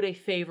now owed a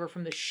favor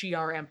from the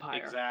Shi'ar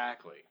Empire.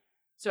 Exactly.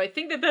 So I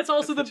think that's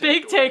also the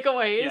big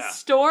takeaway is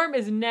Storm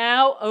is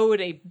now owed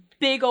a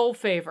big old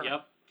favor.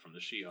 Yep, from the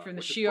Shi'ar. From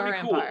the Shi'ar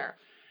Empire.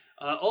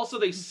 Cool. Also,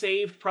 they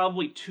saved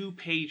probably 2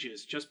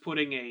 pages just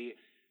putting a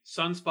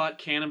Sunspot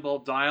Cannonball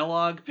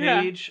dialogue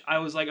page. Yeah. I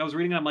was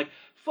reading it, I'm like,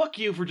 fuck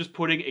you for just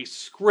putting a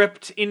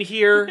script in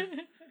here.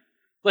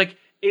 Like...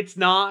 It's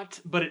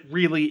not, but it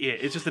really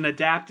is. It's just an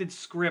adapted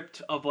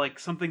script of, like,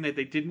 something that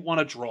they didn't want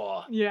to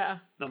draw. Yeah. And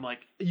I'm like,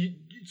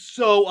 it's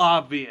so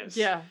obvious.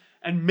 Yeah.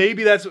 And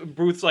maybe that's what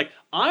Booth's like,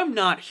 I'm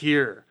not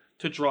here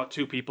to draw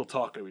 2 people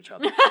talking to each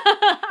other.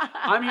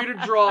 I'm here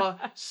to draw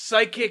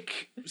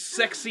psychic,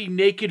 sexy,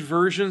 naked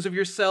versions of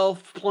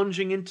yourself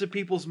plunging into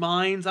people's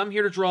minds. I'm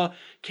here to draw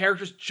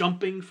characters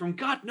jumping from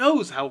God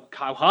knows how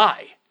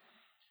high.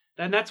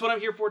 And that's what I'm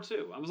here for,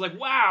 too. I was like,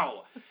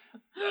 wow.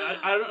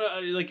 I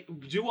don't know, like,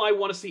 do I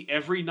want to see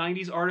every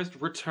 90s artist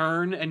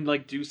return and,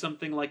 like, do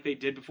something like they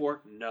did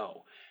before?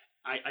 No.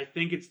 I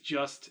think it's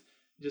just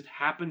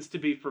happens to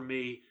be, for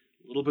me,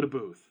 a little bit of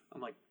Booth. I'm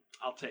like,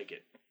 I'll take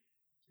it.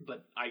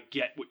 But I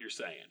get what you're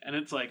saying. And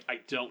it's like, I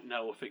don't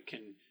know if it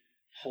can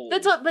hold.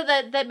 But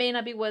that may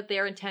not be what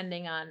they're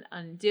intending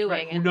on doing.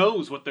 Right. Who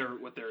knows what they're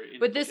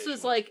But this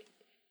was, like,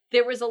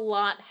 there was a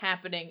lot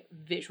happening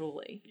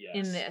visually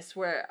in this,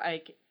 where,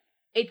 like,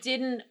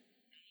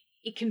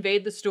 it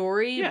conveyed the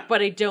story,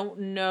 but I don't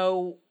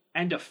know.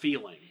 And a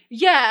feeling.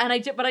 Yeah,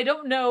 but I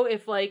don't know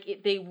if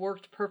like they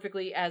worked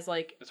perfectly as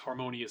like as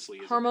harmoniously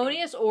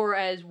or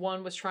as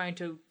one was trying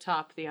to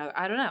top the other.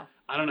 I don't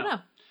know.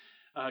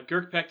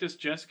 Girk Pectus,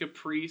 Jessica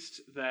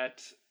Priest,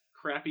 that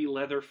crappy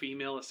leather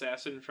female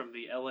assassin from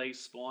the LA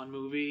Spawn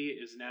movie,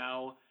 is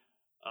now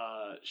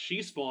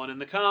she Spawn in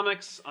the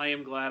comics. I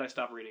am glad I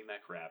stopped reading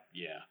that crap.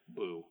 Yeah,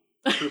 boo.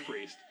 True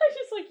Priest. I was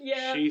just like,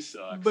 yeah, she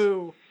sucks.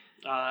 Boo.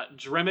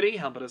 Dremedy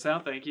helping us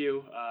out. Thank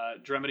you.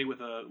 Dremedy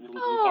with a little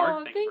blue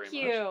heart. Thank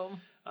you very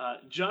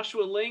much.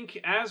 Joshua Link,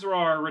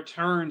 Azrar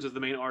returns as the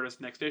main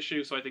artist next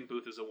issue, so I think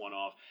Booth is a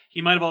one-off.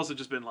 He might have also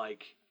just been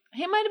like...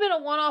 He might have been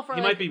a one-off. Or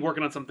he might be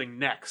working on something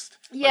next.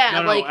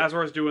 Yeah, no,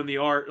 Azrar's doing the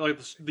art, like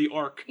the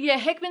arc. Yeah,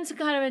 Hickman's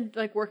kind of been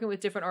like working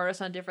with different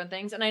artists on different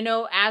things, and I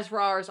know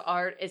Azrar's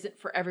art isn't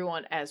for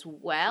everyone as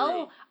well.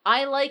 True.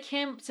 I like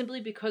him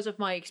simply because of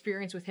my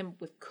experience with him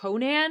with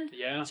Conan.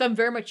 Yeah. So I'm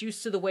very much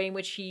used to the way in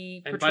which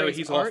he portrays art. And by the way,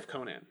 he's off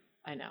Conan.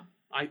 I know.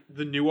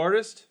 The new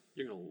artist?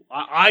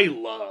 I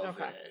love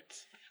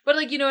it. But,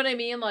 like, you know what I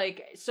mean?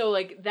 Like, so,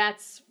 like,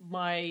 that's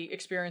my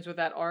experience with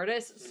that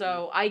artist. Mm-hmm.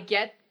 So I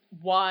get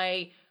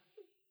why...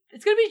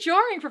 It's going to be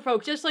jarring for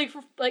folks, just like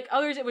for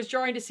others, it was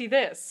jarring to see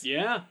this.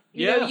 Yeah.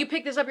 You know, you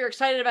pick this up, you're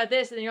excited about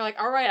this, and then you're like,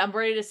 all right, I'm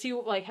ready to see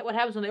what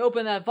happens when they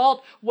open that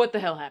vault. What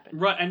the hell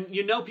happened? Right, and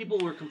people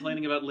were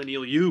complaining about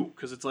Lineal U,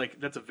 because it's like,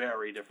 that's a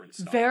very different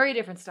style. Very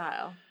different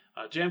style.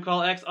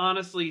 Jamcall X,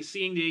 honestly,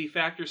 seeing the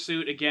Factor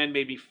suit again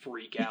made me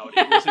freak out.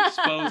 It was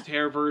exposed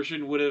hair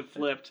version, would have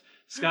flipped.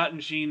 Scott and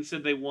Jean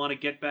said they want to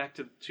get back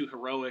to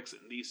heroics,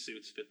 and these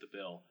suits fit the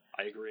bill.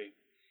 I agree.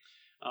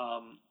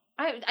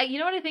 I you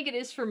know what I think it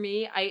is for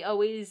me?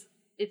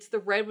 It's the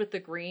red with the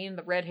green,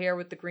 the red hair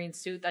with the green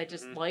suit that I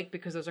just like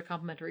because those are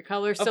complementary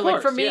colors. So,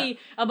 like, for me,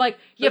 I'm like,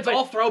 yeah, but... It's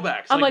all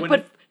throwbacks. I'm like,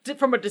 but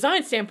from a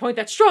design standpoint,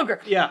 that's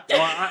stronger. Yeah, well,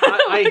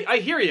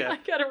 I hear you. I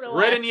gotta relax.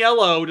 Red and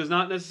yellow does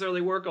not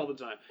necessarily work all the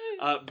time.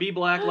 Be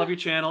Black, love your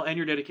channel and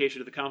your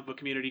dedication to the comic book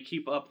community.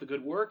 Keep up the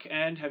good work.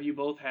 And have you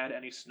both had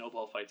any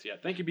snowball fights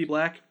yet? Thank you, Be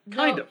Black.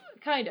 Kind of.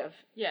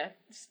 Yeah.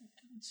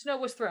 Snow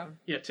was thrown.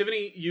 Yeah,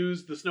 Tiffany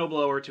used the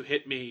snowblower to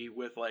hit me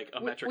with like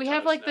a metric ton We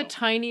have like the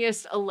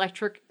tiniest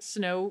electric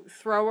snow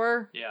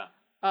thrower. Yeah.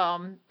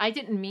 I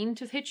didn't mean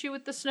to hit you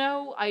with the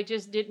snow. I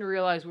just didn't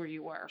realize where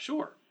you were.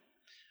 Sure.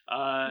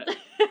 Yeah.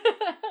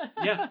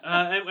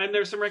 And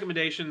there's some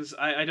recommendations.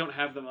 I don't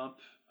have them up.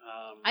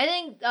 I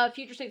think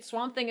Future State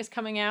Swamp Thing is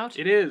coming out.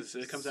 It is.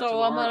 It comes out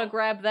tomorrow. So I'm gonna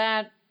grab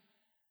that.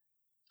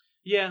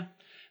 Yeah.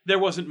 There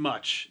wasn't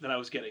much that I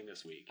was getting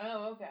this week.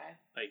 Oh, okay.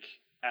 Like,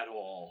 at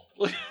all.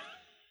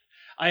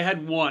 I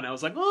had one. I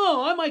was like,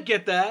 oh, I might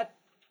get that.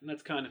 And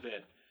that's kind of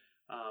it.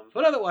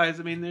 But otherwise,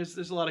 I mean, there's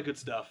a lot of good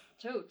stuff.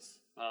 Totes.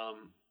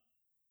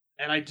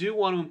 And I do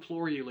want to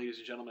implore you, ladies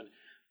and gentlemen,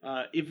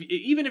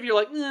 even if you're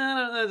like,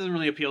 nah, that doesn't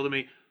really appeal to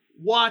me,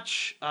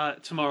 watch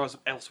tomorrow's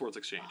Elseworlds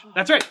Exchange.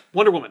 That's right,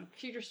 Wonder Woman.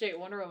 Future State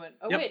Wonder Woman.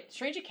 Oh, wait,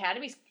 Strange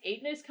Academy's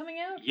 8 is coming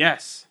out?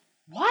 Yes.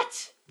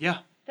 What? Yeah.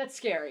 That's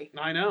scary.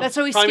 I know. That's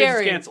always Probably scary.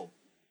 Means it's canceled.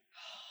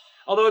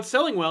 Although it's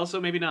selling well,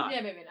 so maybe not.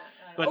 Yeah, maybe not.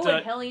 But,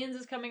 and Hellions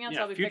is coming out,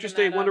 so I'll be Future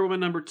State Wonder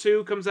Woman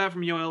 #2 comes out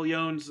from Joel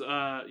Jones.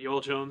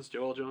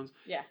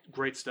 Yeah.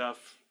 Great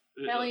stuff.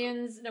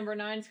 Hellions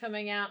 #9 is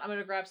coming out. I'm going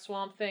to grab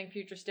Swamp Thing,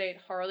 Future State,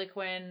 Harley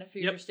Quinn,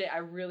 Future State. I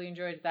really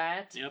enjoyed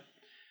that. Yep.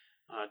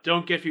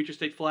 Don't get Future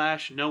State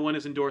Flash. No one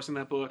is endorsing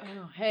that book.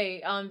 Oh,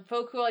 hey,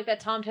 folk who like that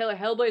Tom Taylor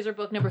Hellblazer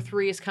book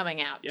 #3 is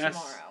coming out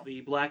tomorrow.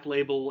 The Black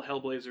Label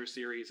Hellblazer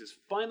series is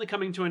finally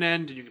coming to an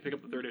end, and you can pick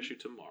up the 3rd issue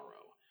tomorrow.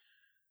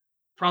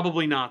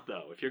 Probably not,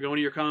 though. If you're going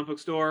to your comic book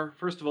store,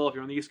 first of all, if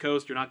you're on the East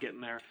Coast, you're not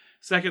getting there.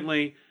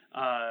 Secondly,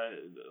 a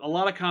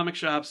lot of comic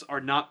shops are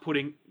not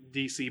putting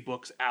DC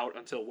books out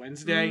until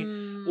Wednesday,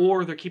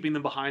 or they're keeping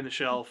them behind the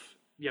shelf.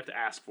 You have to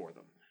ask for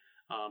them.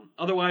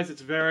 Otherwise,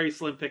 it's very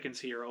slim pickings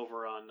here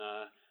over on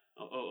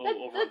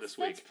this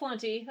week. That's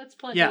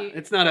plenty. Yeah,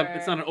 it's not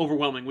an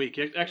overwhelming week.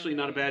 It's actually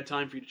not a bad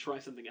time for you to try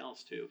something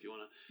else too, if you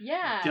want to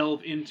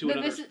delve into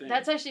another thing.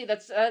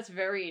 That's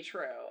very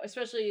true.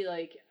 Especially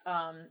like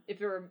if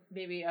there were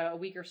maybe a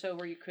week or so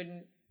where you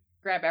couldn't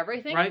grab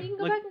everything, right? You can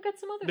go back and get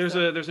some other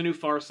stuff. There's a new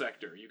Far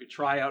Sector. You could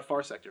try out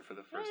Far Sector for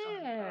the first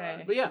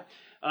time. But yeah.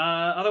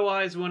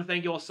 Otherwise, we want to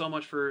thank you all so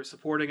much for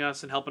supporting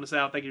us and helping us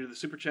out. Thank you to the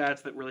super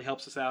chats. That really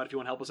helps us out. If you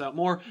want to help us out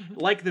more,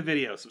 like the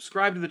video,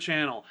 subscribe to the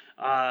channel,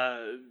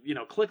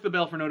 click the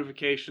bell for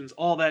notifications,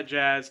 all that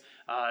jazz.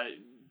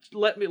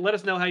 Let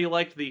us know how you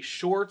liked the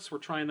shorts. We're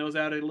trying those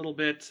out a little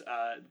bit.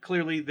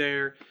 Clearly,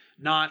 they're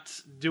not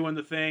doing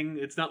the thing.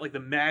 It's not like the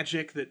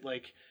magic that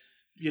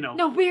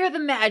No, we're the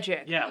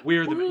magic. Yeah,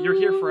 you're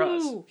here for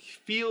us.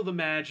 Feel the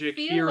magic,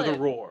 hear the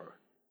roar.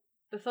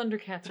 The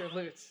Thundercats are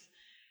loose.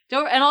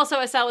 And also,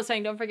 as Sal was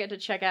saying, don't forget to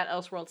check out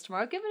Elseworlds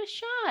tomorrow. Give it a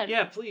shot.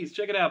 Yeah, please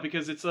check it out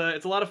because it's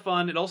a lot of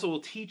fun. It also will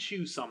teach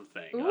you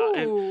something.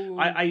 Ooh.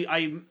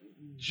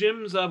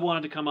 Jim Zub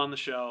wanted to come on the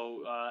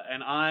show,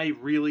 and I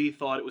really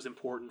thought it was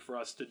important for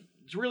us to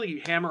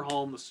really hammer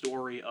home the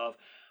story of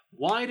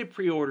why do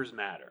pre-orders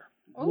matter?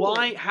 Ooh.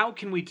 Why? How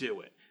can we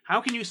do it? How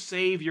can you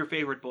save your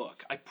favorite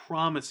book? I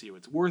promise you,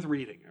 it's worth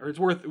reading, or it's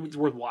worth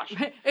watching.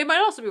 It might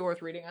also be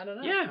worth reading. I don't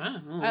know. Yeah,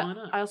 why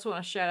not? I also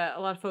want to shout out. A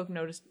lot of folk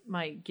noticed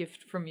my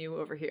gift from you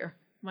over here.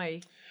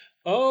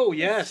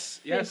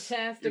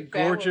 Fantastic,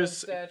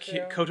 gorgeous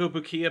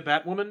Kotobukiya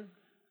Batwoman.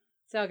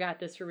 Sal got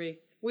this for me.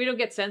 We don't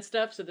get sent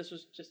stuff, so this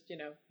was just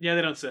Yeah,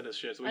 they don't send us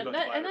shit, so we have to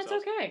buy it ourselves.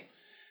 That's okay.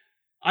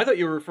 I thought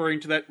you were referring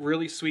to that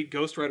really sweet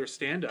Ghost Rider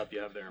stand-up you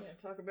have there. Yeah,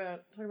 talk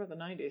about the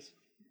 90s.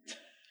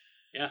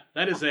 Yeah,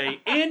 that is a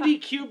Andy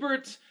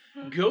Kubert,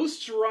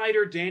 Ghost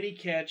Rider, Danny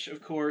Ketch,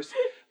 of course,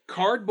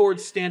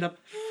 cardboard stand-up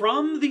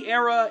from the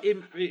era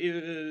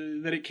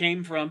that it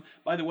came from.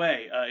 By the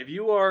way, if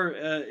you are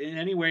in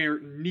anywhere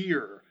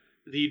near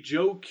the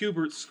Joe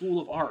Kubert School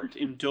of Art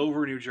in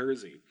Dover, New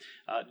Jersey,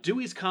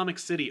 Dewey's Comic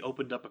City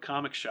opened up a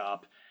comic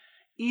shop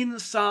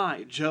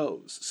inside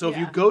Joe's. So if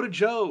you go to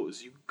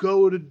Joe's, you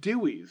go to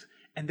Dewey's,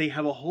 and they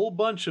have a whole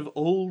bunch of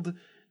old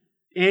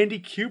Andy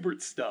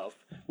Kubert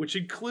stuff, which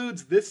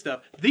includes this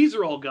stuff. These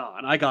are all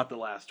gone. I got the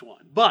last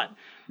one. But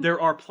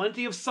there are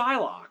plenty of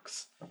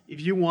Psylocks.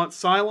 If you want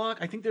Psylocke,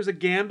 I think there's a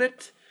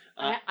Gambit.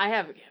 I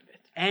have a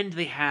Gambit. And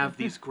they have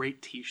these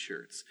great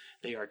t-shirts.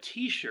 They are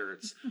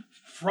t-shirts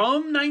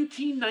from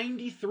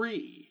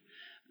 1993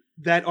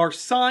 that are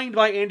signed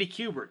by Andy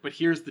Kubert. But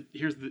here's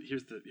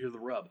the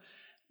rub.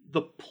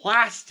 The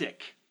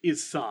plastic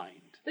is signed.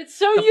 That's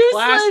so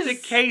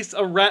useless.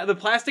 The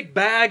plastic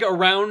bag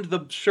around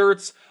the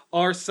shirts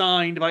are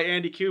signed by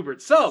Andy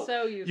Kubert.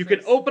 So you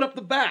can open up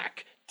the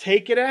back,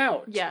 take it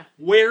out,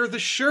 wear the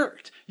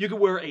shirt. You can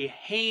wear a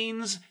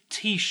Hanes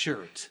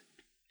t-shirt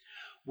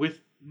with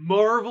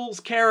Marvel's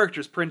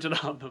characters printed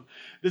on them.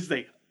 This is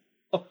a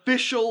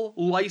official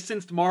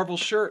licensed Marvel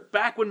shirt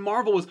back when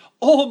Marvel was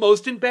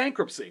almost in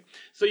bankruptcy.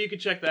 So you can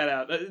check that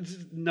out.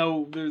 There's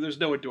no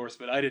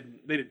endorsement. They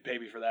didn't pay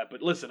me for that.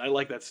 But listen, I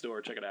like that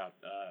store. Check it out.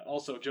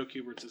 Also, Joe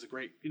Kubert's is a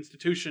great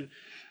institution.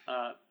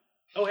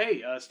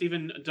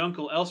 Stephen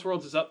Dunkel,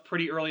 Elseworlds is up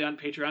pretty early on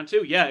Patreon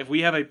too. Yeah, if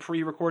we have a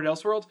pre-recorded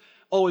Elseworlds,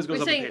 always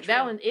goes up on Patreon.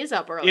 That one is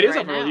up early. It is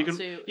up early. You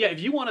can, if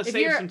you want to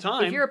save some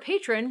time. If you're a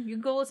patron, you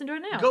can go listen to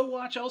it now. Go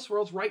watch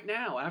Elseworlds right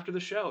now after the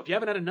show. If you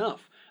haven't had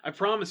enough, I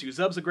promise you,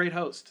 Zub's a great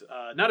host.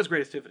 Not as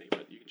great as Tiffany,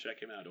 but you can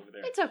check him out over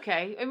there. It's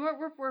okay. I mean,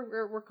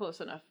 we're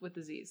close enough with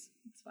the Z's.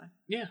 It's fine.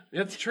 Yeah,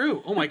 that's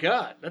true. Oh my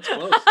God, that's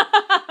close.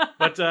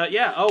 But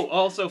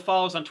also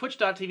follow us on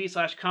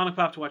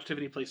twitch.tv/comicpop to watch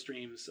Tiffany play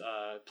streams.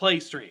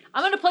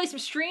 I'm gonna play some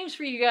streams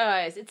for you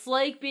guys. It's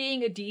like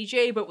being a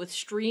DJ but with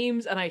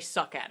streams, and I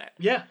suck at it.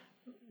 Yeah.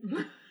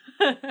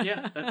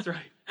 Yeah, that's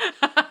right.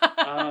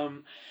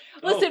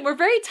 Listen, we're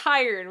very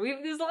tired.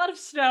 There's a lot of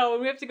snow,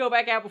 and we have to go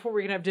back out before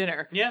we can have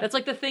dinner. Yeah, that's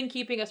like the thing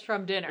keeping us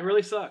from dinner. It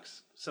really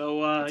sucks.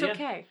 So it's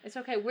okay. It's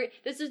okay.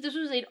 This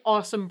was an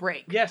awesome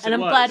break. Yes, and I'm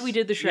glad we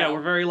did the show. Yeah,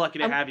 we're very lucky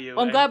to have you.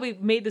 I'm glad we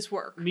made this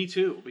work. Me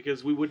too,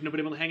 because we wouldn't have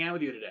been able to hang out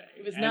with you today.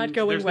 It was not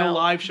going there's well. There's no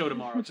live show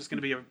tomorrow. It's just going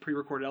to be a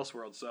pre-recorded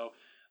Elseworld, so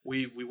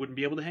we wouldn't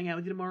be able to hang out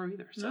with you tomorrow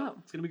either. So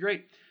It's going to be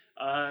great.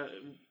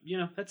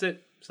 That's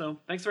it. So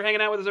thanks for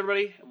hanging out with us,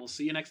 everybody, and we'll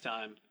see you next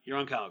time here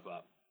on Comic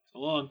Pop. So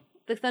long.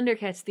 The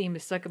Thundercats theme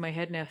is stuck in my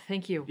head now.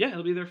 Thank you. Yeah,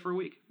 it'll be there for a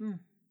week.